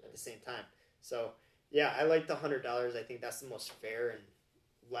at the same time. So, yeah, I like the $100. I think that's the most fair and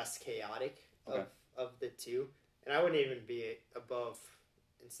less chaotic of the two. And I wouldn't even be above,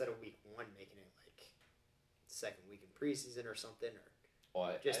 instead of week 1, making it second week in preseason or something, or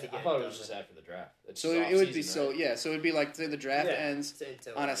I thought it was just after the draft. It's so it would be so it would be like, say the draft ends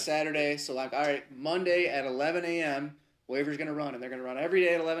on a Saturday. So all right, Monday at 11 a.m. waivers going to run, and they're going to run every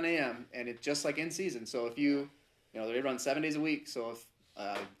day at 11 a.m. and it's just like in season. So if they run 7 days a week. So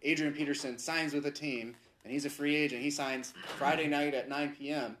if Adrian Peterson signs with a team and he's a free agent, he signs Friday night at 9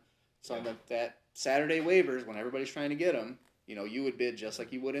 p.m. So on that Saturday waivers, when everybody's trying to get them, you would bid just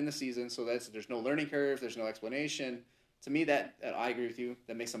like you would in the season. So there's no learning curve, there's no explanation. To me, that I agree with you.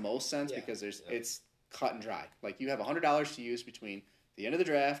 That makes the most sense because it's cut and dry. Like, you have $100 to use between the end of the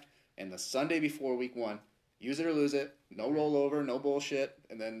draft and the Sunday before week 1. Use it or lose it. No rollover, no bullshit.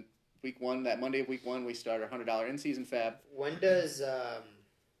 And then week 1, that Monday of week 1, we start our $100 in-season fab. When does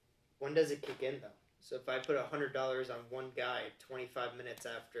it kick in, though? So if I put $100 on one guy 25 minutes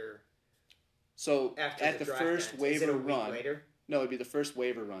after. So at the first ends, waiver is it a week run, later? No, it'd be the first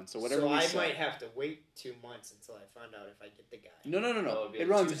waiver run. So whatever. So I might have to wait 2 months until I find out if I get the guy. No. It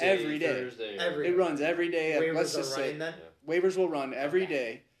runs Tuesday, every day. Thursday, It runs every day. Waivers Let's just say then? waivers will run every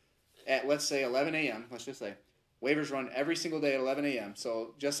day at, let's say, 11 a.m. Let's just say waivers run every single day at 11 a.m.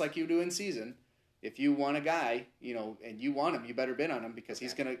 So just like you do in season, if you want a guy, and you want him, you better bid on him because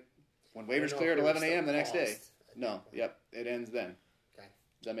he's gonna. When waivers clear at 11 a.m. the next day. No. Yep. It ends then. Okay.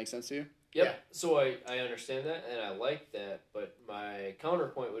 Does that make sense to you? Yep. Yeah. So I understand that and I like that, but my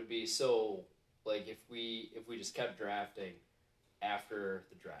counterpoint would be if we just kept drafting after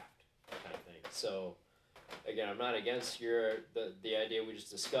the draft kind of thing. So again, I'm not against the idea we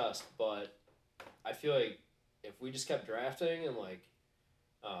just discussed, but I feel like if we just kept drafting and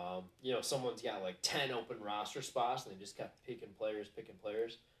someone's got 10 open roster spots and they just kept picking players,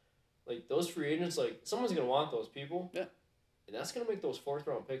 those free agents, someone's gonna want those people. Yeah. And that's going to make those 4th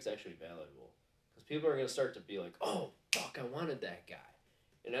round picks actually valuable. Because people are going to start to be like, oh, fuck, I wanted that guy.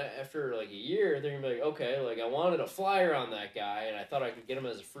 And after a year, they're going to be like, okay, I wanted a flyer on that guy, and I thought I could get him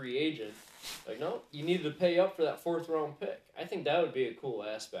as a free agent. No, you needed to pay up for that 4th round pick. I think that would be a cool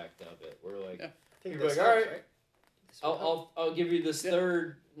aspect of it. Where you're like, all right, I'll give you this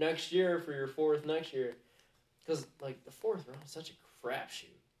 3rd next year for your 4th next year. Because, the 4th round is such a crapshoot.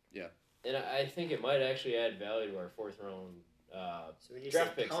 Yeah. And I think it might actually add value to our 4th round so when you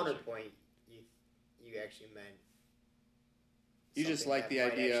draft say picks. Counterpoint, you actually meant. You just like the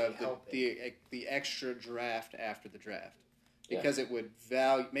idea of the extra draft after the draft. Because it would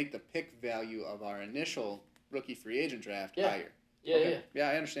make the pick value of our initial rookie free agent draft higher. Yeah, okay. Yeah,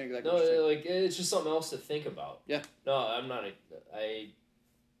 I understand exactly what you're saying. It's just something else to think about. Yeah. No, I'm not. I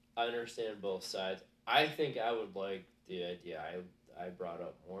understand both sides. I think I would like the idea I brought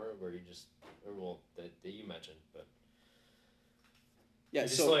up more, where you just, that you mentioned, but Yeah, You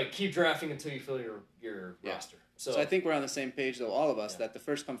just so keep drafting until you fill your roster. So I think we're on the same page, though, all of us, that the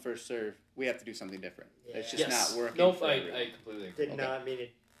first come, first serve, we have to do something different. Yeah. It's just not working. Nope, for everyone. I completely agree. Did not mean to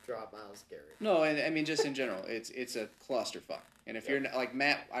drop Miles Garrett. No, and I mean, just in general, it's a clusterfuck. And if you're like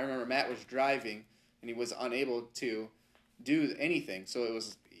Matt, I remember Matt was driving, and he was unable to do anything, so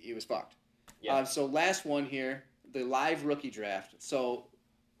he was fucked. Yeah. So last one here, the live rookie draft. So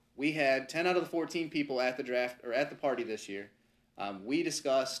we had 10 out of the 14 people at the draft, or at the party this year. We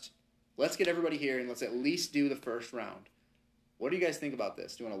discussed, let's get everybody here and let's at least do the first round. What do you guys think about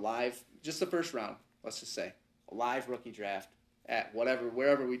this? Doing a live, just the first round, let's just say, a live rookie draft at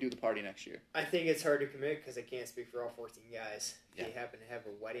wherever we do the party next year. I think it's hard to commit because I can't speak for all 14 guys. If you happen to have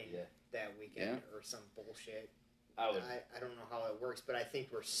a wedding that weekend or some bullshit, I don't know how it works, but I think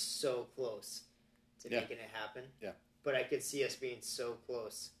we're so close to making it happen. Yeah. But I could see us being so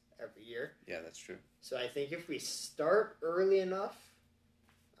close every year. Yeah, that's true. So I think if we start early enough,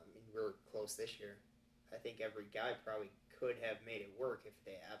 I mean, we're close this year. I think every guy probably could have made it work if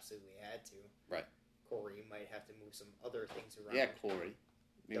they absolutely had to. Right. Corey might have to move some other things around. Yeah, Corey.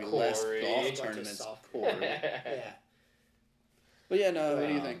 Maybe less golf tournaments. Corey. Yeah. But yeah, no, what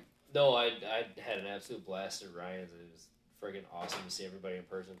do you think? No, I had an absolute blast at Ryan's. It was friggin' awesome to see everybody in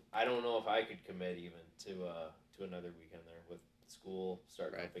person. I don't know if I could commit even to another weekend there with school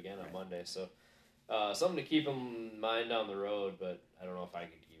starting up again on Monday. So something to keep in mind down the road, but I don't know if I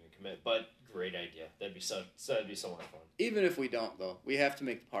could even commit. But great idea. That'd be so much fun. Even if we don't, though, we have to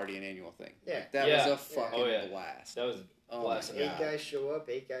make the party an annual thing. Yeah. Like, that was a fucking blast. That was a blast. 8 guys show up,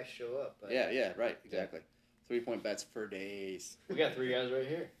 8 guys show up. But... Yeah, right, exactly. 3-point bets for days. We got 3 guys right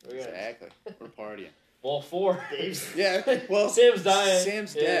here. Exactly. We're partying. Well, 4. Yeah, well, Sam's dying.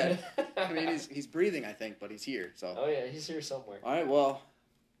 Sam's dead. I mean, he's breathing, I think, but he's here. So. Oh, yeah, he's here somewhere. All right, well,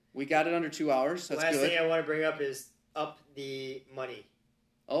 we got it under 2 hours. That's Last good. thing I want to bring up is up the money.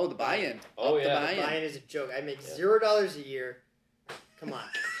 Oh, the buy-in. Oh, the buy-in. The buy-in is a joke. I make $0 a year. Come on.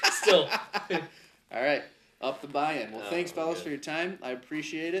 Still. All right, up the buy-in. Well, thanks, fellas, for your time. I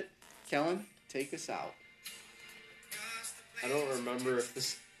appreciate it. Kellen, take us out. I don't remember if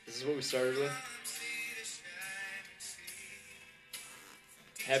this is what we started with.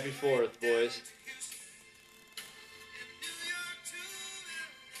 Happy 4th, boys.